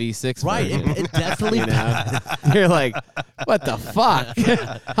the V6 Right, version. it definitely. You know, you're like, what the fuck?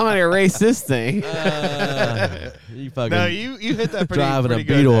 I'm gonna erase this thing. You fucking No, you hit that pretty driving pretty a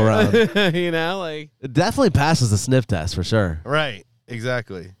good beetle there. around. You know, like, It definitely passes the sniff test for sure. Right.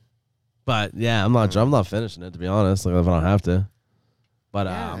 Exactly. But yeah, I'm not finishing it, to be honest. Like if I don't have to. But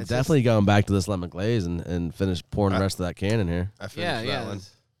Yeah, I'm it's definitely going back to this lemon glaze and finish pouring the rest of that can in here. I finished yeah, that yeah. one.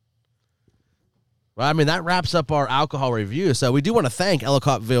 Well, I mean, that wraps up our alcohol review. So we do want to thank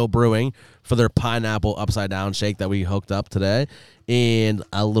Ellicottville Brewing for their pineapple upside down shake that we hooked up today, and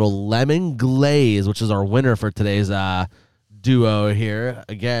a little lemon glaze, which is our winner for today's duo here.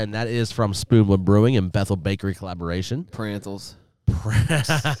 Again, that is from Spoonwood Brewing and Bethel Bakery collaboration. Prantles.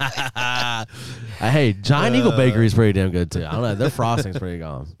 Hey, Giant Eagle Bakery is pretty damn good too. I don't know, their frosting's pretty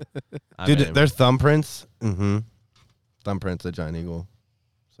gone. Dude, mean, their thumbprints. Mm-hmm. Thumbprints at Giant Eagle.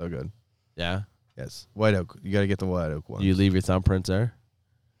 So good. yeah. Yes. White Oak. You got to get the White Oak one. You leave your thumbprints there.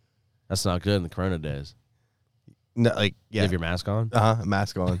 That's not good in the Corona days. No, like, yeah. Leave your mask on.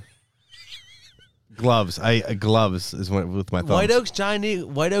 Mask on. Gloves. Gloves is with my thumbs. White Oak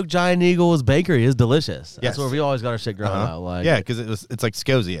Giant Eagle's bakery is delicious. That's Yes. where we always got our shit growing up. Like, Yeah, because it's like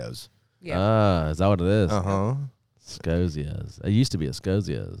Scozios. Yeah. Is that what it is? Uh-huh. Scozia's. It used to be a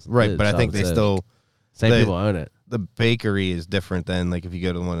Scozia's. Right, It but I think they said. still, Same they- people own it. the bakery is different than like if you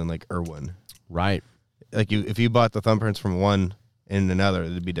go to the one in like Irwin. Right. Like if you bought the thumbprints from one and another,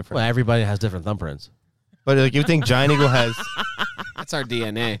 it'd be different. Well, everybody has different thumbprints. But like you think Giant Eagle has That's our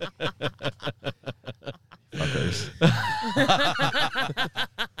DNA.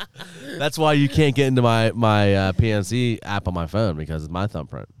 That's why you can't get into my PNC app on my phone because it's my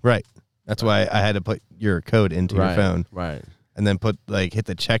thumbprint. right. That's why I had to put your code into your phone Right. and then hit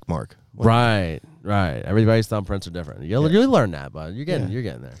the check mark. Right. Everybody's thumbprints are different. You learn that, but you're getting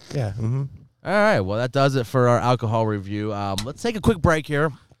there. Yeah. Mm-hmm. All right. Well, that does it for our alcohol review. Let's take a quick break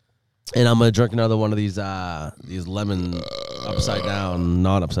here, and I'm gonna drink another one of these lemon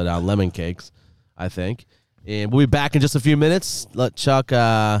not upside down lemon cakes, I think. And we'll be back in just a few minutes. Let Chuck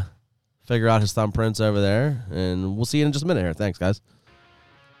figure out his thumbprints over there, and we'll see you in just a minute here. Thanks, guys.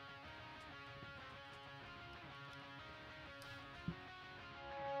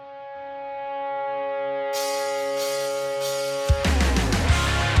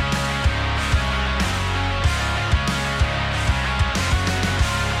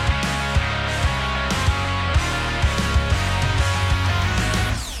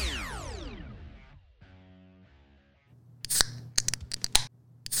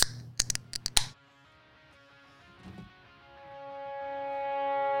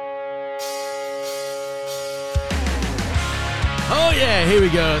 Oh, yeah, here we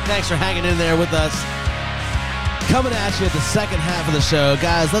go. Thanks for hanging in there with us. Coming at you at the second half of the show.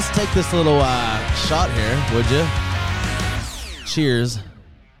 Guys, let's take this little shot here, would you? Cheers.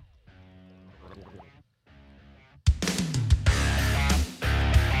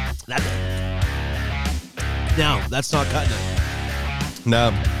 No, that's not cutting it.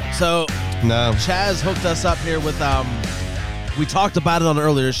 No, So, no. Chaz hooked us up here with, we talked about it on an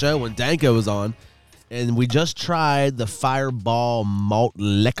earlier show when Danko was on, and we just tried the Fireball Malt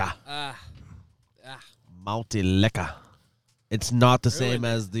Liquor. Malty Liquor. It's not the same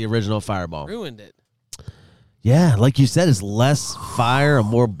as the original Fireball. Ruined it. Yeah, like you said, it's less fire and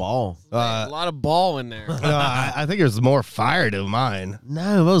more ball. A lot of ball in there. No, I think there's more fire to mine.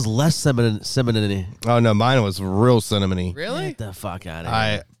 No, it was less cinnamony. Oh no, mine was real cinnamony. Really? Get the fuck out of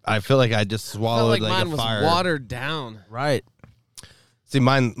here. I feel like I just I felt swallowed like mine a was fire. watered down. Right. See,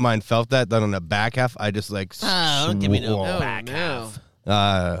 mine felt that. Then on the back half, I just like. don't give me no swore. back no.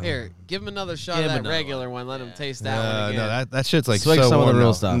 half. Here, give him another shot Give of him that another regular one. Let him taste that one No, again. no, that shit's like Swig so some of warm the real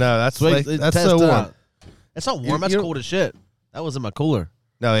now. stuff. No, that's Swig- like, that's test so it warm. out. It's not warm. That's you- cold as shit. That was in my cooler.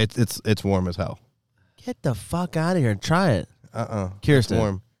 No, it's warm as hell. Get the fuck out of here and try it. Kirsten, Kirsten.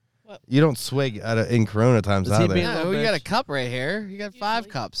 warm. You don't swig out of in Corona times Is he either. being- No, you bitch. got a cup right here. You got 5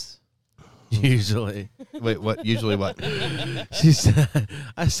 cups. Usually. Wait, what? Usually what? She said,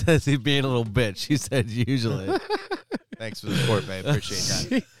 I said he's being a little bitch. She said usually. Thanks for the support, babe. Appreciate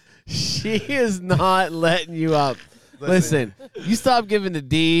that. She is not letting you up. Listen, you stop giving the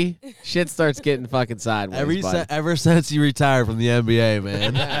D, shit starts getting fucking sideways. bud. Ever since you retired from the NBA,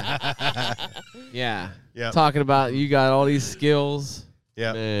 man. Yeah. Yep. Talking about you got all these skills.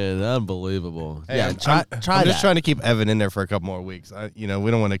 Yeah. Man, unbelievable. Hey, yeah, I'm try just that. trying to keep Evan in there for a couple more weeks. We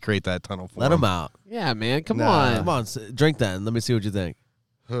don't want to create that tunnel for Let him out. Yeah, man. Come Nah. on. Come on, drink that and let me see what you think.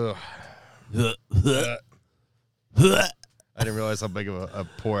 I didn't realize how big of a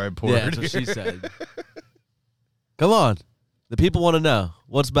pour I poured. Yeah, that's what she said. Come on. The people want to know.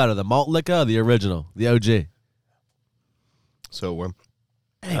 What's better, the malt liquor or the original, the OG? So warm.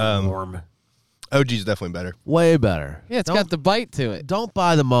 Warm. OG's definitely better. Way better. Yeah, it's Don't- got the bite to it. Don't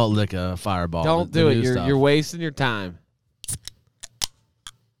buy the malt liquor Fireball. Don't the do it. new You're stuff. you're wasting your time.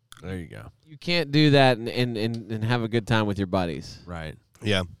 There you go. You can't do that and have a good time with your buddies. Right.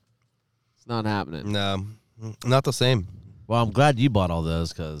 Yeah. It's not happening. No, not the same. Well, I'm glad you bought all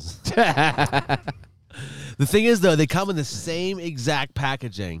those because the thing is, though, they come in the same exact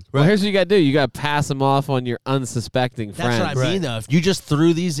packaging. Well, here's what you got to do. You got to pass them off on your unsuspecting That's friends. what I mean, though. If you just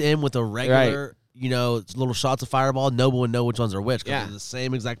threw these in with a regular, little shots of Fireball, no one would know which ones are which because Yeah. they're the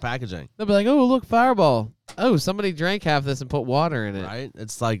same exact packaging. They'll be like, oh, look, Fireball. Oh, somebody drank half this and put water in it. Right?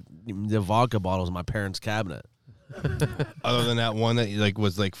 It's like the vodka bottles in my parents' cabinet. Other than that one that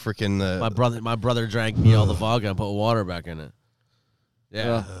was like freaking My brother drank all the vodka and put water back in it.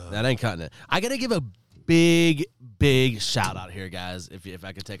 Yeah, that ain't cutting it. I gotta give a big shout out here, guys. If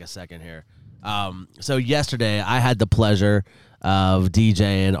I could take a second here. So yesterday I had the pleasure of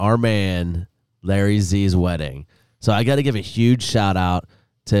DJing our man Larry Z's wedding. So I got to give a huge shout out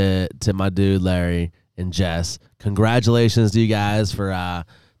to my dude Larry and Jess. Congratulations to you guys for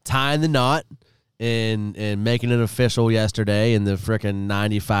tying the knot and making it official yesterday in the frickin'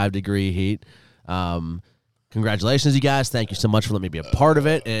 95-degree heat. Congratulations, you guys. Thank you so much for letting me be a part of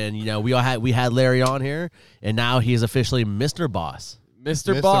it. And, we had Larry on here, and now he's officially Mr. Boss.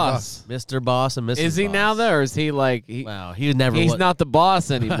 Mr. Boss. Mr. Boss and Mrs. Is he Boss. now, though, or is he like... Wow, he never He's was. not the boss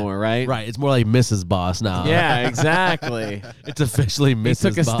anymore, right? Right, it's more like Mrs. Boss now. Yeah, exactly. It's officially Mrs. He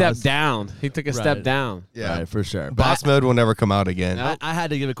took a Boss. step down. He took a step Right. down. Yeah. Right, for sure. But boss mode will never come out again. No. I had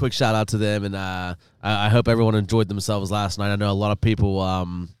to give a quick shout out to them, and I hope everyone enjoyed themselves last night. I know a lot of people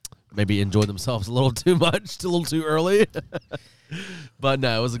maybe enjoyed themselves a little too much, a little too early. But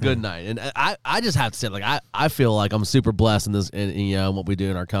no, it was a good night, and I just have to say, like, I feel like I'm super blessed in this, in what we do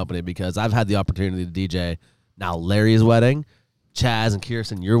in our company, because I've had the opportunity to DJ now Larry's wedding, Chaz and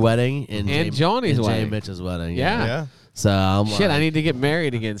Kirsten your wedding, and Johnny's and Jay wedding. and Mitch's wedding. Yeah. Yeah. So I'm Shit, like, I need to get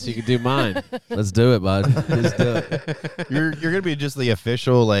married again so you can do mine. let's do it, bud. Let's do it. You're gonna be just the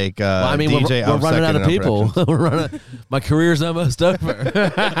official Well, I mean, DJ. we're running out of people. Productions. We're running. My career's almost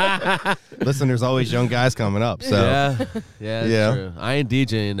over. Listen, there's always young guys coming up. So Yeah, that's Yeah. true. I ain't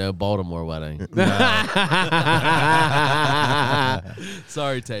DJing no Baltimore wedding.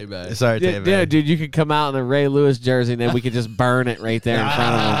 Sorry, Tay man. sorry, Yeah, David. dude, you could come out in a Ray Lewis jersey and then we could just burn it right there in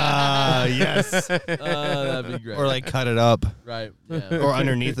front of him. Ah, yes. That'd be great. Or like cut it up, right. Yeah. or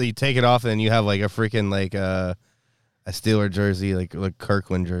underneath it, you take it off, and you have like a freaking like a Steeler jersey, like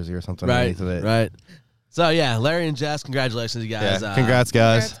Kirkland jersey or something Right. underneath of it. Right. So yeah, Larry and Jess, congratulations, you guys. Yeah, congrats,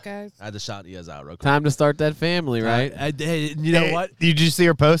 guys. Congrats, guys. I had to shout you guys out real quick. Time to start that family, right? Hey, you know what? Did you see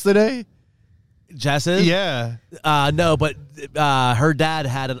her post today? Jess's? Yeah. No, but her dad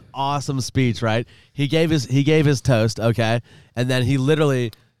had an awesome speech, right? He gave his toast, okay? And then he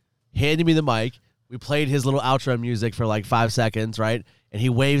literally handed me the mic. We played his little outro music for like 5 seconds, right? And he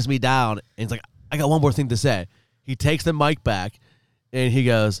waves me down and he's like, I got one more thing to say. He takes the mic back and he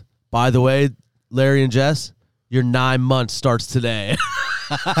goes, by the way, Larry and Jess, your 9 months starts today.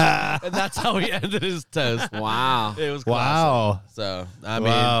 And that's how he ended his toast. Wow. It was Wow. classic. So, I mean,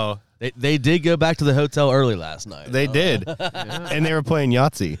 Wow. they did go back to the hotel early last night. They did. And they were playing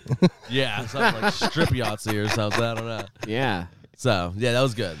Yahtzee. Yeah, something like strip Yahtzee or something. I don't know. Yeah. So, yeah, that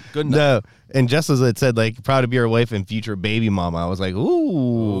was good. Good enough. No. And Jess it said, like, proud to be your wife and future baby mama. I was like,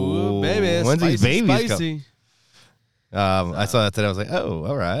 ooh. Baby. When's these babies come? spicy. I saw that today. I was like, oh,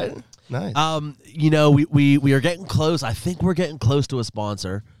 all right. Nice. You know, we are getting close. I think we're getting close to a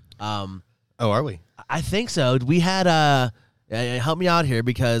sponsor. oh, are we? I think so. We had help me out here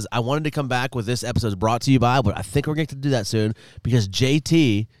because I wanted to come back with this episode brought to you by, but I think we're going to do that soon because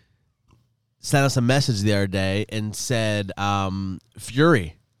JT sent us a message the other day and said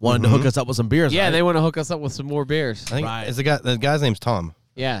Fury wanted to hook us up with some beers. Yeah, right? they want to hook us up with some more beers. I think Right. it's the guy's name's Tom.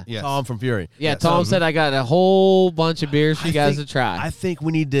 Yeah. Yes. Tom from Fury. Yeah, Yeah, Tom so- said I got a whole bunch of beers for you guys to try. I think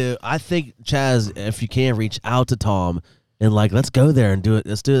we need to. I think Chaz, if you can, reach out to Tom and like, let's go there and do it.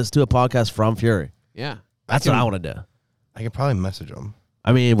 Let's do a podcast from Fury. yeah. That's what I want to do. I can probably message him.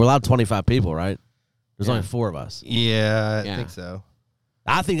 I mean, we're allowed 25 people, right? There's Yeah. only 4 of us. Yeah, I Yeah. think so.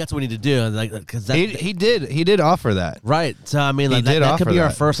 I think that's what we need to do, like, because that He did offer that. right. So I mean, He like, did that could offer be our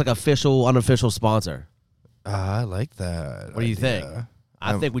that. first like official, unofficial sponsor. I like that. What do you think? idea.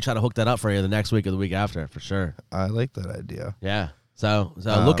 I think we try to hook that up for you the next week or the week after for sure. I like that idea. Yeah. So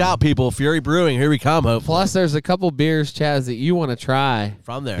look out, people. Fury Brewing, here we come. Hopefully. Plus, there's a couple beers, Chaz, that you want to try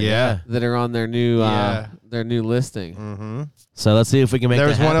From there. Yeah. that are on their new Yeah. listing. Mm-hmm. So let's see if we can make There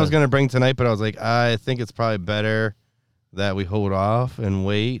was that one I was happen. going to bring tonight, but I was like, I think it's probably better that we hold off and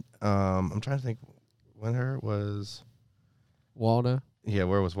wait. I'm trying to think when her was. Waldo. Yeah,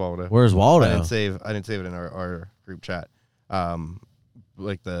 where was Waldo? Where's Waldo? I didn't save it in our group chat.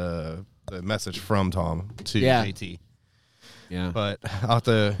 Like the message from Tom to Yeah. JT. Yeah. But I'll have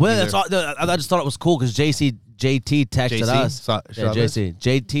to. Well, either- that's all, I just thought it was cool because JT texted JC? us. Yeah, Chavez?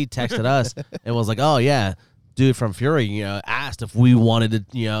 JT texted us and was like, "Oh yeah, dude from Fury, asked if we wanted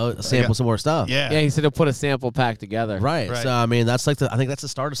to, sample some more stuff." Yeah. Yeah, he said he'll put a sample pack together. Right. Right. So I mean, that's like I think that's the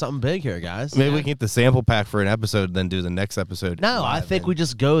start of something big here, guys. Maybe we can get the sample pack for an episode, then do the next episode. No, I live think then. we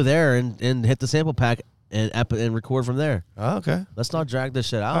just go there and hit the sample pack and record from there. Oh, okay. Let's not drag this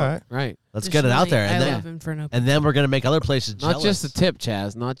shit out. All right. Right. Let's get it out there, I and love then Inferno. we're gonna make other places Not jealous. just the tip,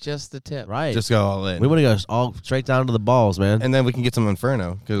 Chaz. Not just the tip. right. Just go all in. we want to go all straight down to the balls, man. And then we can get some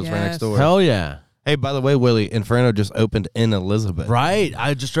Inferno because it's right next Yes. door. Hell yeah. Hey, by the way, Willie, Inferno just opened in Elizabeth. Right.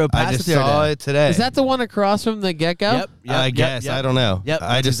 I just drove past I just it the other saw day. it today. Is that the one across from the Get-Go? Yep. I guess. I don't know. Yep, I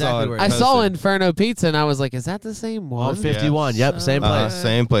that's just exactly saw where it. it I is. saw posted. Inferno Pizza and I was like, is that the same one? On 51. Yep. Same place.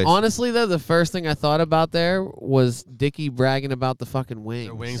 Same place. Honestly, though, the first thing I thought about there was Dickie bragging about the fucking wings.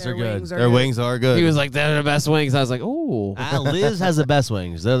 Their wings Their are good. wings Their wings are good. He was like, they're the best wings. I was like, oh. Liz has the best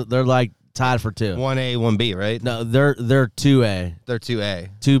wings. They're like tied for 2. 1A, 1B, right? No, they're 2A. They're 2A.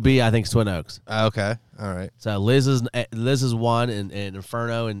 2B, I think, is Twin Oaks. Okay. All right. So Liz is 1, and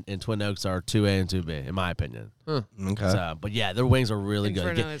Inferno and Twin Oaks are 2A and 2B, in my opinion. Okay. So, but yeah, their wings are really good.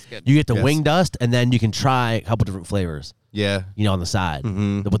 Inferno is good. You get the Yes. wing dust, and then you can try a couple different flavors. Yeah. On the side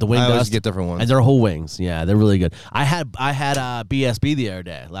Mhm. with the wing I always dust get different ones. and they're whole wings. Yeah, they're really good. I had BSB the other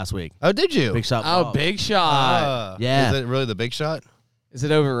day last week. Oh, did you? Big shot. Oh, big shot. Yeah. Is it really the big shot? Is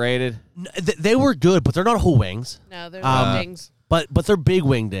it overrated? They were good, but they're not whole wings. No, they're things. But they're big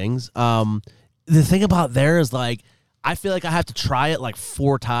wingdings. The thing about there is like I feel like I have to try it like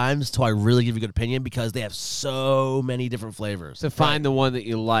 4 times till I really give you a good opinion because they have so many different flavors. To find the one that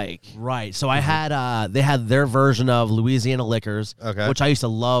you like. Right. So I had they had their version of Louisiana Liquors, Okay. which I used to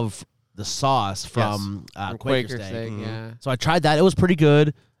love the sauce from From Quaker Steak. yeah. So I tried that. It was pretty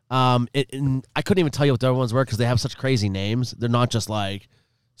good. And I couldn't even tell you what the other ones were because they have such crazy names. They're not just like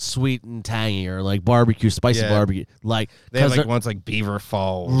sweet and tangy or like barbecue, spicy Yeah. barbecue. Like They have 'cause like they're- ones like Beaver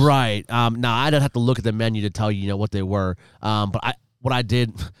Falls. right. Now I don't have to look at the menu to tell you, what they were. But what I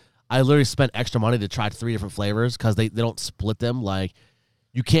did, I literally spent extra money to try 3 different flavors because they don't split them. Like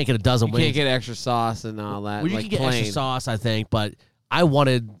you can't get a dozen You wings. can't get extra sauce and all that. Well, you like can get plain. extra sauce, I think, but I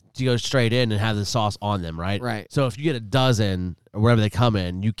wanted to go straight in and have the sauce on them, right? Right. So if you get a dozen or wherever they come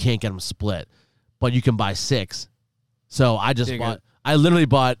in, you can't get them split, but you can buy 6. So I just Dig bought. it. I literally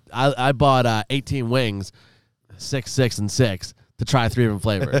bought 18 wings, 6, 6, and 6 to try 3 different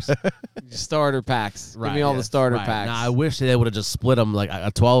flavors. Starter packs. Give Right, me all the starter Right. packs. Now, I wish they would have just split them like a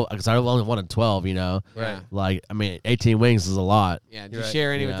 12 because I only wanted 12. You know, Yeah. like I mean, 18 wings is a lot. Yeah. Did you You're right.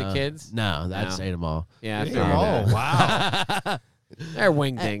 share any you with the know? kids? No, I No. just ate them all. Yeah. I Yeah, figured oh, that. wow. They're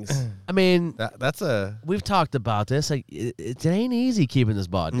wing things. I mean, That's a. we've talked about this. Like, it ain't easy keeping this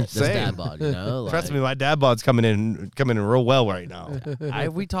bod, this Same. dad bod. You know, Trust like, me, my dad bod's coming in real well right now.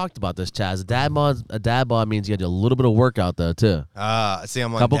 we talked about this, Chaz. A dad bod means you got to do a little bit of workout though too. See,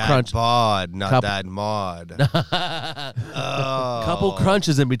 I'm on Couple dad crunch- bod, not couple- dad mod. Oh. Couple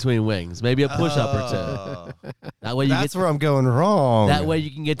crunches in between wings, maybe a push up or Oh. two. That way you That's get. where I'm going wrong. That way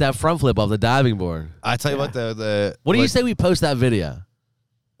you can get that front flip off the diving board. I tell you what, the What do you say we post that video?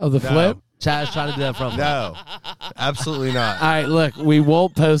 Oh, the No. flip? Chaz trying to do that front flip. No, absolutely not. All right, look, we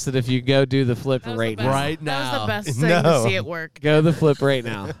won't post it if you go do the flip That was right the now. best, Right That was now. the best thing No. to see it work. Go the flip right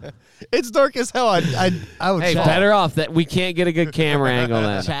now. It's dark as hell. I would Hey, fall. better off that we can't get a good camera angle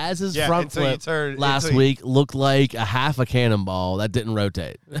then. Chaz's Yeah, front until you flip turn- last until you- week looked like a half a cannonball that didn't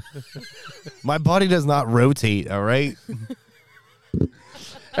rotate. My body does not rotate. All right.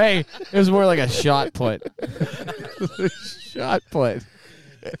 Hey, it was more like a shot put. Shot put.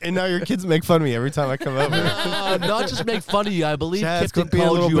 And now your kids make fun of me every time I come over. Not just make fun of you. I believe Chaz, Kipton quit being a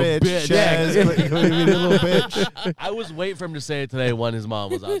called little you bitch. a bitch. Chaz, quit being a little bitch. I was waiting for him to say it today when his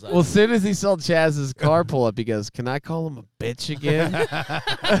mom was outside. Well, as soon as he saw Chaz's car pull up, he goes, "Can I call him a bitch again?"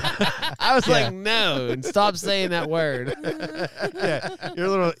 I was like, "No, and stop saying that word." Yeah,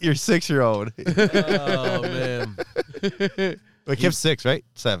 you're 6-year-old. Oh man, But Kip's 6, right?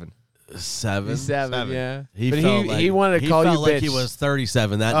 7. 7. He's 7, Seven. yeah. He but felt he like, wanted to call felt you like bitch. he was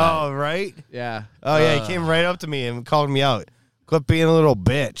 37 that night. Oh, right. Yeah. Oh yeah, he came right up to me and called me out. Quit being a little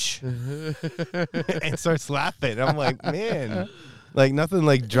bitch, and starts laughing. I'm like, man, like nothing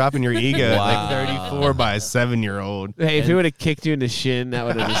like dropping your ego Wow. at like 34 by a 7-year-old. Hey, if he would have kicked you in the shin, that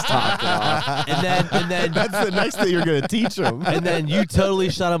would have just topped it off. And then That's the next thing you're gonna teach him. and then you totally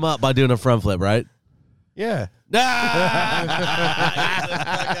shut him up by doing a front flip, right? Yeah.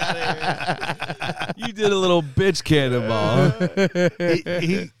 You did a little bitch cannonball.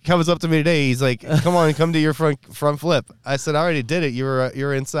 He comes up to me today. He's like, "Come on, come do your front flip." I said, "I already did it. You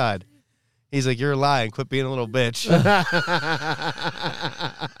were inside." He's like, "You're lying. Quit being a little bitch."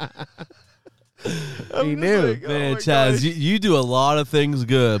 He knew. Man, Chaz, you do a lot of things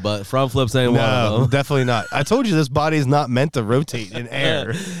good, but front flips ain't one No, of them. definitely not. I told you this body is not meant to rotate in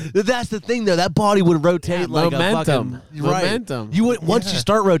air. That's the thing, though. That body would rotate like momentum. a fucking right. Momentum. You would once you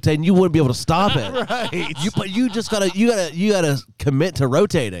start rotating, you wouldn't be able to stop it. Right. But you just gotta commit to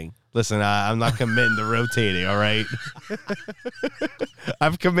rotating. Listen, I'm not committing to rotating, all right?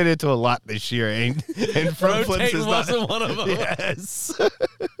 I've committed to a lot this year, and front flips is not. one of them. Yes.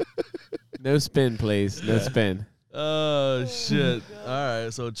 No spin, please. No spin. Oh shit! All right,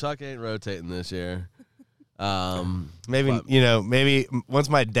 so Chuck ain't rotating this year. Maybe, But- maybe once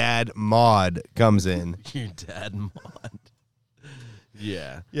my dad mod comes in. Your dad mod.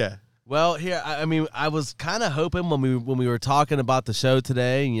 Yeah. Yeah. Well, here I mean, I was kind of hoping when we were talking about the show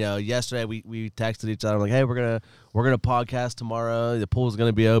today. You know, yesterday we texted each other like, "Hey, we're gonna podcast tomorrow. The pool's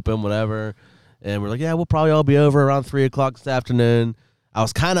gonna be open, whatever." And we're like, "Yeah, we'll probably all be over around 3:00 this afternoon." I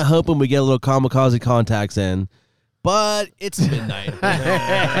was kind of hoping we get a little kamikaze contacts in, but it's midnight.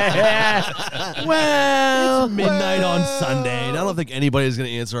 Well, It's midnight on Sunday, and I don't think anybody's gonna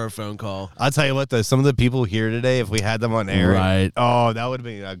answer our phone call. I'll tell you what, though, some of the people here today, if we had them on air, Right. Oh, that would have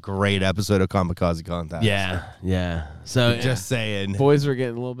been a great episode of Kamikaze Contact. Yeah. So Just saying. boys were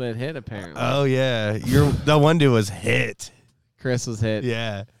getting a little bit hit, apparently. Oh yeah, that one dude was hit. Chris was hit.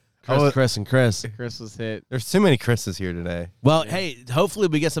 Yeah. Chris and Chris. Chris was hit. There's too many Chris's here today. Well, hey, hopefully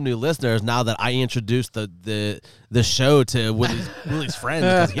we get some new listeners now that I introduced the show to Willie's friends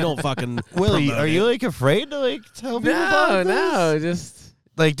because he don't fucking Willie, promote are it. you like afraid to like tell people No, about this? no, just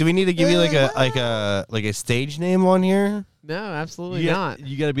Like, do we need to give you like a stage name on here? no, absolutely You not.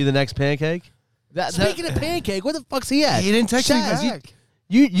 You got to be the next Pancake. Speaking of Pancake, where the fuck's he at? He didn't text me Chaz, back.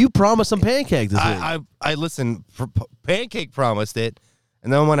 You promised some pancake this week. I listen. Pancake promised it,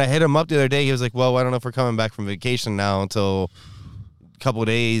 and then when I hit him up the other day, he was like, "Well, I don't know if we're coming back from vacation now until a couple of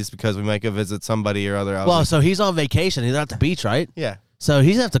days because we might go visit somebody or other." I was well, like, so he's on vacation. He's at the beach, right? yeah, So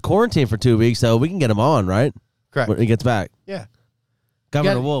he's gonna have to quarantine for 2 weeks, so we can get him on, right? correct. When he gets back. Yeah,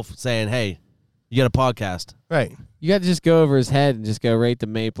 Governor gotta- Wolf saying, "Hey, you got a podcast." right. You got to just go over his head and just go rate the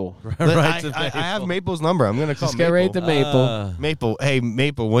maple. I have Maple's number. I'm gonna call Just go Maple. rate the maple. Maple. Hey,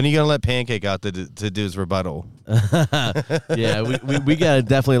 Maple. When are you gonna let Pancake out to do his rebuttal? Yeah, we gotta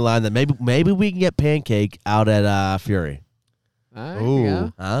definitely line that. Maybe we can get Pancake out at Fury. There you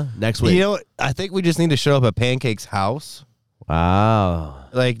go. Huh? Next week. You know what? I think we just need to show up at Pancake's house. Wow.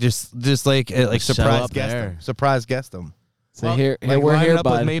 Like just like Show surprise up guest there. them. Surprise guest them. So here Like, we're line here, it up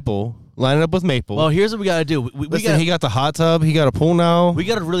with bud. Maple. Line it up with Maple. Well, here's what we gotta do. We Listen, gotta, he got the hot tub. He got a pool now. we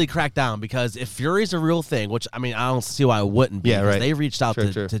gotta really crack down because if Fury's a real thing, which I mean I don't see why it wouldn't be. Yeah, because right. They reached out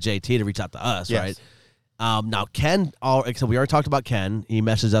Sure. to JT to reach out to us, Yes. right? Now Ken, so we already talked about Ken. He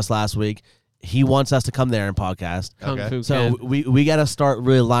messaged us last week. He wants us to come there and podcast. Kung Okay. Fu So Ken. we got to start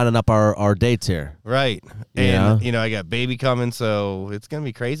really lining up our dates here. Right. Yeah. And, I got baby coming, so it's going to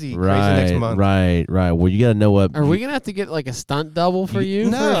be crazy next month. Right. Well, you got to know what. Are we gonna have to get like a stunt double for you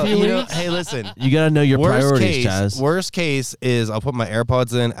No, for a few you know, weeks? hey, listen. You got to know your priorities, Chaz. Worst case is I'll put my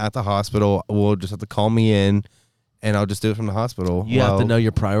AirPods in at the hospital. We'll just have to call me in, and I'll just do it from the hospital. You have to Well, know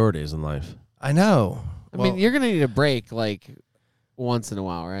your priorities in life. I know. I mean, you're gonna need a break like once in a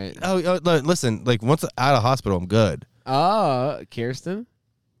while, right? Listen, like once out of hospital, I'm good. Oh, Kirsten.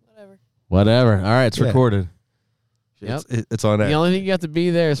 Whatever. All right, it's Yeah. recorded. Yep. It's on The that. only thing you have to be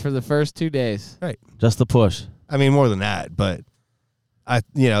there is for the first 2 days. Just the push. I mean, more than that, but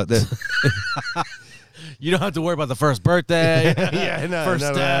the You don't have to worry about the first birthday, yeah, no, first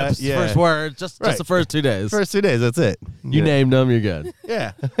none of that. steps, Yeah. first words. Just Right. the first 2 days. First 2 days, that's it. You named them, you're good.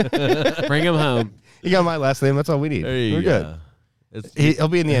 Yeah. Bring him home. You got my last name. That's all we need. There you We're go. good. It's, He'll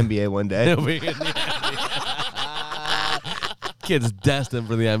be in the NBA one day. he'll be in the Kid's destined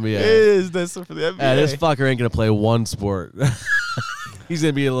for the NBA. It is this for the NBA. Yeah, this fucker ain't gonna play one sport. He's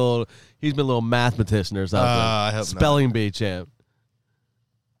been a little mathematician or something. I hope not. Spelling bee champ.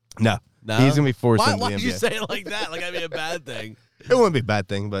 No. No? He's gonna be forced Why into the did NBA. you say it like that? Like that'd be a bad thing. It wouldn't be a bad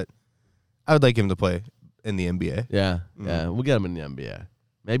thing, but I would like him to play in the NBA. Yeah, yeah. We'll get him in the NBA.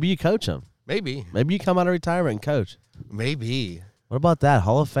 Maybe you coach him. Maybe. Maybe you come out of retirement and coach. Maybe. What about that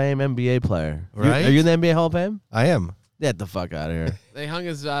Hall of Fame NBA player? Right? Are you in the NBA Hall of Fame? I am. Get the fuck out of here. They hung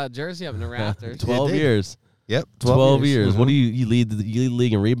his jersey up in the rafters. 12 did. years. Yep. 12 years. Mhm. What do you lead the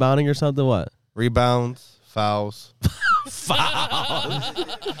league in rebounding or something? What? Rebounds, fouls.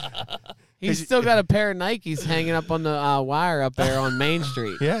 He's still got a pair of Nikes hanging up on the wire up there on Main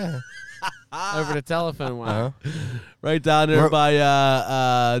Street Yeah. over the telephone wire. Uh-huh. Right down there We're-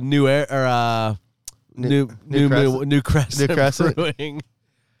 by New Air or New Crescent. New Crescent. Brewing.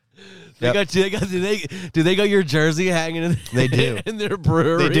 Yep. Do they got your jersey hanging in, They do. in their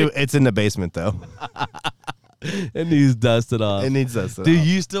brewery? They do. It's in the basement though. And he's dusted off. It needs us. Do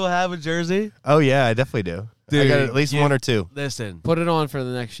you still have a jersey? Oh yeah, I definitely do. I Dude, got at least one or two. Listen, Put it on for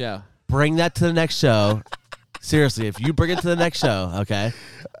the next show. bring that to the next show. Seriously, if you bring it to the next show, okay?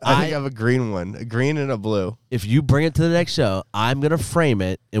 I think I have a green one, a green and a blue. If you bring it to the next show, I'm gonna frame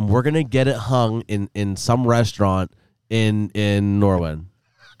it and we're gonna get it hung in some restaurant in Norwin.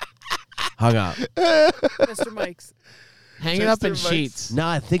 Hung up. Mr. Mike's. Hang it up in Mike's. sheets. No,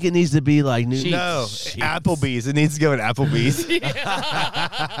 I think it needs to be like new. Sheets. No, Sheets. Applebee's. It needs to go in Applebee's.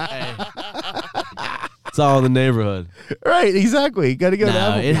 It's all in the neighborhood. Right, exactly. Got to go to No,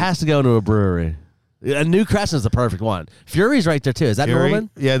 Applebee's. it has to go to a brewery. A New Crescent's the perfect one. Fury's right there too. Is that Fury? Norman?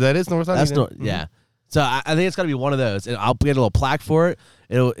 Yeah, that is North That's Huntington. yeah. So I think it's got to be one of those. And I'll get a little plaque for it.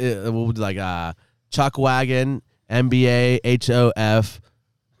 It will be like Chuck Wagon, NBA, HOF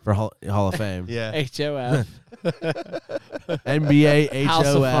for Hall of Fame. Yeah. HOF. NBA, House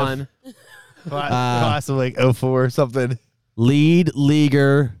of HOF. Fun. Class of like 04 or something. League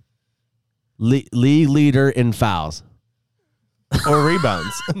leader in fouls. Or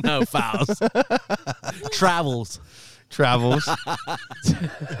rebounds. No fouls. Travels. Travels.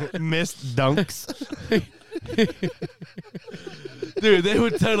 Missed dunks. Dude, they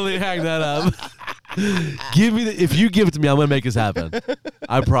would totally hang that up. If you give it to me, I'm gonna make this happen.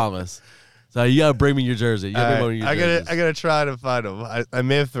 I promise. So you gotta bring me your jersey. You gotta bring one of your I jerseys. gotta try to find them. I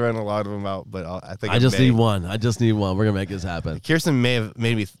may have thrown a lot of them out, but I think I just may. need one. I just need one. We're gonna make this happen. Kirsten may have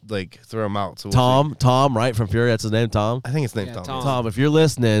made me like throw them out. So we'll Tom, right from Fury. That's his name, Tom. see. I think his name's Yeah, Tom. Tom. Tom, if you're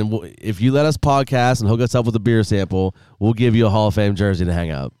listening, if you let us podcast and hook us up with a beer sample, we'll give you a Hall of Fame jersey to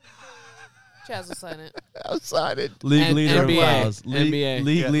hang up. Chaz will sign it. Outside it. League And leader in NBA. fouls. NBA.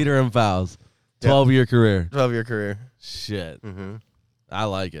 League Yeah. leader in fouls. Yeah. 12-year career. 12-year career. Shit. Mm-hmm. I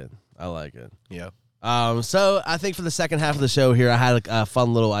like it. I like it. Yeah. So I think for the second half of the show here, I had a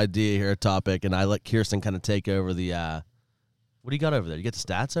fun little idea here, a topic, and I let Kirsten kind of take over the. What do you got over there? You get the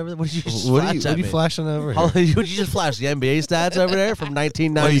stats over there? What did you just What flash are at you me? flashing over How- here? Would you just flash the NBA stats over there from Are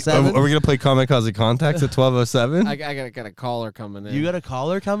 1997? we gonna play Kamikaze Contacts at 12:07? I got a caller coming in. You got a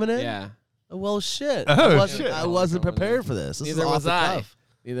caller coming in? Yeah. Well, shit. Oh, shit. I wasn't prepared for this. This Neither is off was the I. cuff.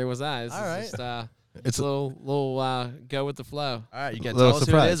 Neither was I. This All is right. Just, It's it's a little go with the flow. All right, you can Little tell us who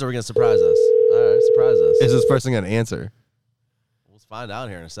surprise. it is, or we're gonna surprise us. All right, surprise us. Is this person gonna answer? find out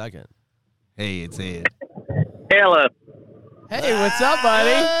here in a second. Hey, it's Ed. Hello. Hey, what's up,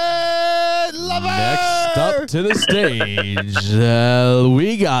 buddy? Next up to the stage,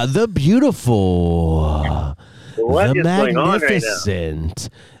 we got the beautiful, What the is going on right now? magnificent,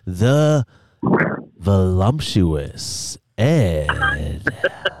 the voluptuous Ed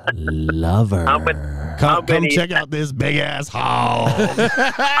Lover. How Come many- check out this big ass hall.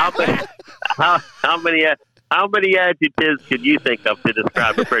 How many, how many adjectives could you think of to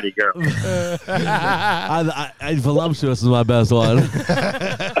describe a pretty girl? Voluptuous is my best one.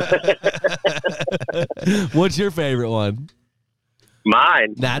 What's your favorite one?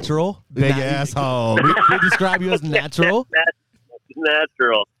 Mine. Natural? Big ass hall. We describe you as natural?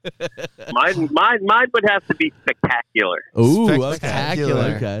 Natural. Mine would have to be spectacular. Ooh,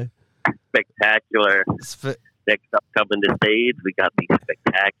 Spectacular. okay. Spectacular. Sp- Next up, coming to stage, we got the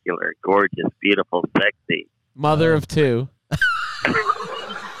spectacular, gorgeous, beautiful, sexy. Mother of two.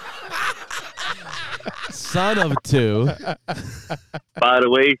 Son of two. By the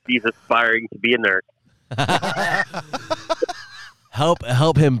way, she's aspiring to be a nurse.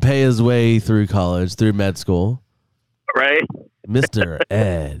 Help him pay his way through college, through med school. Right? Mr.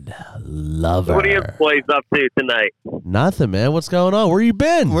 Ed Lover. What are you boys up to tonight? Nothing, man. What's going on? Where you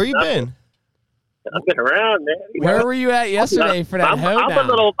been? Where you been? I've been around, man. You Where know? were you at yesterday for that I'm a hoedown?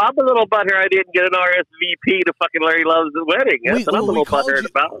 little butthurt I didn't get an RSVP to fucking Larry Love's wedding. That's what I'm a little butthurt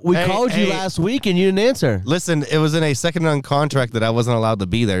about. We Hey, called you hey. last week and you didn't answer. Listen, it was in a second on contract that I wasn't allowed to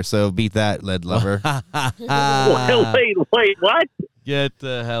be there, so beat that, Led Lover. Wait, what? Get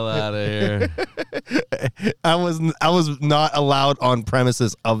the hell out of here. I was not allowed on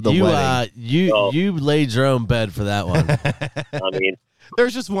premises of the you wedding. you laid your own bed for that one. I mean,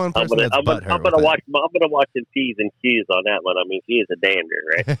 There's just one I'm person gonna that's butthurt. I'm gonna watch some P's and Q's on that one. I mean, she is a dander,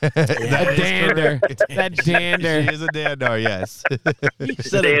 right? That dander. That dander. She is a dander, yes. You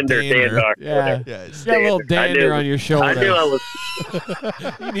said a Dander. Yeah. yes. You got a little I knew- dander on your shoulder. I knew I was.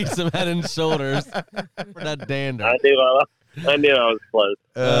 You need some head and shoulders for that dander. I knew I was close.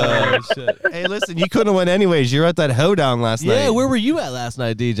 Oh, shit. Hey, listen, you couldn't win anyways. You were at that hoedown last night. Yeah, where were you at last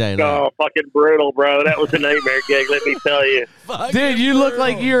night, DJ? Oh, fucking brutal, bro. That was a nightmare gig. Let me tell you. Dude, you look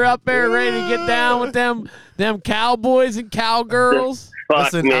like you're up there ready to get down with them cowboys and cowgirls.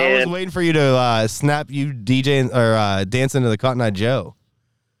 Fuck, Listen, I was man. waiting for you to snap you DJing or dancing to the Cotton Eye Joe.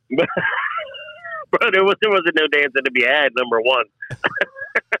 Bro, there wasn't no dancing to be had. Number one.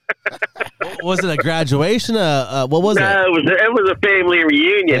 Was it a graduation? What was No, it? it was a family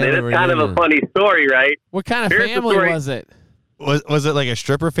reunion, Family and it's kind of a reunion. funny story, right? What kind of Here's the family story. was it? Was it like a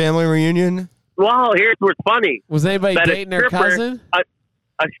stripper family reunion? Well, here's what's funny. Was anybody That a dating their stripper- cousin? A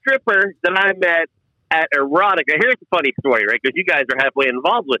stripper that I met at Erotica. Here's the funny story, right? Because you guys are halfway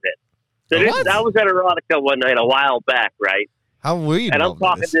involved with it. So I was at Erotica one night a while back, right? How were we And I'm involved in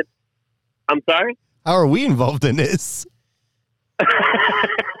talking this? to. I'm sorry. How are we involved in this?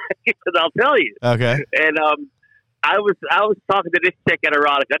 Because I'll tell you. Okay. And I was talking to this chick at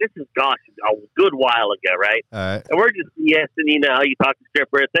Erotica. This is a good while ago, right? All right. And we're just BSing, you know, you talk to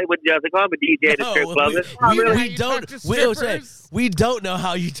strippers. Say, what you like? Oh, I'm a DJ at a strip club. Oh, really? we don't. We don't know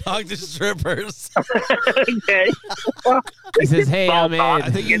how you talk to strippers. Okay. He says, "Hey, I'm Small Ed." talk. I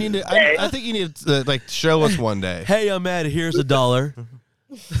think you need to. I think you need to like show us one day. Hey, I'm Ed. Here's $1.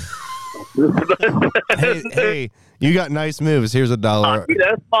 hey, you got nice moves. Here's $1. You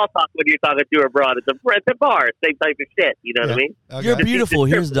know, small talk when you're talking to a broad. It's a bar. Same type of shit. You know what I mean? Okay. You're beautiful.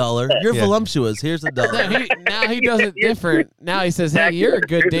 Here's $1. You're Yeah. voluptuous. Here's $1. Now he does it different. Now he says, "Hey, you're a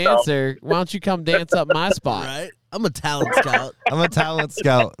good dancer. Why don't you come dance up my spot?" Right? I'm a talent scout. I'm a talent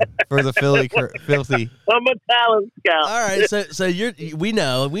scout for the filthy. I'm a talent scout. All right, so we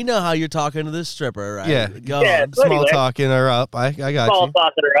know how you're talking to this stripper, right? Yeah. Go Yeah. on. So Small anyway. talking her up. I got Small you.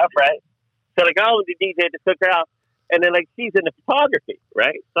 talking her up, right? So like, oh, the DJ just took her out, and then like she's into photography,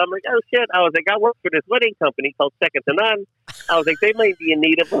 right? So I'm like, oh shit. I was like, I work for this wedding company called Second to None. I was like, they might be in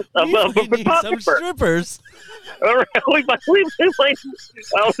need of a We need some photographer. strippers. I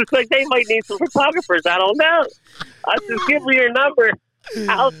was just like, they might need some photographers. I don't know. I said, give me your number.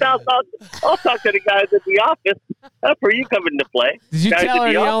 I'll talk to the guys at the office. That's where you come into play. Did you Guys tell at her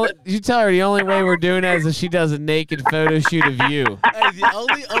the the office. only? Did you tell her the only way we're doing that is if she does a naked photo shoot of you? Hey,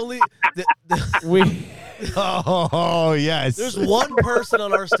 the only We Oh yes. there's one person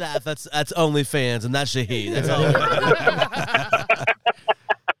on our staff that's OnlyFans, and that's Shahid. That's all.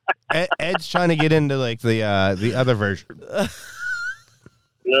 Ed's trying to get into like the other version.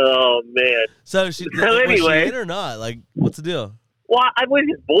 Oh man. So she Well, was she anyway. in or not? Like, what's the deal? Well, I was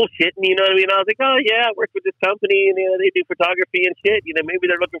just bullshitting, you know what I mean? I was like, oh, yeah, I work with this company, and, they do photography and shit. Maybe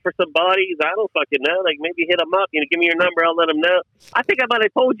they're looking for some bodies. I don't fucking know. Like, maybe hit them up. Give me your number. I'll let them know. I think I might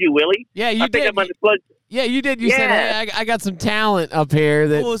have told you, Willie. Yeah, you I think did. I might have plugged. Yeah, you did. You said, hey, I got some talent up here.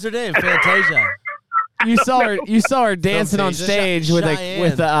 That What was her name? Fantasia. you saw her dancing on Fantasia. stage with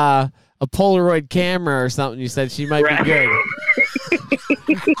a Polaroid camera or something. You said she might be good.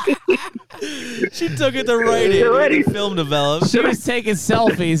 She took it to writing. Already. The film developed. She was taking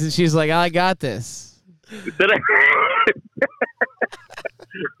selfies, and she's like, I got this. So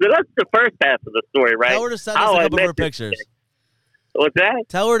that's the first half of the story, right? Tell her to send us How a I couple of met her this pictures. chick. What's that?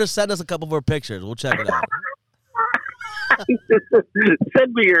 Tell her to send us a couple of her pictures. We'll check it out.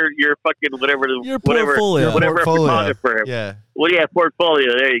 Send me your fucking whatever. Your whatever, portfolio. Whatever Portfolio. photographer. Yeah. Well, yeah,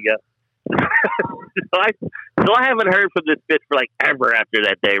 portfolio. There you go. so I haven't heard from this bitch for like ever after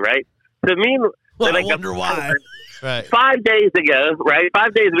that day, right? So me and Well, I like, wonder why. Right. 5 days ago, right?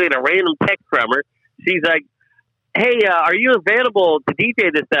 5 days ago, I got a random text from her. She's like, hey, are you available to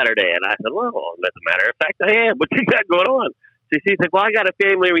DJ this Saturday? And I said, well, as a matter of fact, I am. What you got going on? So she's like, well, I got a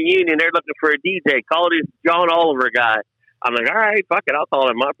family reunion. They're looking for a DJ. Call this John Oliver guy. I'm like, all right, fuck it. I'll call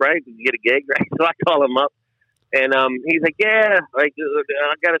him up, right? You get a gig, right? So I call him up. And he's like, yeah, like,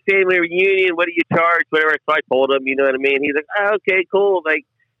 I got a family reunion. What do you charge? Whatever. So I told him, you know what I mean? He's like, oh, okay, cool. Like,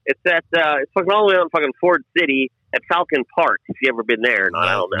 it's it's fucking all the way on fucking Ford City at Falcon Park, if you ever been there or not.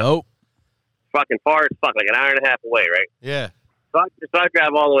 I don't know. Nope. Fucking far as fuck, like an hour and a half away, right? Yeah. So I drive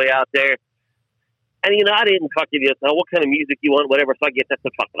all the way out there. And, I didn't fucking just know what kind of music you want, whatever. So I get that. So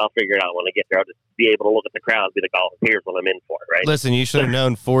fuck it, I'll figure it out when I get there. I'll just be able to look at the crowd and be like, oh, here's what I'm in for, right? Listen, you should have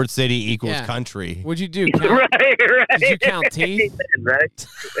known Ford City equals Yeah. country. What'd you do? right. Did you count teeth? Amen, right?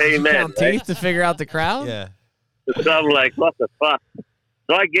 Did you Amen. count right? teeth to figure out the crowd? Yeah. So I'm like, what the fuck?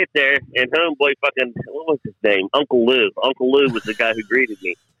 So I get there, and homeboy fucking, what was his name? Uncle Lou. Uncle Lou was the guy who greeted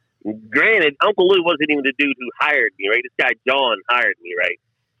me. Granted, Uncle Lou wasn't even the dude who hired me, right? This guy, John, hired me, right?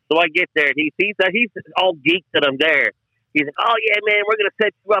 So I get there, and he's all geeked that I'm there. He's like, oh, yeah, man, we're going to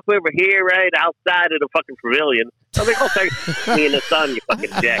set you up over here, right, outside of the fucking pavilion. I was like, okay, me and the sun, you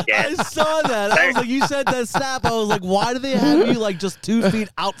fucking I jackass. saw that. I was like, you sent that snap. I was like, why do they have you like just 2 feet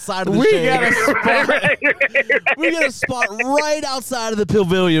outside of the We shade? got a spot. We got a spot right outside of the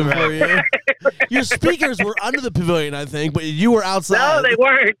pavilion for you. Your speakers were under the pavilion, I think, but you were outside. No, they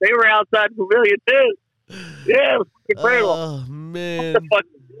weren't. They were outside the pavilion, too. Yeah, it was fucking crazy. Oh, man. What the fuck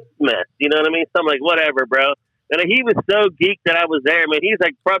is this mess? You know what I mean? So I'm like, whatever, bro. And he was so geeked that I was there. Man, he's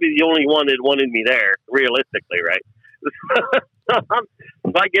like probably the only one that wanted me there, realistically, right? So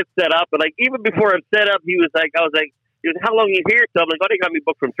I get set up, and like even before I'm set up, he was like, how long are you here? So I'm like, oh, they got me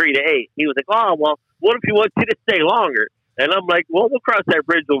booked from 3 to 8. He was like, oh, well, what if he wants you to stay longer? And I'm like, well, we'll cross that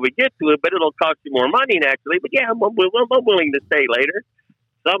bridge when we get to it, but it'll cost you more money naturally. But yeah, I'm willing to stay later.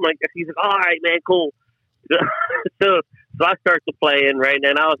 So I'm like, he's like, all right, man, cool. So I start to play, right?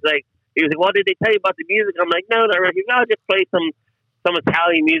 And I was like, he was like, well, did they tell you about the music? I'm like, no, not really. He's like, I'll just play some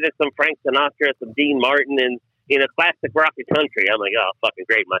Italian music, some Frank Sinatra, some Dean Martin, and, classic rock and country. I'm like, oh, fucking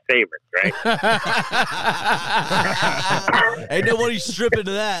great, my favorites, right? Ain't nobody stripping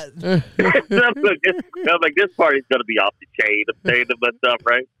to that. I'm like, this party's going to be off the chain. I'm saying to myself,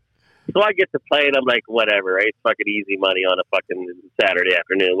 right? So I get to play, and I'm like, whatever, right? It's fucking easy money on a fucking Saturday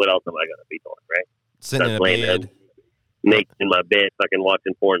afternoon. What else am I going to be doing, right? Sitting in a laying bed. naked in my bed, fucking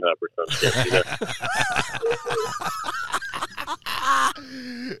watching Pornhub or some shit,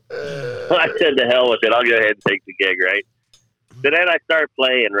 I said to hell with it. I'll go ahead and take the gig, right? So then I start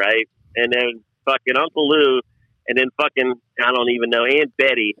playing, right? And then fucking Uncle Lou, and then fucking, I don't even know, Aunt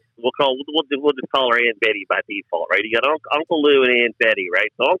Betty. We'll just call her Aunt Betty by default, right? You got Uncle Lou and Aunt Betty,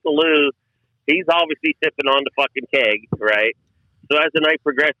 right? So Uncle Lou, he's obviously sipping on the fucking keg, right? So as the night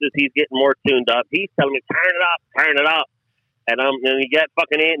progresses, he's getting more tuned up. He's telling me, turn it up. And you got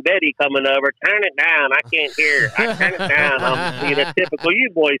fucking Aunt Betty coming over. Turn it down. I can't hear. I turn it down. Typical you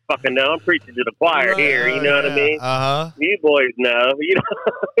boys fucking know. I'm preaching to the choir here. You know what I mean? Uh-huh. You boys know.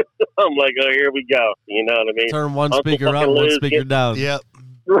 I'm like, oh, here we go. You know what I mean? Turn one Uncle speaker up, fucking one Lou's speaker getting- down. Yep.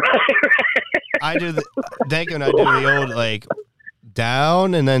 Right. I do Danko and I do the old, like,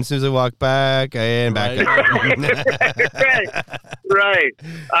 down, and then as soon as I walk back, and back up. right.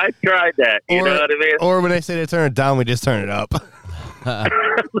 I tried that. You know what I mean? Or when they say to turn it down, we just turn it up. Like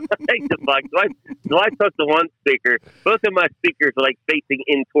the fuck. So I took the one speaker. Both of my speakers are like facing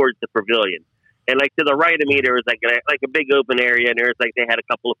in towards the pavilion, and like to the right of me there was like a big open area, and there was like they had a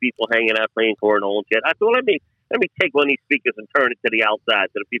couple of people hanging out playing cornhole and shit. I thought, let me take one of these speakers and turn it to the outside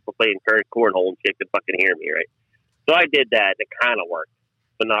so the people playing cornhole and shit can fucking hear me, right? So I did that. It kind of worked,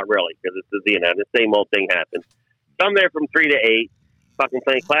 but not really because it's the same old thing happens. So I'm there from 3 to 8. fucking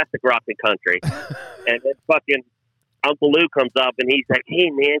playing classic rock and country. And then fucking Uncle Lou comes up and he's like, "Hey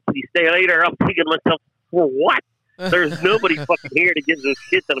man, can you stay later?" I'm thinking to myself, for what? There's nobody fucking here to give this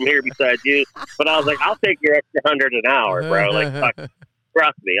shit that I'm here besides you. But I was like, I'll take your extra $100 an hour, bro. Like, fuck,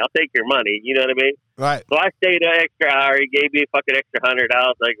 trust me, I'll take your money. You know what I mean? Right. So I stayed an extra hour. He gave me a fucking extra $100. I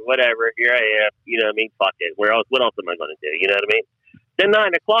was like, whatever. Here I am. You know what I mean? Fuck it. What else am I going to do? You know what I mean? Then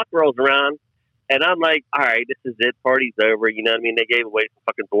 9 o'clock rolls around, and I'm like, all right, this is it. Party's over. You know what I mean? They gave away some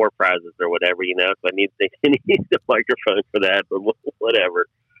fucking door prizes or whatever, you know, so I need the microphone for that, but whatever.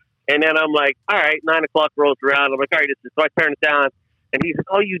 And then I'm like, all right, 9 o'clock rolls around. I'm like, all right, so I turn it down. And he's like,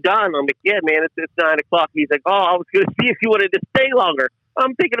 "Oh, you done?" I'm like, "Yeah, man, it's 9 o'clock." He's like, "Oh, I was going to see if you wanted to stay longer."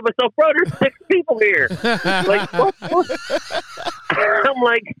 I'm thinking to myself, bro, there's 6 people here. Like, what? I'm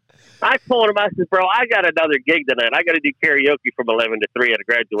like, I told him, I said, "Bro, I got another gig tonight. I got to do karaoke from 11 to 3 at a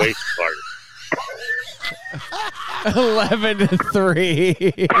graduation party." 11 to 3.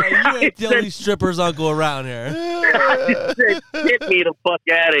 You ain't the only stripper's uncle around here. I just said, "Get me the fuck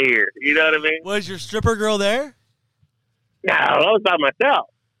out of here." You know what I mean? Was your stripper girl there? No, I was by myself.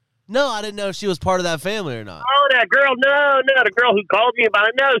 No, I didn't know if she was part of that family or not. Oh, that girl? No, the girl who called me about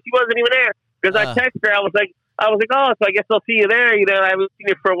it. No, she wasn't even there. Because I texted her. I was like, "Oh, so I guess I'll see you there." You know, I haven't seen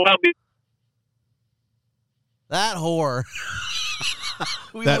you for a while. That whore.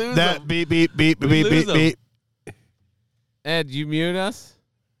 We lose That them. beep beep beep We beep lose beep them. beep. Ed, you mute us?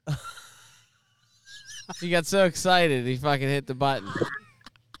 He got so excited, he fucking hit the button.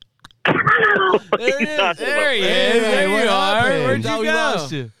 There it is. There he Hey, is. There what you are. happened? Where'd Now you we go?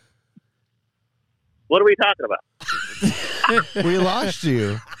 lost you. What are we talking about? We lost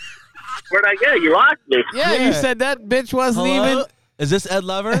you. Where'd I go? You lost me. Yeah, you Yeah. said that bitch wasn't Hello? even. Is this Ed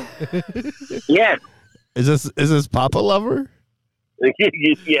Lover? Yes. Is this Papa Lover?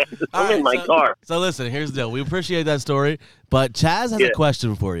 Yes. All I'm right, in my car. So listen, here's the deal. We appreciate that story, but Chaz has Yeah. a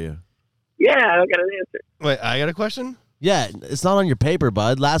question for you. Yeah, I got an answer. Wait, I got a question. Yeah, it's not on your paper,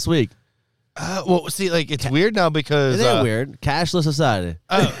 bud. Last week. Well, see, like it's weird now because Isn't it weird? Cashless society.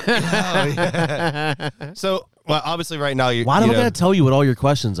 yeah. So, well, obviously, right now you. Why do you we know- gotta tell you what all your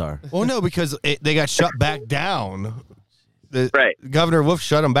questions are? Well, no, because they got shut back down. Right. Governor Wolf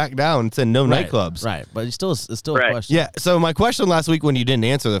shut them back down and said no Right, nightclubs. Right, but it's still a Right. question. Yeah. So my question last week when you didn't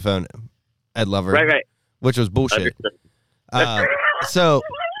answer the phone, Ed Lover, Right. which was bullshit. Understood.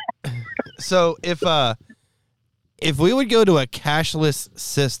 So if we would go to a cashless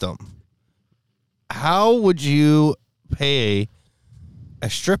system, how would you pay a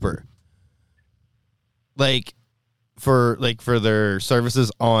stripper? Like for their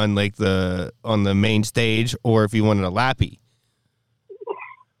services on the main stage, or if you wanted a lappy.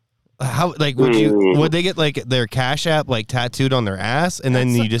 How would they get like their Cash App like tattooed on their ass, and then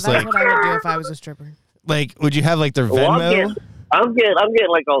you just That's like what I would do if I was a stripper. like would you have like their Well, Venmo? I'm getting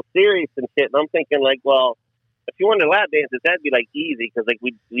like all serious and shit, and I'm thinking like, well, if you wanted lap dances, that'd be like easy because like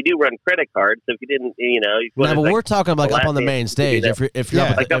we do run credit cards. So if you didn't, you know, if you No, wanted, but like, we're talking about like up on the lap main dance, you stage. could do If you're Yeah.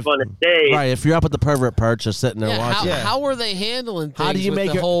 up, like at, up on the stage. right, if you're up at the pervert perch, just sitting there Yeah, watching. how are they handling things How do you with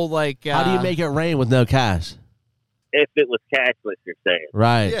make the it- whole, like... How do you make it rain with no cash? If it was cashless, you're saying.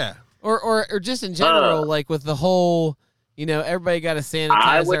 Right. Yeah. Or just in general, like with the whole, you know, everybody got to I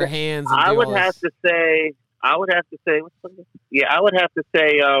sanitize would- their hands. And I do would all have this. to say. I would have to say. Yeah,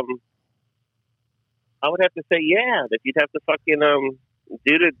 that you'd have to fucking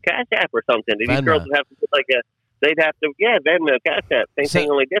do the Cash App or something. These Venmo. girls would have to put like a. They'd have to Venmo, Cash App, same So- thing,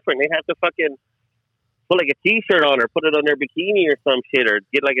 only different. They'd have to fucking put like a T-shirt on or put it on their bikini or some shit or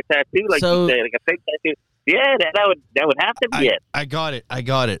get like a tattoo, like So- you say, like a fake tattoo. Yeah, that would have to be it. I got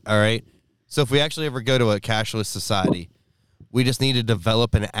it. All right. So if we actually ever go to a cashless society, we just need to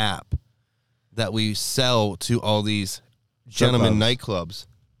develop an app that we sell to all these gentlemen nightclubs,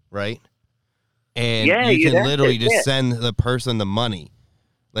 right? And Yeah, you you'd can have literally to, just yeah. send the person the money,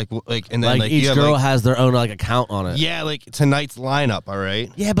 and then Like you each have, girl like, has their own like account on it. yeah, like tonight's lineup. All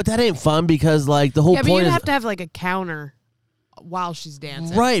right. Yeah, but that ain't fun because like the whole Yeah, but point you'd is have to have like a counter while she's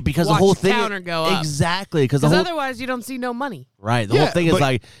dancing. right because Watch the whole the thing counter go up. exactly because the Because whole otherwise you don't see no money. right the Yeah, whole thing is but-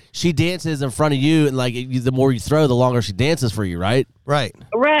 like she dances in front of you and like the more you throw, the longer she dances for you, right? Right.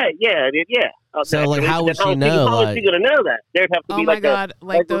 Right? Yeah, yeah. So, like, how would she How know, How is like- she gonna know that? There'd have to Oh be my like god, a,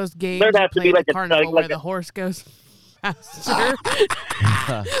 like those games there'd you have to play be at like the a carnival like where a- the horse goes faster.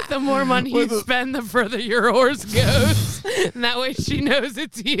 The more money you spend, the further your horse goes. And that way she knows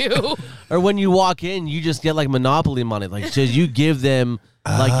it's you. Or when you walk in, you just get like Monopoly money. Like just you give them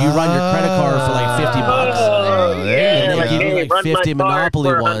like you run your credit card for like $50. Oh, yeah, And they like, give you, hey, like, run my 50 card Monopoly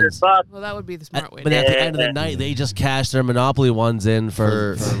for ones. $100. Well, that would be the smart way. But at the Yeah. end of the night, they just cash their Monopoly ones in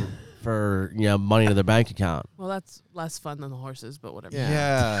for for money in their bank account. Well, that's less fun than the horses, but whatever.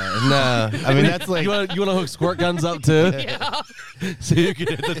 Yeah, no. I mean, that's like You want to hook squirt guns up too, Yeah. so you can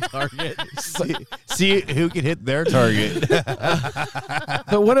hit the target. see who can hit their target.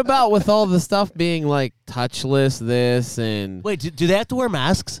 But what about with all the stuff being like touchless, this and Wait, do they have to wear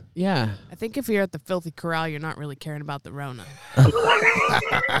masks? yeah? I think if you're at the Filthy Corral, you're not really caring about the Rona.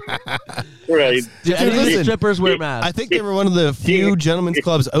 Right. Do any of the listen. strippers wear masks? I think they were one of the few gentlemen's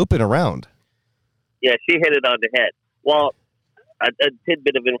clubs open around. Yeah, she hit it on the head. Well, a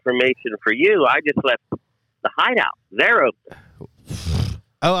tidbit of information for you. I just left the Hideout. They're open.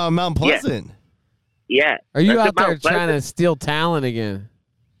 Oh, Mount Pleasant. Yeah. Are you That's out there about trying to Pleasant. steal talent again?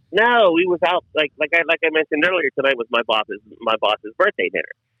 No, we was out like I mentioned earlier tonight was my boss's birthday dinner.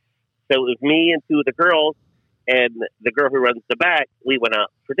 So it was me and two of the girls and the girl who runs the back. We went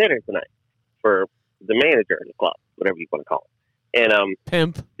out for dinner tonight for the manager of the club, whatever you want to call it. And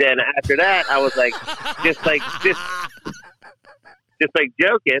Pimp. then after that, I was like, just like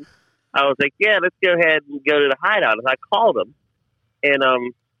joking. I was like, yeah, let's go ahead and go to the Hideout. And I called them, and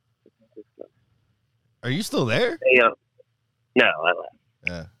Are you still there? no, I left.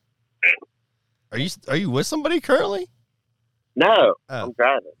 Yeah. Are you with somebody currently? No, Oh. I'm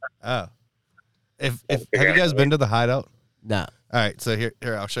driving. Oh. If have you guys been to the Hideout? No. All right, so here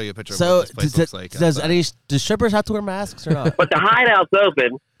I'll show you a picture of So what this place looks like. does outside. do strippers have to wear masks or not? But the Hideout's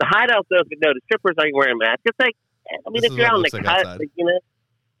open. The Hideout's open. No, the strippers ain't wearing masks. It's like, I mean, This if is you're what out in it the looks like outside. cut,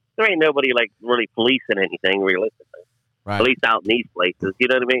 there ain't nobody like really policing anything realistically. At Right. least out in these places, you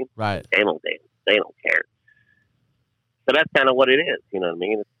know what I mean? Right. They don't care. So that's kind of what it is, you know what I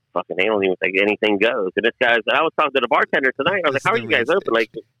mean? It's fucking handling with like anything goes. And this guy's, I was talking to the bartender tonight. I was like, "How are you guys open?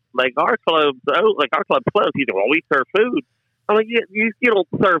 Like our club's closed." He's like, "Well, we serve food." I'm like, "You don't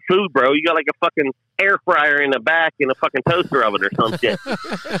serve food, bro. You got like a fucking air fryer in the back and a fucking toaster oven or some shit."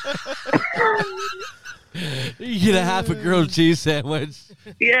 You get a half a grilled cheese sandwich.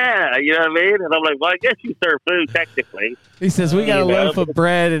 Yeah, you know what I mean? And I'm like, "Well, I guess you serve food technically." He says we got a You know? loaf of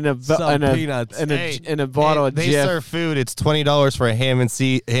bread and Some peanuts. and a bottle of they Jif. serve food. It's $20 for a ham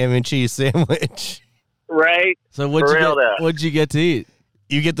and cheese sandwich. Right? So For real though. what'd you get to eat?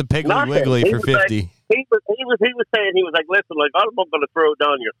 You get the Piggly Nothing. Wiggly He for was like- $50. He was saying, he was like, "Listen, like I'm not going to throw it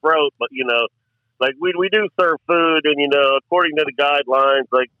down your throat, but like we do serve food, and according to the guidelines,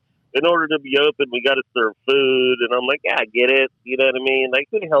 like in order to be open, we got to serve food." And I'm like, "Yeah, I get it. You know what I mean? Like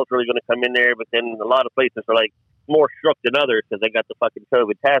who the hell's really going to come in there?" But then a lot of places are like more shook than others because they got the fucking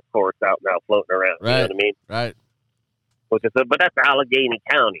COVID task force out now floating around. You know Right. what I mean? Right. But that's Allegheny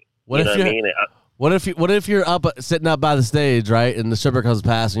County. What you if know you're what I mean? what if you're sitting up by the stage, right, and the stripper comes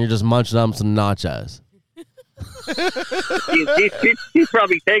past and you're just munching on some nachos? She'd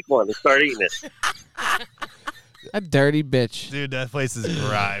probably take one and start eating it. A dirty bitch. Dude, that place is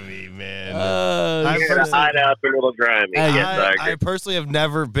grimy, man. Uh, Yeah, the Hideout's a little grimy. Hey, Yes, I agree. I personally have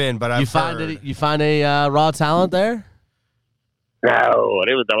never been, but I've heard. you find a raw talent there? No,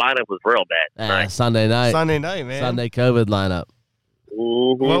 the lineup was real bad. Right. Sunday night. Sunday night, man. Sunday COVID lineup.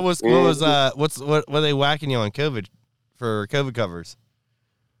 Mm-hmm. What were they whacking you on COVID for COVID covers?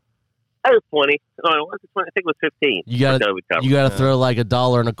 That was 20. No, it wasn't 20. I think it was 15. You gotta- for COVID cover. You got to throw like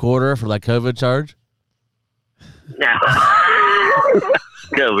 $1.25 for that COVID charge. No.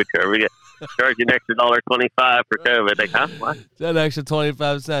 COVID cover. We got charge you an extra $1.25 for COVID. Like, huh? What? That extra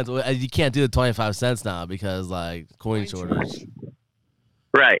 25 cents. Well, you can't do the 25 cents now because like coin shortage.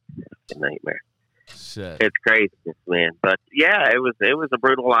 Right. It's a nightmare. Shit. It's crazy, man. But yeah, it was a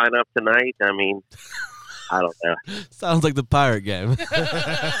brutal lineup tonight. I mean, I don't know. Sounds like the pirate game.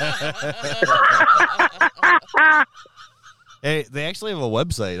 Hey, they actually have a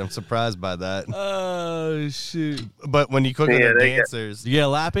website. I'm surprised by that. Oh shoot! But when you click on Yeah, the they got- dancers, You get a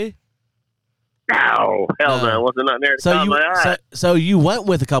lappy? No, hell no. Wasn't nothing there to So top you my eye. so you went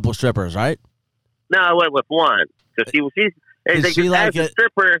with a couple strippers, right? No, I went with one because she's Is she like as a it-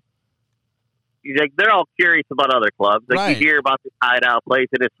 stripper. Like they're all curious about other clubs. Like Right. you hear about this hideout place,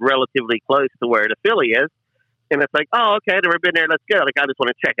 and it's relatively close to where the Philly is, and it's like, oh, okay, never been there. Let's go. Like I just want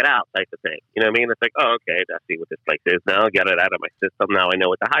to check it out, type of thing. You know what I mean? It's like, oh, okay, I see what this place is now. Got it out of my system. Now I know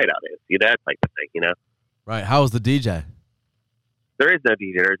what the hideout is. See that type of thing. You know, Right. How was the DJ? there is no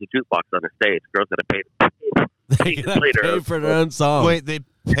DJ. There's a jukebox on the stage. Girls that have paid. They gotta Later. pay for their own song. wait, they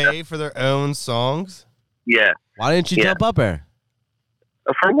pay for their own songs? Yeah. Why didn't you Yeah. jump up there?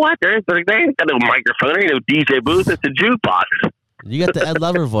 For what? They ain't got no microphone. There ain't no DJ booth. It's a jukebox. You got the Ed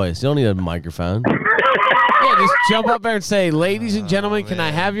Lover voice. You don't need a microphone. Yeah, just jump up there and say, "Ladies and Oh, gentlemen, can I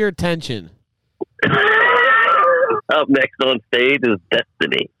man. have your attention?" Up next on stage is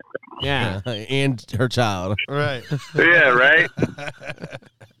Destiny. Yeah. And her child. Right. Yeah, right.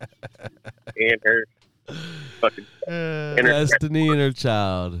 and her fucking Destiny and her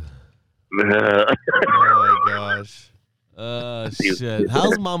child. Oh my gosh. Shit.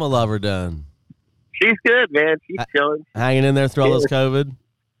 How's Mama Lover done? She's good, man. She's chilling. Hanging in there through all this COVID?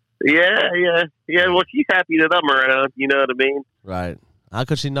 Yeah. Well, she's happy that I'm around. You know what I mean? Right. How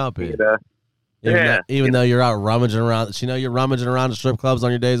could she not be? You know? Even though you're out rummaging around. She know you're rummaging around the strip clubs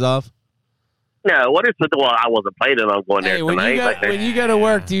on your days off? No, what is it? Well, I wasn't planning on going there Hey, when tonight. when you go to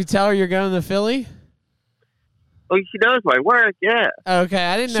work, do you tell her you're going to Philly? Oh, she knows my work, yeah. Okay,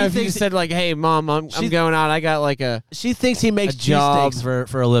 I didn't know She if you thinks- said like, "Hey, Mom, I'm going out. I got like a She thinks he makes A job. cheesesteaks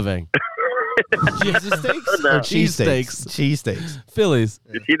for a living. cheesesteaks." Or cheesesteaks. Cheesesteaks. Phillies.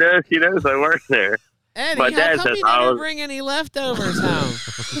 She knows I work there. Eddie, My how dad come says you I never was- bring any leftovers home?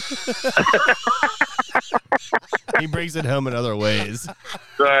 He brings it home in other ways.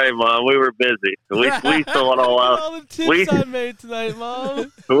 Sorry, Mom, we were busy. We sold all out. All the tips We- I made tonight, Mom.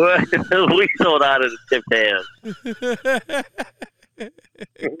 We sold out of the tipped hand.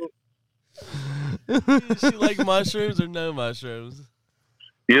 She like mushrooms or no mushrooms?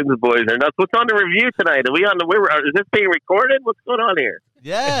 You the boys are nuts. What's on the review tonight? Are we on the? Is this being recorded? What's going on here?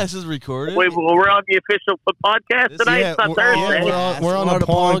 Yeah, this is recorded. We're on the official podcast tonight. Yeah, It's not we're Thursday. we're on the the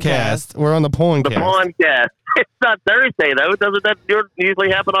podcast. We're on the The podcast. podcast. It's not Thursday though. Doesn't that usually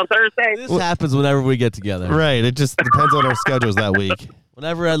happen on Thursday? This happens whenever we get together. Right. It just depends on our schedules that week.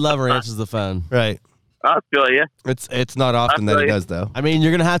 Whenever Ed Lover answers the phone. Right. I'll feel you. It's not often that he does though. I mean,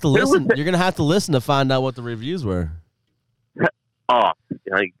 you're gonna have to listen. You're gonna have to listen to find out what the reviews were. Oh,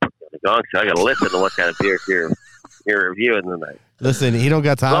 I got to listen to what kind of beer you're reviewing tonight. Listen, he don't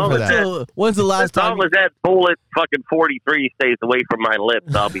got time Well, for it's that. So, when's the last As long time? as that bullet fucking 43 stays away from my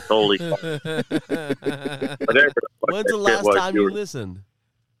lips, I'll be totally fine. Whatever the fuck When's that the shit last was, time you listened?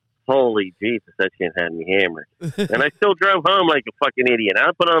 Holy Jesus, that shit had me hammered. And I still drove home like a fucking idiot. I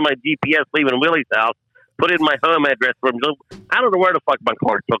put on my GPS leaving Willie's house, put in my home address from. I don't know where the fuck my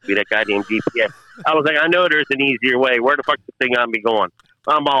car took me, that goddamn GPS. I was like, I know there's an easier way. Where the fuck this thing got me going?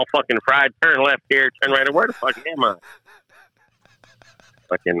 I'm all fucking fried. Turn left here, turn right. Where the fuck am I?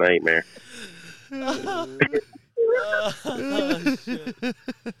 Fucking nightmare. Shit.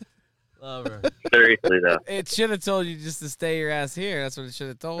 Lover. Seriously, though. It should have told you just to stay your ass here. That's what it should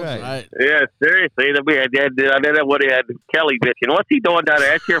have told Right. you. Right. Yeah, seriously. I did what he had Kelly bitching. What's he doing down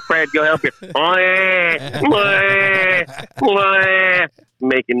there? That's your friend. Go help you.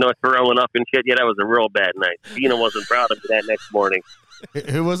 Making noise, throwing up and shit. Yeah, that was a real bad night. Gina wasn't proud of me that next morning.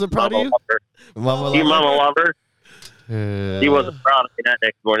 Who wasn't proud of Mama you? Lover. Mama You mama lover. lover? She wasn't proud of me that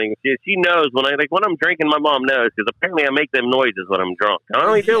next morning. She knows when I'm drinking. My mom knows because apparently I make them noises when I'm drunk. I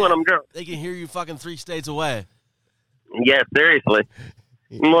only do when I'm drunk. They can hear you fucking 3 states away. Yeah, seriously.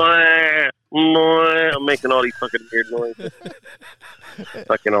 I'm making all these fucking weird noises.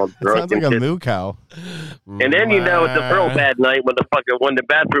 Fucking all drunk Sounds like and a shit. moo cow. And then you know it's a real bad night when the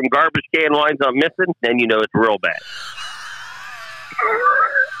bathroom garbage can winds up missing. Then you know it's real bad.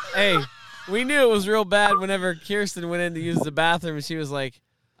 Hey, we knew it was real bad whenever Kirsten went in to use the bathroom and she was like,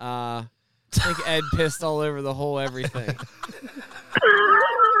 I think Ed pissed all over the whole everything.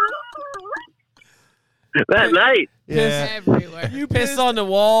 That night, Yeah. Everywhere. You pissed on the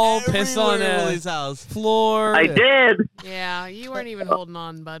wall, pissed on Everywhere in the Willie's house. floor. I did. Yeah, you weren't even holding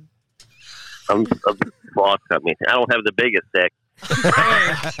on, bud. I'm boss cut me. I don't have the biggest dick.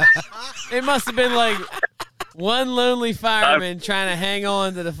 It must have been like one lonely fireman trying to hang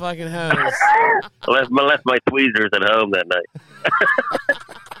on to the fucking hose. I left my tweezers at home that night.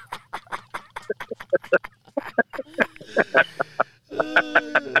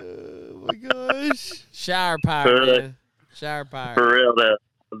 Oh my gosh. Shower power, man. Shower power. For real, though.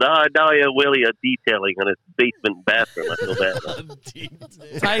 Now you Willie a detailing on his basement bathroom. I feel bad.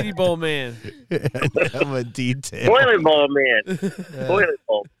 Tidy bowl man. I'm a detail. Toilet bowl man. Toilet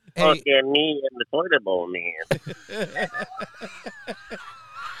bowl. Hey. Fucking me and the toilet bowl man.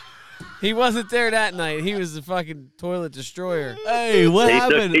 He wasn't there that night. He was the fucking toilet destroyer. Hey, what He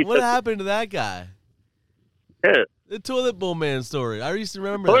took- happened? he What took- happened to that guy? Yeah. The toilet bowl man story. I used to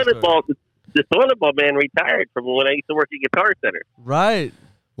remember that Toilet story. bowl. The toilet bowl man retired from when I used to work at Guitar Center. Right.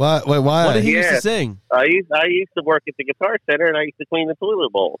 Why? Wait, why? What did he used Yeah. to sing? I used to work at the Guitar Center, and I used to clean the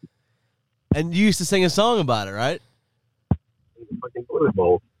toilet bowl. And you used to sing a song about it, right? The fucking toilet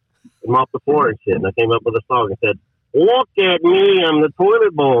bowl. I'm off the floor and shit. And I came up with a song and said, "Look at me, I'm the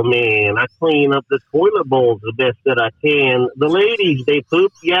toilet bowl man. I clean up the toilet bowls the best that I can. The ladies, they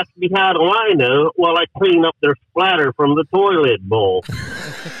poop. You ask me how do I know? Well, I clean up their splatter from the toilet bowl."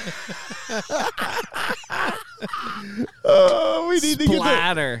 Oh, we need to get that.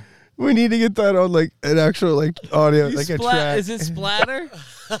 Splatter. We need to get that on like an actual like audio, You like a splat- track. Is it splatter?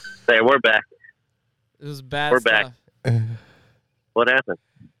 There, we're back. It was bad We're stuff. back. What happened?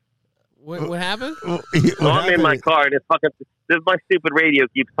 What happened? What Well, I'm in my happened? car, and my stupid radio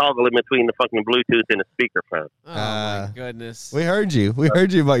keeps toggling between the fucking Bluetooth and the speakerphone. Oh my goodness. We heard you. We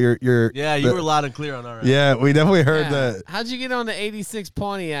heard you about your. Yeah, you were loud and clear on our end. Yeah, we definitely heard Yeah. that. How'd you get on the 86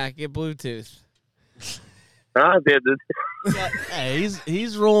 Pontiac get Bluetooth? I did this. Hey,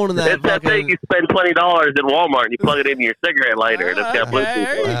 he's rolling in that It's that thing fucking you spend $20 at Walmart and you plug it into your cigarette lighter and it's got Okay, there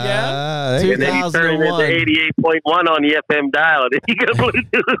Bluetooth you on it. go. There you And then you turn it 2001. into 88.1 on the FM dial and you got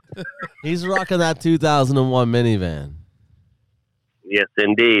Bluetooth. he's rocking that 2001 minivan, Yes,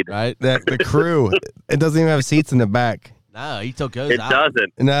 indeed. right? the crew. It doesn't even have seats in the back. No, he took those It out.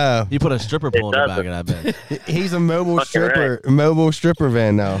 doesn't. No, He put a stripper pole in the back doesn't. of that bitch. he's a mobile Fucking stripper. Mobile stripper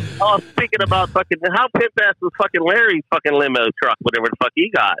van now. Oh, speaking about fucking, how pimp ass was fucking Larry's fucking limo truck, whatever the fuck he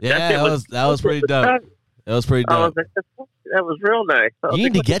got. Yeah, shit that was pretty dope. That was pretty I was dope. like, that was real nice. I was You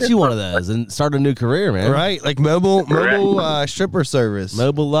like, need to look at get this you one of motherfucker. those and start a new career, man. Right, like mobile stripper service.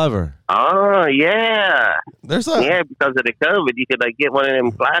 Mobile lover. Oh, yeah. There's a Yeah, because of the COVID, you could like get one of them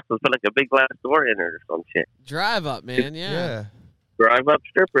glasses, put like a big glass door in it or some shit. Drive up, man. Yeah. yeah. Drive up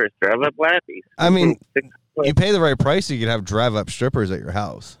strippers, drive up lappies. I mean, you pay the right price, you could have drive up strippers at your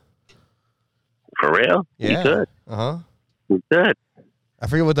house. For real? Yeah. You could. Uh huh. You could. I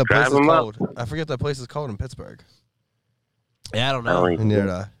forget what that place Drive is 'em up. called. I forget that place is called in Pittsburgh. Yeah, I don't Oh, know.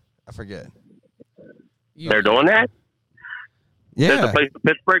 Near I forget. They're doing that? There's a Yeah. place in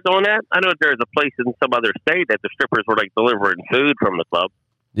Pittsburgh doing that? I know there's a place in some other state that the strippers were like delivering food from the club.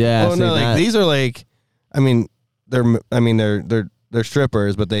 Yeah, Well, see no, like that. these are like, they're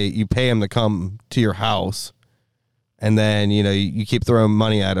strippers, but you pay them to come to your house, and then you keep throwing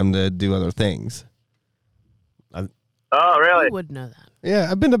money at them to do other things. Oh, really? Who would know that? Yeah,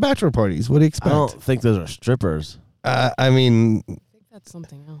 I've been to bachelor parties. What do you I expect? don't think those are strippers. I mean, I think that's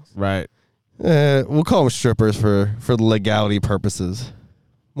something else. Right. we'll call them strippers for the legality purposes.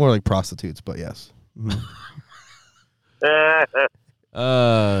 More like prostitutes, but yes. Mhm.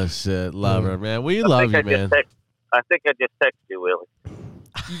 Oh, shit. Lover, man. We love you, man. I think I just texted you, Willie.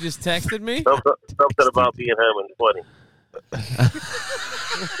 You just texted me? Something about being home in 20.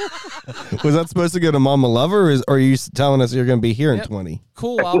 Was that supposed to go to Mama Lover, or are you telling us you're going to be here in Yep. 20?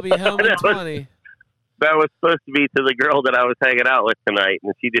 Cool. I'll be home in 20. That was supposed to be to the girl that I was hanging out with tonight,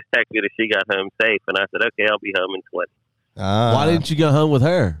 and she just texted me that she got home safe, and I said, okay, I'll be home in 20. Why didn't you go home with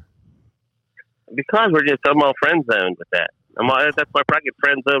her? Because I'm all friend zoned with that. That's my bracket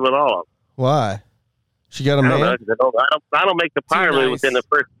friend zone with all of them. Why? She got a I don't know, man? 'cause I don't make the power move nice. within the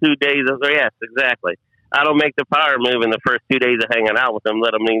first 2 days of yes, exactly. I don't make the power move in the first 2 days of hanging out with them.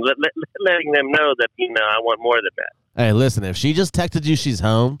 Letting them know that I want more than that. Hey, listen, if she just texted you she's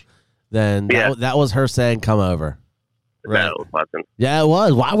home, then Yeah. that was her saying come over. Right. No, it wasn't. Yeah, it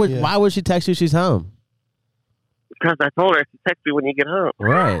was. Why Yeah. would she text you she's home? Because I told her to text me when you get home.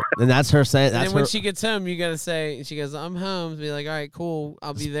 Right. And that's her saying And that's then when her, she gets home, you got to say, she goes, I'm home. Be like, all right, cool.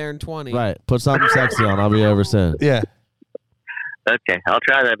 I'll be there in 20. right. Put something sexy on. I'll be over soon. Yeah. Okay, I'll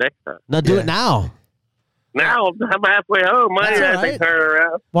try that next time. No, do Yeah. it now. Now I'm halfway home. That's I all think right. turn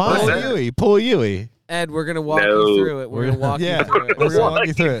around. Why? Pull a Yui. Pull a Yui. Ed, we're going to walk No. you through it. We're going to walk Yeah. you through it. We're We're going to gonna, walk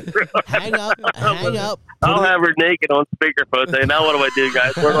you through it. Hang up. Hang up. I'll have her naked on speakerphone saying, now what do I do,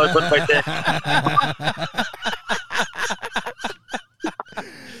 guys? Where do I put my dick?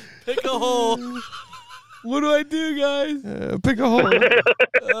 Pick a hole. What do I do, guys? Pick a hole.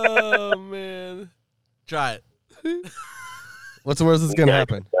 Oh man. Try it. What's the worst that's going to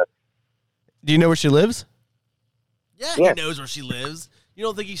happen? Do you know where she lives? Yeah, Yeah. he knows where she lives. You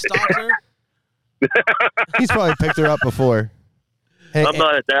don't think he stalked her? He's probably picked her up before. Hey, I'm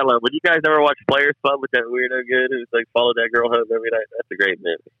not at that level. Would you guys ever watch Players Club with that weirdo kid who's like followed that girl home every night? That's a great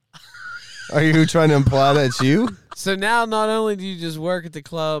movie. are you trying to imply that it's you? so now not only do you just work at the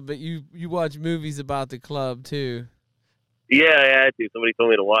club, but you watch movies about the club too. Yeah, I had to. Somebody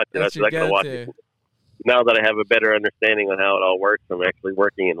told me to watch it. That's I your was like, I watch go-to. it. Now that I have a better understanding on how it all works, I'm actually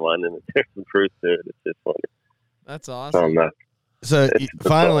working in one, and there's some truth to it. It's just funny. That's So awesome. I'm not. So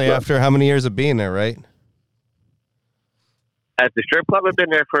finally, after how many years of being there, right? At the strip club, I've been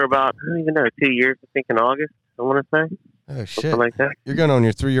there for about, I don't even know, 2 years, I think in August, I want to say. Oh, shit. Something like that. You're going on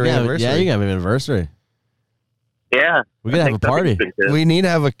your 3-year Yeah, anniversary. yeah, you got an anniversary. Yeah. We gotta have a party. We need to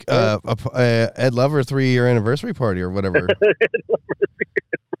have a Ed Lover 3-year anniversary party or whatever.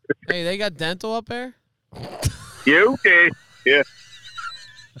 Hey, they got dental up there? You okay? Yeah.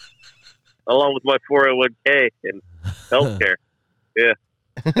 Along with my 401k and healthcare. Yeah.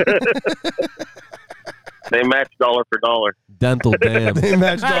 They match dollar for dollar. Dental dam. They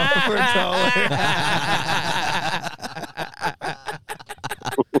matched dollar for dollar.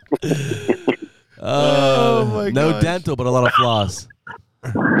 Oh, my No gosh. dental, but a lot of floss.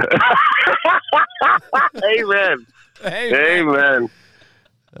 Amen. Hey, Amen.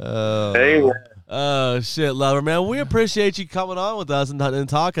 Amen. Oh, shit, Lover, man. We appreciate you coming on with us and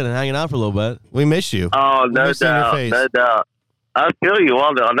talking and hanging out for a little bit. We miss you. Oh, We no miss seeing your doubt. face. No doubt. I feel you.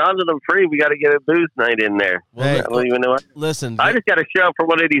 Well, now that I'm free, we got to get a booze night in there. Well, I don't even know what. Listen. I just got to show up for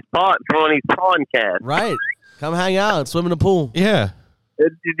one of these pawn casts. Right. Come hang out, swim in the pool. Yeah. You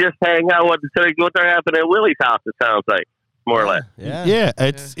just hang out. What they're happening at Willie's house, it sounds like, more or less. Yeah. Yeah.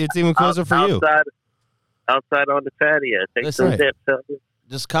 It's even closer for you. Outside on the patio. Take Listen. some dips.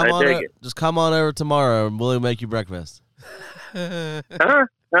 Just come I on. dig it. Just come on over tomorrow, and we'll make you breakfast Huh?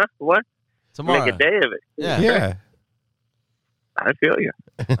 What? tomorrow. Make a day of it. Yeah. Yeah. I feel you.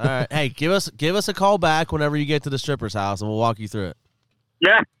 All right. Hey, give us a call back whenever you get to the stripper's house, and we'll walk you through it.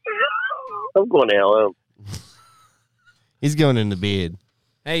 Yeah. I'm going to LM. He's going into bed.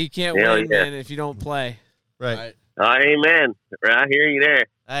 Hey, you can't Hell win, yeah. man, if you don't play. Right. Amen. I hear you there.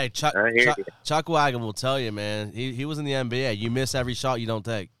 Hey, I hear you. Chuck Wagon will tell you, man. He was in the NBA. You miss every shot you don't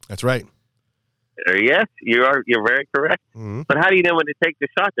take. That's right. Yes, you're very correct. Mhm. But how do you know when to take the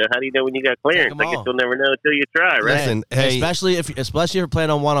shot, though? How do you know when you got clearance? 'em I guess all. you'll never know until you try, right? Listen, hey, Especially if you're playing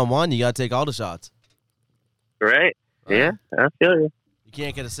on one-on-one, you got to take all the shots. Right? Yeah, I feel you. You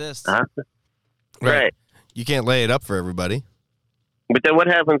can't get assists. Right. Right. you can't lay it up for everybody. But then what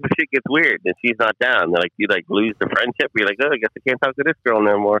happens if shit gets weird and she's not down? Like you lose the friendship. You're like, oh, I guess I can't talk to this girl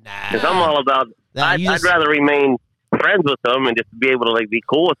no more. Because I'm all about. Nah, I'd you just- rather remain friends with them and just be able to be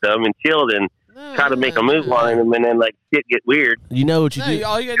cool with them and chill than try to make a move on them and then shit get weird. You know what you No, do?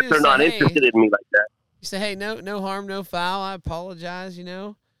 all you gotta do They're is not say, interested hey. in me like that. You say, hey, no harm, no foul. I apologize.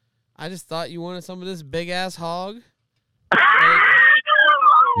 I just thought you wanted some of this big ass hog.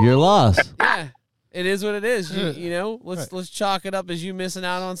 You're lost. Yeah, it is what it is. Let's chalk it up as you missing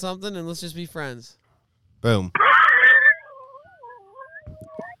out on something, and let's just be friends. Boom.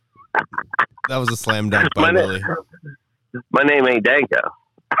 That was a slam dunk by My, Willie. my name ain't Danko.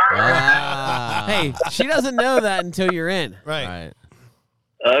 Ah. Hey, she doesn't know that until you're in. Right. Right.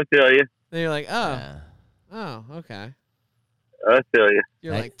 I feel you. Then you're like, oh, Yeah. Okay. I feel you.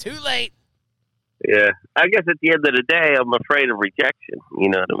 You're Hey. like, too late. Yeah. I guess at the end of the day, I'm afraid of rejection. You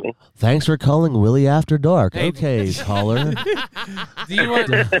know what I mean? Thanks for calling Willie After Dark. Hey. Okay, caller. Do you want?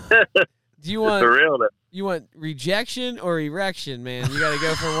 Do you want? For real, though. You want rejection or erection, man? You got to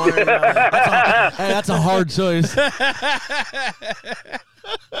go for one or the other. Hey, that's a hard choice.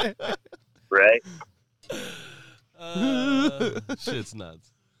 Right? Shit's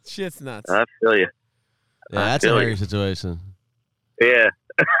nuts. Shit's nuts. I feel you. Yeah, that's a feel hairy you. situation. Yeah.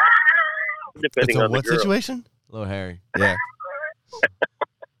 It's Depending a on what the girl. situation? A little hairy. Yeah.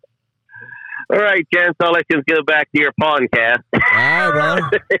 All right, gents. I'll let you go back to your podcast, All right,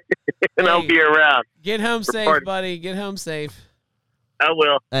 brother. and I'll Hey. be around. Get home safe, Pardon. buddy. Get home safe. I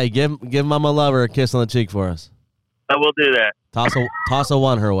will. Hey, give Mama Lover a kiss on the cheek for us. I will do that. Toss a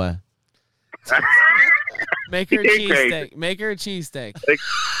one her way. Make her a You're crazy. cheesesteak. Make her a cheesesteak.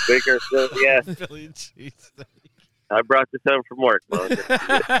 Bigger, yeah. Philly cheese. I brought this home from work, Mom.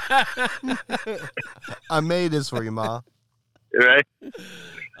 I made this for you, Ma. Right?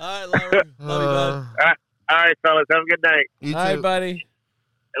 All right, Lover. Love you, bud. All right, fellas. Have a good night. You All right, too. buddy. See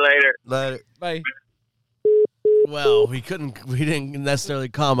you later. Later. Bye. Well, we didn't necessarily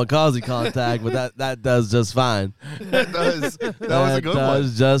kamikaze contact, but that does just fine. That was a good one.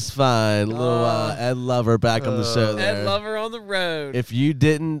 does just fine. Little Ed Lover back on the show there. Ed Lover on the road. If you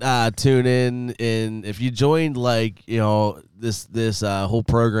didn't tune in, if you joined this whole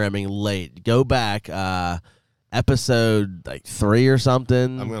programming late, go back episode 3 or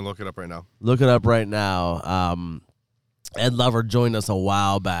something. I'm going to look it up right now. Look it up right now. Ed Lover joined us a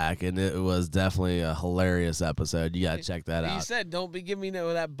while back, and it was definitely a hilarious episode. You gotta check that He out. said, "Don't be giving me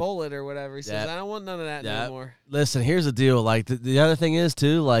that bullet or whatever." He says, Yeah. "I don't want none of that Yeah. no more." Listen, here's the deal. The other thing is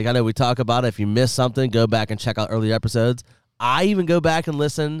too. I know we talk about it. If you miss something, go back and check out earlier episodes. I even go back and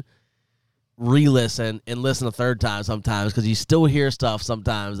re-listen, and listen a third time sometimes because you still hear stuff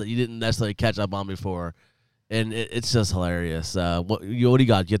sometimes that you didn't necessarily catch up on before, and it's just hilarious. What do you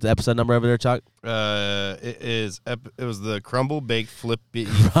got? You get the episode number over there, Chuck? It was the crumble baked flippy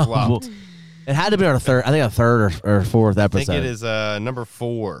flop. It had to be our third. I think a third or fourth I episode. think it is number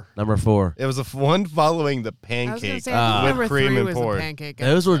 4. Number 4. It was one following the I was gonna pancake say, I think with number cream 3 and was pork. a pancake.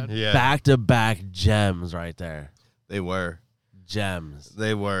 Those were episode. Yeah. back-to-back gems right there. They were. Gems.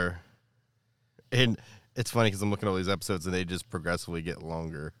 They were. And it's funny because I'm looking at all these episodes and they just progressively get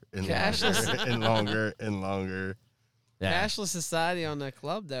longer and Cashless. longer and longer and longer. Yeah. Cashless society on that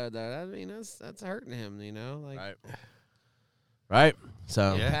club, though. I mean, that's hurting him. Right. right?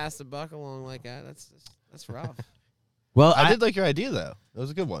 So, Yeah. Pass the buck along like that. That's rough. well, I did like your idea though. That was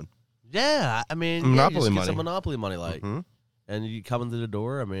a good one. Yeah, I mean, Monopoly you just get money. some Monopoly money, like, Mhm. and you come into the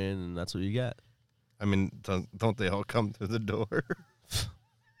door. I mean, and that's what you get. I mean, don't they all come through the door?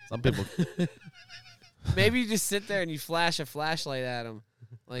 Some people. Maybe you just sit there and you flash a flashlight at them.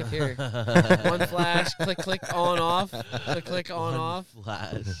 Like here, one flash, click, on, off, click, on, off.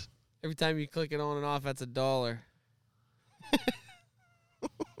 Flash. Every time you click it on and off, that's $1.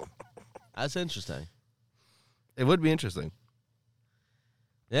 That's interesting. It would be interesting.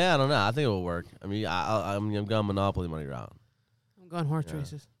 Yeah, I don't know. I think it will work. I mean, I'm going Monopoly money route. I'm going horse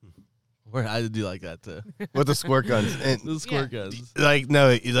races. Where I do like that too. With the squirt guns. And The squirt guns. like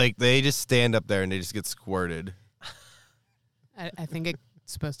no, like they just stand up there and they just get squirted. I think it's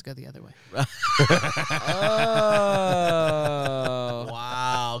supposed to go the other way. Oh,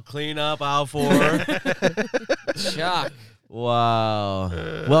 Wow. Clean up aisle 4. shock. Wow.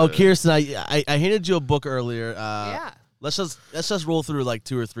 Well, Kirsten, I handed you a book earlier. Yeah. Let's just roll through like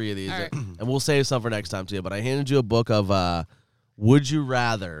 2 or 3 of these, All right. and we'll save some for next time too. But I handed you a book of Would You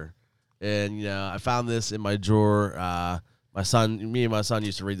Rather, and I found this in my drawer. Me and my son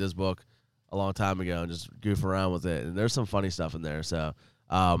used to read this book a long time ago and just goof around with it. And there's some funny stuff in there. So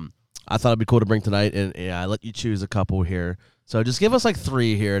I thought it'd be cool to bring tonight, and I let you choose a couple here. So just give us like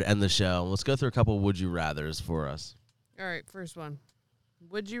 3 here to end the show. Let's go through a couple Would You Rathers for us. All right, first one.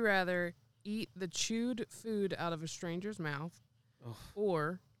 Would you rather eat the chewed food out of a stranger's mouth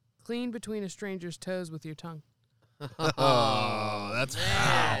or clean between a stranger's toes with your tongue? Oh, that's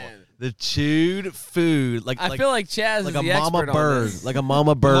The chewed food, I feel like Chaz like is a the mama expert on bird, this. like a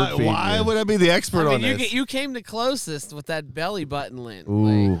mama bird. Why feeding would I be the expert I on mean, this? you came the closest with that belly button lint.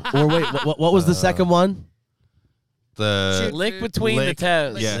 Ooh. Or wait, what was the second one? The Like, lick between Lick. the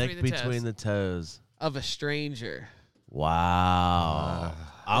toes Yeah. Lick between the toes. of a stranger. Wow.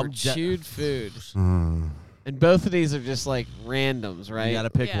 Or chewed food. And both of these are just like randoms, right? You got to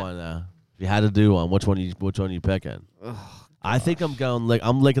pick Yeah. one though. If you had to do one, which one you picking? I think I'm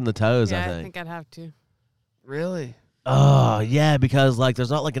licking the toes. Yeah, I I think. think I'd have to. Really? Oh yeah, because like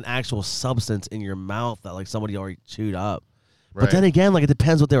there's not like an actual substance in your mouth that like somebody already chewed up. But Right. then again, like it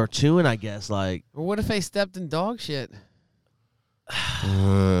depends what they were chewing. I guess like Or what if they stepped in dog shit?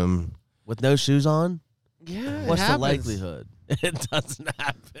 with no shoes on. Yeah. What's it the happens. likelihood? It doesn't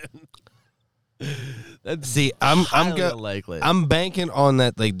happen. See, I'm Highly unlikely. I'm banking on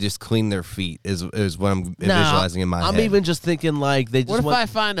that. Like, just clean their feet is what I'm visualizing in my I'm head. even just thinking like they just What if went, I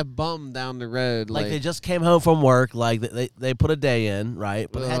find a bum down the road? like they just came home from work, like they put a day in, right?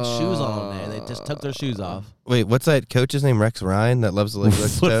 But they had shoes on there. They just took their shoes off. Wait, what's that coach's name? Rex Ryan that loves to lick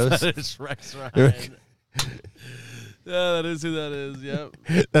his toes. That is Rex Ryan. Yeah, that is who that is.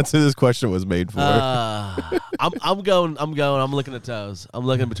 Yep. That's who this question was made for. I'm going. I'm licking the toes. I'm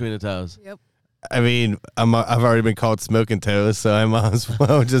looking between the toes. Yep. I mean, I've already been called smoking toes, so I might as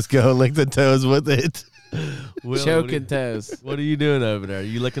well just go lick the toes with it. Will, choking toes. What are you doing over there? Are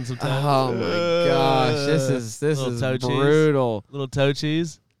you licking some toes? Oh my gosh, this is Little toe cheese. brutal. Little toe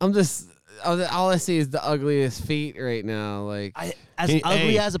cheese. I'm just all I see is the ugliest feet right now. Like As Hey, ugly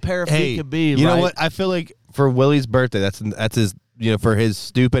hey, as a pair of Hey, feet could be. you know right? what? I feel like for Willie's birthday, that's his. For his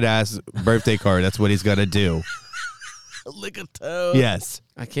stupid ass birthday card, that's what he's gonna do. Lick a toe. Yes,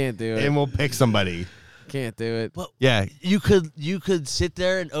 I can't do it. and we'll pick somebody. Can't do it. Yeah, You could sit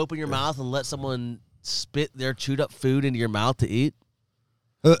there and open your mouth and let someone spit their chewed up food into your mouth to eat.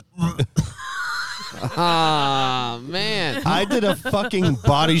 Ah man, I did a fucking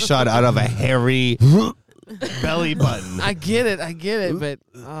body shot out of a hairy belly button. I get it, but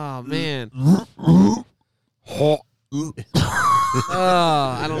oh man, oh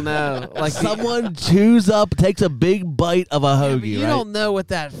I don't know. Like Someone chews up, takes a big bite of a yeah, hoagie, but you right? don't know what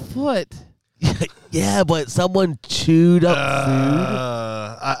that foot. Yeah, but someone chewed up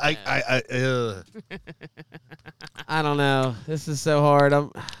I don't know. This is so hard.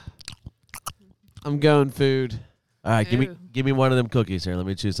 I'm going food. food. All right, Ew. give me one of them cookies here. Let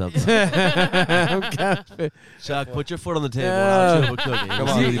me choose something. I'm going food. Chuck, put your foot on the table. And I'll chew up a cookie. Come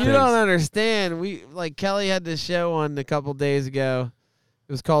See on. what You, he you thinks. don't understand. We Kelly had this show on a couple days ago.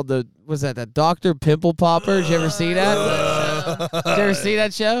 It was called that Dr. Pimple Popper? Did you ever see that? Did you ever see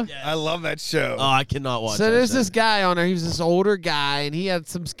that show? I love that show. Oh, I cannot watch. So that there's show. this guy on there. He was this older guy, and he had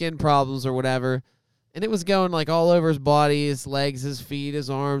some skin problems or whatever. And it was going like all over his body, his legs, his feet, his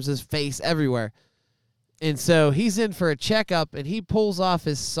arms, his face, everywhere. And so he's in for a checkup, and he pulls off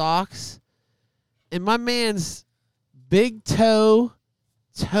his socks. And my man's big toenail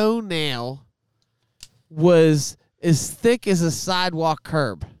was as thick as a sidewalk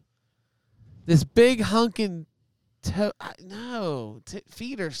curb. This big hunking No,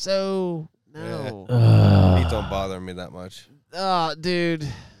 feet are so no. Feet don't bother me that much. Oh, dude.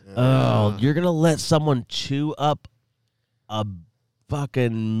 Oh, you're gonna let someone chew up a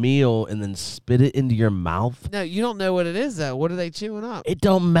fucking meal and then spit it into your mouth? No, you don't know what it is though. What are they chewing up? It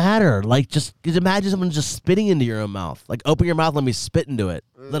don't matter. Like, just imagine someone just spitting into your own mouth. Like, open your mouth, let me spit into it.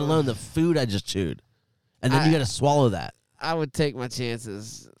 Let alone the food I just chewed, and then you gotta swallow that. I would take my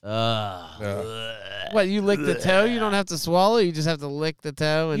chances. Yeah. What, you lick the toe? You don't have to swallow. You just have to lick the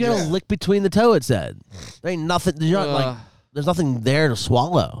toe and You gotta just lick between the toe. It said there ain't nothing. You're not, like, there's nothing there to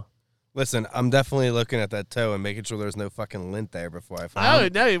swallow. Listen, I'm definitely looking at that toe and making sure there's no fucking lint there before I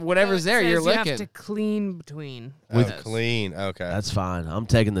find No, whatever's No, it there, you're says you have licking. to clean between. With toes. clean. Okay. That's fine. I'm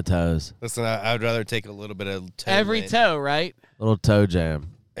taking the toes. Listen, I would rather take a little bit of toe. Every lint. toe, right? Little toe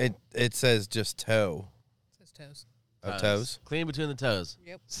jam. It says just toe. It says toes. Of toes. Clean between the toes.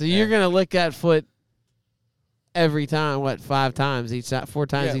 So you're gonna lick that foot every time. What, 5 times each side? 4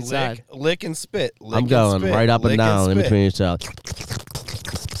 times each side. Lick and spit. Lick I'm and going spit, right up lick and down in spit. between each toe.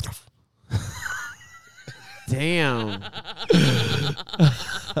 Damn.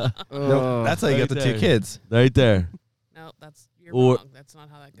 No, that's how you Right get the there. 2 kids. Right there. No, you're Or- wrong. That's not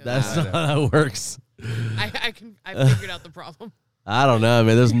how that goes. That's No, not how that works. I figured out the problem. I don't know,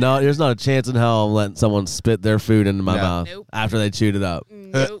 man. There's not a chance in hell I'm letting someone spit their food into my No. mouth Nope. after they chewed it up.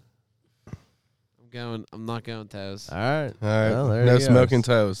 Nope. I'm not going toes. All right. All right. Well, there no he goes. smoking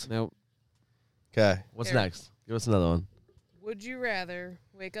toes. Nope. Okay. What's Here. next? Give us another one. Would you rather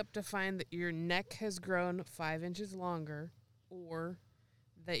wake up to find that your neck has grown 5 inches longer, or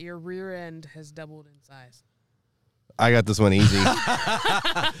that your rear end has doubled in size? I got this one easy.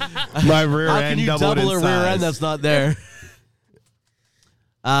 My rear How end can you doubled double in a rear size. end that's not there?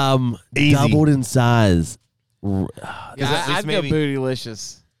 Easy. Doubled in size. Yeah, at least I'd go maybe-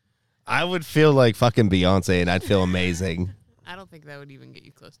 bootylicious. I would feel like fucking Beyonce, and I'd feel amazing. I don't think that would even get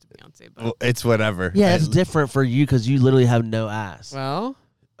you close to Beyonce, but Well, it's whatever. Yeah, it's different for you because you literally have no ass. Well,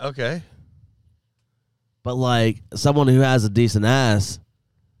 Okay. But like someone who has a decent ass,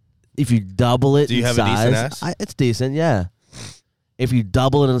 if you double it Do you in have a decent size, ass? it's decent, yeah. If you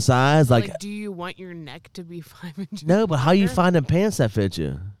double it in size, like do you want your neck to be 5 inches? no, but how you longer? finding pants that fit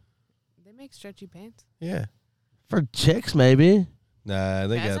you? They make stretchy pants. Yeah. For chicks, maybe. Nah,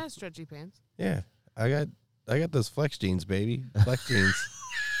 they Guys got. have stretchy pants. Yeah, I got those flex jeans, baby. Flex jeans.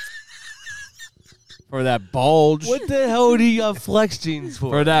 for that bulge. What the hell do you got flex jeans for?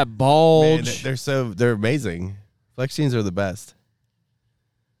 For that Man, bulge. they're amazing. Flex jeans are the best.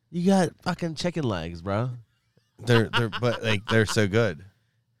 You got fucking chicken legs, bro. But like they're so good.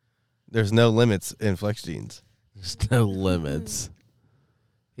 There's no limits in flex jeans. There's no limits.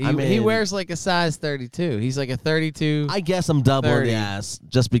 He, I he mean- wears like a size 32. He's like a 32. I guess I'm doubling 30. the ass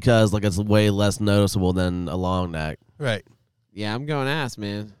just because like it's way less noticeable than a long neck. Right. Yeah, I'm going ass,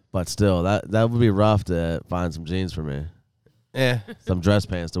 man. But still, that would be rough to find some jeans for me. Yeah. Some dress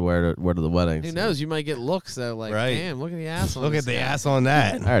pants to wear to the wedding. Who knows? You might get looks though. Like, Right. damn, look at the ass on Look this at the guy. ass on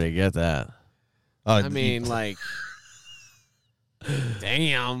that. I already get that. Oh, I mean, like,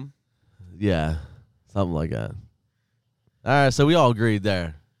 damn. Yeah, something like that. All right, so we all agreed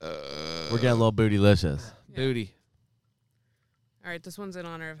there. We're getting a little bootylicious. Booty. All right, this one's in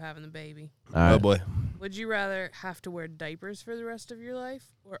honor of having the baby. All right. oh boy. Would you rather have to wear diapers for the rest of your life,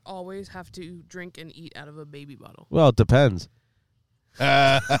 or always have to drink and eat out of a baby bottle? Well, it depends.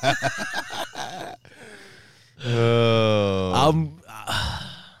 Oh.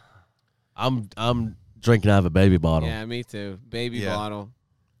 I'm drinking out of a baby bottle. Yeah, me too. Baby Yeah. bottle.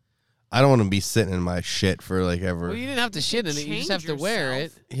 I don't want to be sitting in my shit for like ever. Well, you didn't have to shit in it. You just have Change to wear it.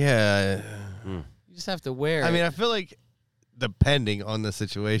 yourself. Yeah. You just have to wear it. I mean, I feel like depending on the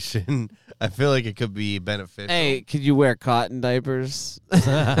situation, I feel like it could be beneficial. hey, could you wear cotton diapers? Fuck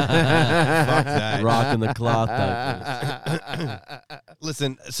that. Rocking the cloth diapers.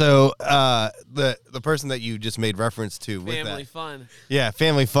 Listen, so the person that you just made reference to with Family that, fun. yeah,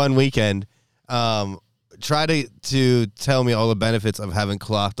 family fun weekend. Try to tell me all the benefits of having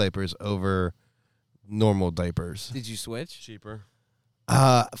cloth diapers over normal diapers. Did you switch? Cheaper.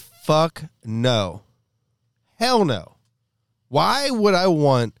 Fuck no, hell no. Why would I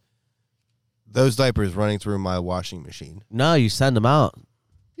want those diapers running through my washing machine? No, you send them out.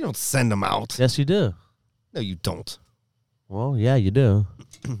 You don't send them out. Yes, you do. No, you don't. Well, yeah, you do.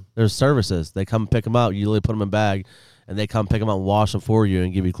 There's services. They come pick them up. You literally put them in a bag, and they come pick them up and wash them for you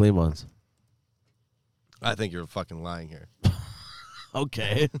and give you clean ones. I think you're fucking lying here.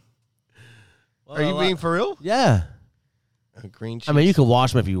 Okay. Are you being for real? Yeah. Green cheese. I mean, you could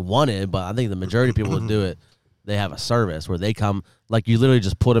wash them if you wanted, but I think the majority of people would do it. They have a service where they come, like you literally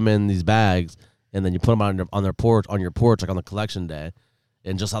just put them in these bags, and then you put them on their porch, like on the collection day.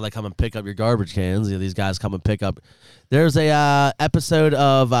 And just how they come and pick up your garbage cans, these guys come and pick up. There's a episode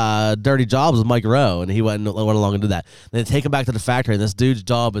of Dirty Jobs with Mike Rowe, and he went along and did that. Then they take him back to the factory, and this dude's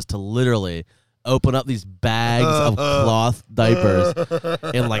job is to literally open up these bags of cloth diapers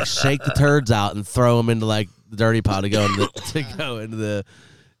and like shake the turds out and throw them into like the dirty pile to go into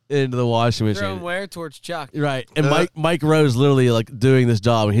the washing machine. Throw him where? Towards Chuck. Right, and Mike Rowe's literally like doing this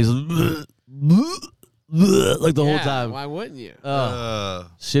job, and he's like the whole time. Why wouldn't you?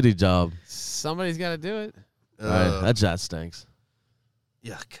 Shitty job. Somebody's got to do it. Right, that stinks.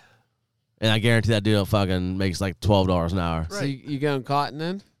 Yuck. And I guarantee that dude fucking makes like $12 an hour. So you going cotton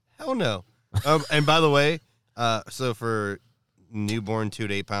then? Hell no. And by the way, so for newborn 2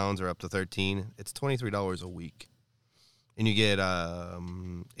 to 8 pounds or up to 13, it's $23 a week. And you get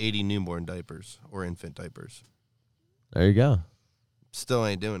 80 newborn diapers or infant diapers. There you go. Still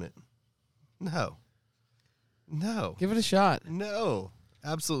ain't doing it. No. Give it a shot. No.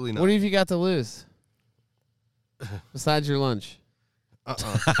 Absolutely not. What have you got to lose? Besides your lunch.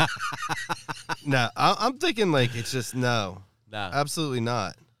 No, I'm thinking like it's just no. No. Absolutely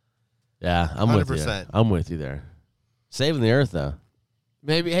not. Yeah, I'm with you. 100%. I'm with you there. Saving the earth though.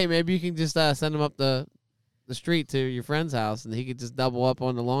 Maybe you can just send him up the street to your friend's house, and he could just double up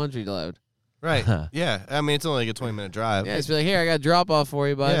on the laundry load. Right. Yeah. I mean, it's only like a 20-minute drive. Yeah, just be like, here, I got a drop off for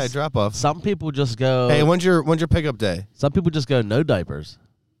you, bud. Yeah, drop off. Some people just go. Hey, when's your pickup day? Some people just go no diapers.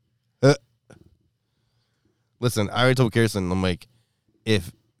 Listen, I already told Kirsten, I'm like,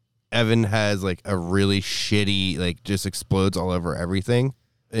 if Evan has like a really shitty, like just explodes all over everything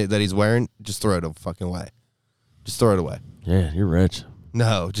that he's wearing, just throw it fucking away. Just throw it away. Yeah, you're rich.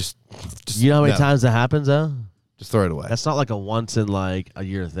 No, just You know how many no. times that happens though? Just throw it away. That's not like a once in like a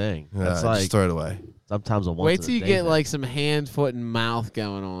year thing. That's like just throw it away. sometimes a once. Wait in till a you day get thing. like some hand, foot, and mouth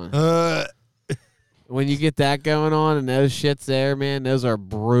going on. When you get that going on and those shits there, man, those are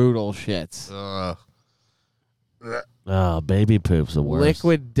brutal shits. Oh, baby poop's the worst.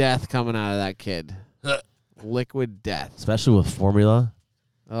 Liquid death coming out of that kid. Liquid death. Especially with formula.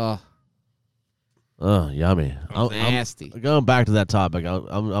 Oh, Oh, yummy. I'm nasty. going back to that topic.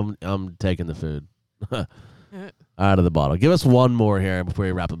 I'm taking the food out of the bottle. Give us one more here before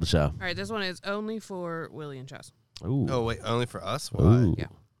we wrap up the show. All right, this one is only for Willie and Chess. Ooh. Oh wait, only for us? Why? Ooh. Yeah.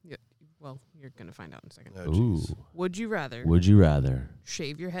 Well, you're gonna find out in a second. Oh, Ooh. jeez. Would you rather Would you rather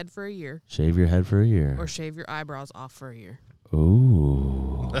shave your head for a year shave your head for a year? or shave your eyebrows off for a year?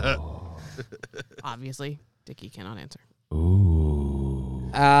 Ooh. Obviously, Dickie cannot answer. Ooh.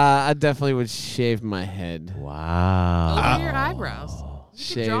 I definitely would shave my head. Wow. Over your eyebrows. You could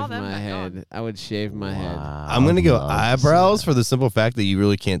Shave draw them my back head. on. I would shave my head. Wow. I'm gonna go Love to see eyebrows that. for the simple fact that you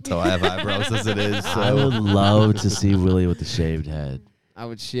really can't tell I have eyebrows as it is. So. I would love to see Willie with the shaved head. I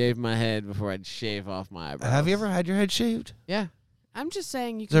would shave my head before I'd shave off my eyebrows. Have you ever had your head shaved? Yeah. I'm just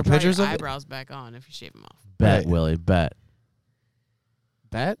saying you there can draw pictures your of it? eyebrows back on if you shave them off. Bet, Right. Willie. Bet.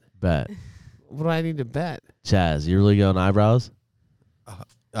 Bet? What do I need to bet? Chaz, you really going eyebrows?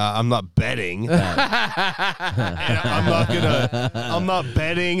 I'm not betting. Bet. I'm not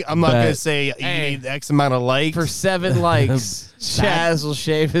betting. I'm not Bet. gonna say you Hey. need X amount of likes. For 7 likes, Chaz will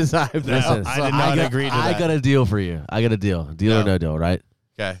shave his eyebrows. Listen, I did not agree to I that. got a deal for you. I got a deal. Deal or No. no deal, right?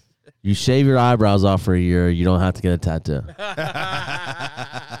 Okay. You shave your eyebrows off for a year, you don't have to get a tattoo.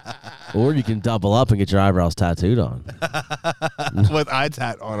 Or you can double up and get your eyebrows tattooed on. With eye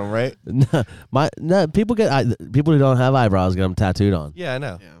tat on them, right? People who don't have eyebrows get them tattooed on. Yeah, I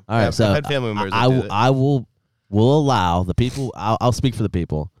know. All right, I've so had family members I that do will that. I will allow the people. I'll speak for the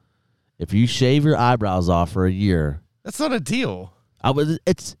people. If you shave your eyebrows off for a year, That's not a deal.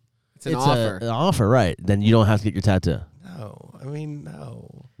 it's an offer. An offer, right? Then you don't have to get your tattoo. No, I mean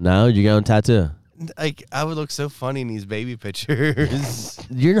no. No, you're going tattoo. Like I would look so funny in these baby pictures.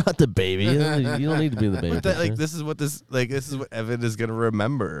 You're not the baby. You don't need to be in the baby. But that, like picture. this is what Evan is gonna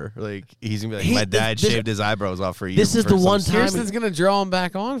remember. Like he's gonna be like, He- my dad this- shaved his eyebrows off for you. this is the one time- Kirsten's going to draw him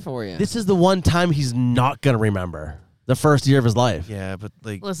back on for you. This is the one time he's not gonna remember the first year of his life. Yeah, but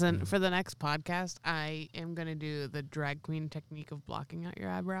like Listen, for the next podcast, I am going to do the drag queen technique of blocking out your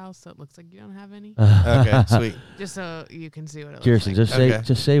eyebrows so it looks like you don't have any. okay, sweet. Just so you can see what it Kirsten, looks like.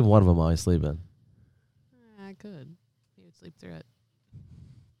 just shave one of them while he's sleeping. I could. He would sleep through it.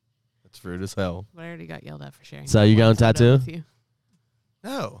 That's rude as hell. But I already got yelled at for sharing. So that you one going photo tattoo? with you.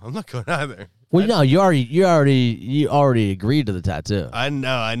 No, I'm not going either. Well, no, you already agreed to the tattoo. I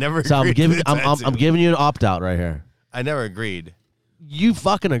know. I never. So agreed to the I'm tattoo. giving you an opt out right here. I never agreed. You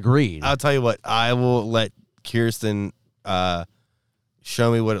fucking agreed. I'll tell you what. I will let Kirsten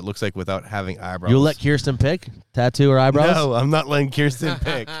show me what it looks like without having eyebrows. You'll let Kirsten pick tattoo or eyebrows? No, I'm not letting Kirsten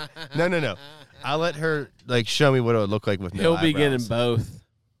pick. No. I'll let her like show me what it would look like with no He'll be eyebrows. getting both.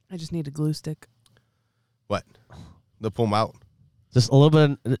 I just need a glue stick. What? They'll pull them out. Just a little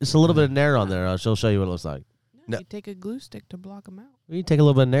bit of nair on there. She'll show you what it looks like. No. You take a glue stick to block them out. You can take a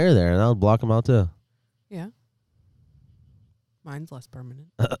little bit of nair there, and that'll block them out too. Yeah. Mine's less permanent.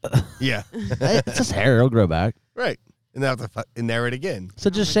 Yeah. Hey, it's just hair; it'll grow back. Right. And they have to narrow it again. So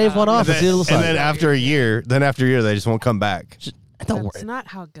Oh just my shave God. one off and see what it looks and like. then after a year, they just won't come back. Don't That's worry. not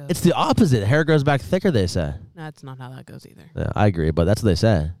how it goes. It's the opposite. Hair grows back thicker, they say. No, that's not how that goes either. Yeah, I agree, but that's what they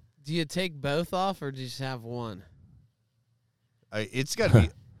say. Do you take both off or do you just have one? It's got to be.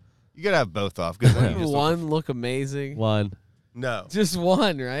 You got to have both off. Because Wouldn't one look amazing? One. No. Just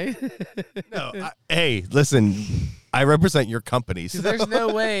one, right? No. Hey, listen. I represent your company. So. 'Cause there's no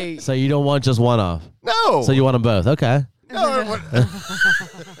way. So you don't want just one off. No. So you want them both. Okay. No.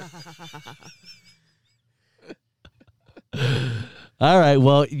 All right.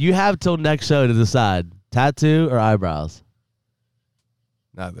 Well, you have till next show to decide tattoo or eyebrows.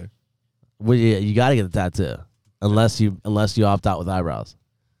 Neither. Well, yeah, you got to get the tattoo unless you opt out with eyebrows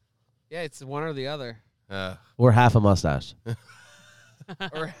Yeah, it's one or the other. or half a mustache,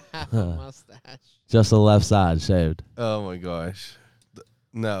 Or half a mustache. just the left side shaved. Oh my gosh.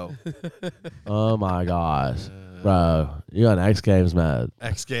 No. Oh my gosh, bro, you on X Games mode.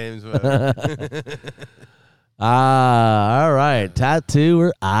 X Games. Mode. All right. Tattoo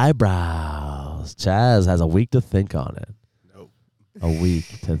or eyebrows? Chaz has a week to think on it. Nope. A week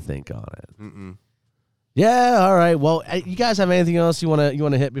to think on it. Mm-mm. Yeah. All right. Well, you guys have anything else you want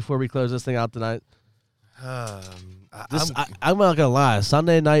to hit before we close this thing out tonight? I'm not gonna lie.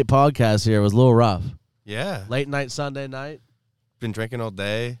 Sunday night podcast here was a little rough. Yeah. Late night Sunday night. Been drinking all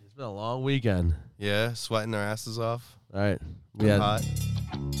day. It's been a long weekend. Yeah. Sweating our asses off. All right. Been Yeah. hot.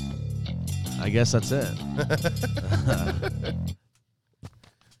 I guess that's it.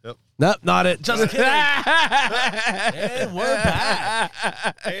 Yep. Nope, not it. Just kidding. And we're back.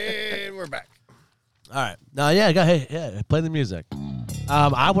 And we're back. All right. No, yeah, go ahead. Yeah, play the music.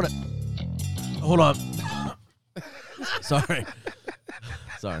 I want to. Hold on. Sorry.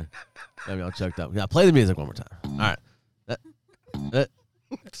 Maybe I'll choked up. Yeah, play the music one more time. All right.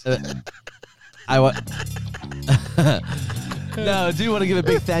 I want. No, I do want to give a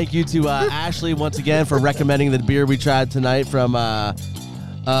big thank you to Ashley once again for recommending the beer we tried tonight from little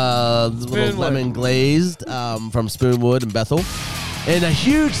lemon glazed from Spoonwood and Bethel. And a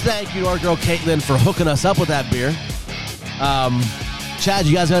huge thank you to our girl Caitlin for hooking us up with that beer. Chad,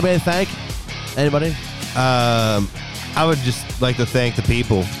 you guys got anybody to thank? Anybody? I would just like to thank the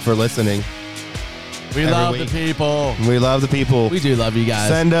people for listening. We Every love week. the people. We love the people. We do love you guys.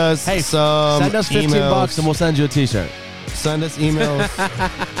 Send us Hey, some send us $15 emails. and we'll send you a t-shirt. Send us emails.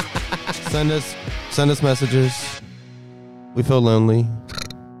 send us messages. We feel lonely.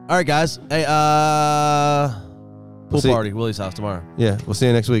 All right, guys. Hey, pool see- party, Willie's house tomorrow. Yeah, we'll see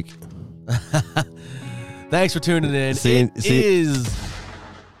you next week. Thanks for tuning in. See- It see- is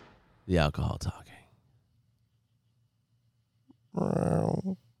the alcohol talking.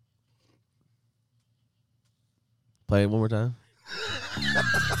 Play it one more time.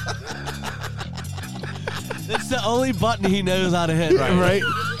 It's the only button he knows how to hit. Right?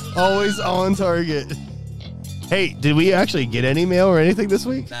 Always on target. Hey, did we actually get any mail or anything this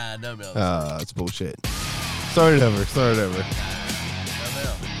week? Nah, no mail. That's bullshit. Start it over.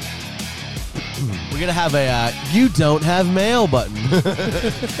 We're gonna have a you don't have mail button.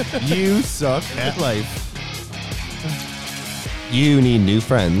 You suck at life. You need new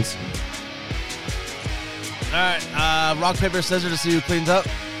friends. All right, rock, paper, scissors to see who cleans up.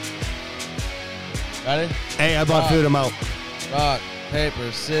 Ready? Hey, I bought food. I'm out. Rock,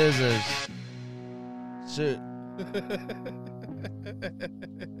 paper, scissors. Shoot.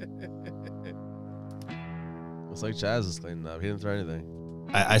 Looks like Chaz is cleaning up. He didn't throw anything.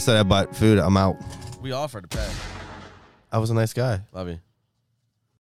 I said I bought food. I'm out. We offered to pay. I was a nice guy. Love you.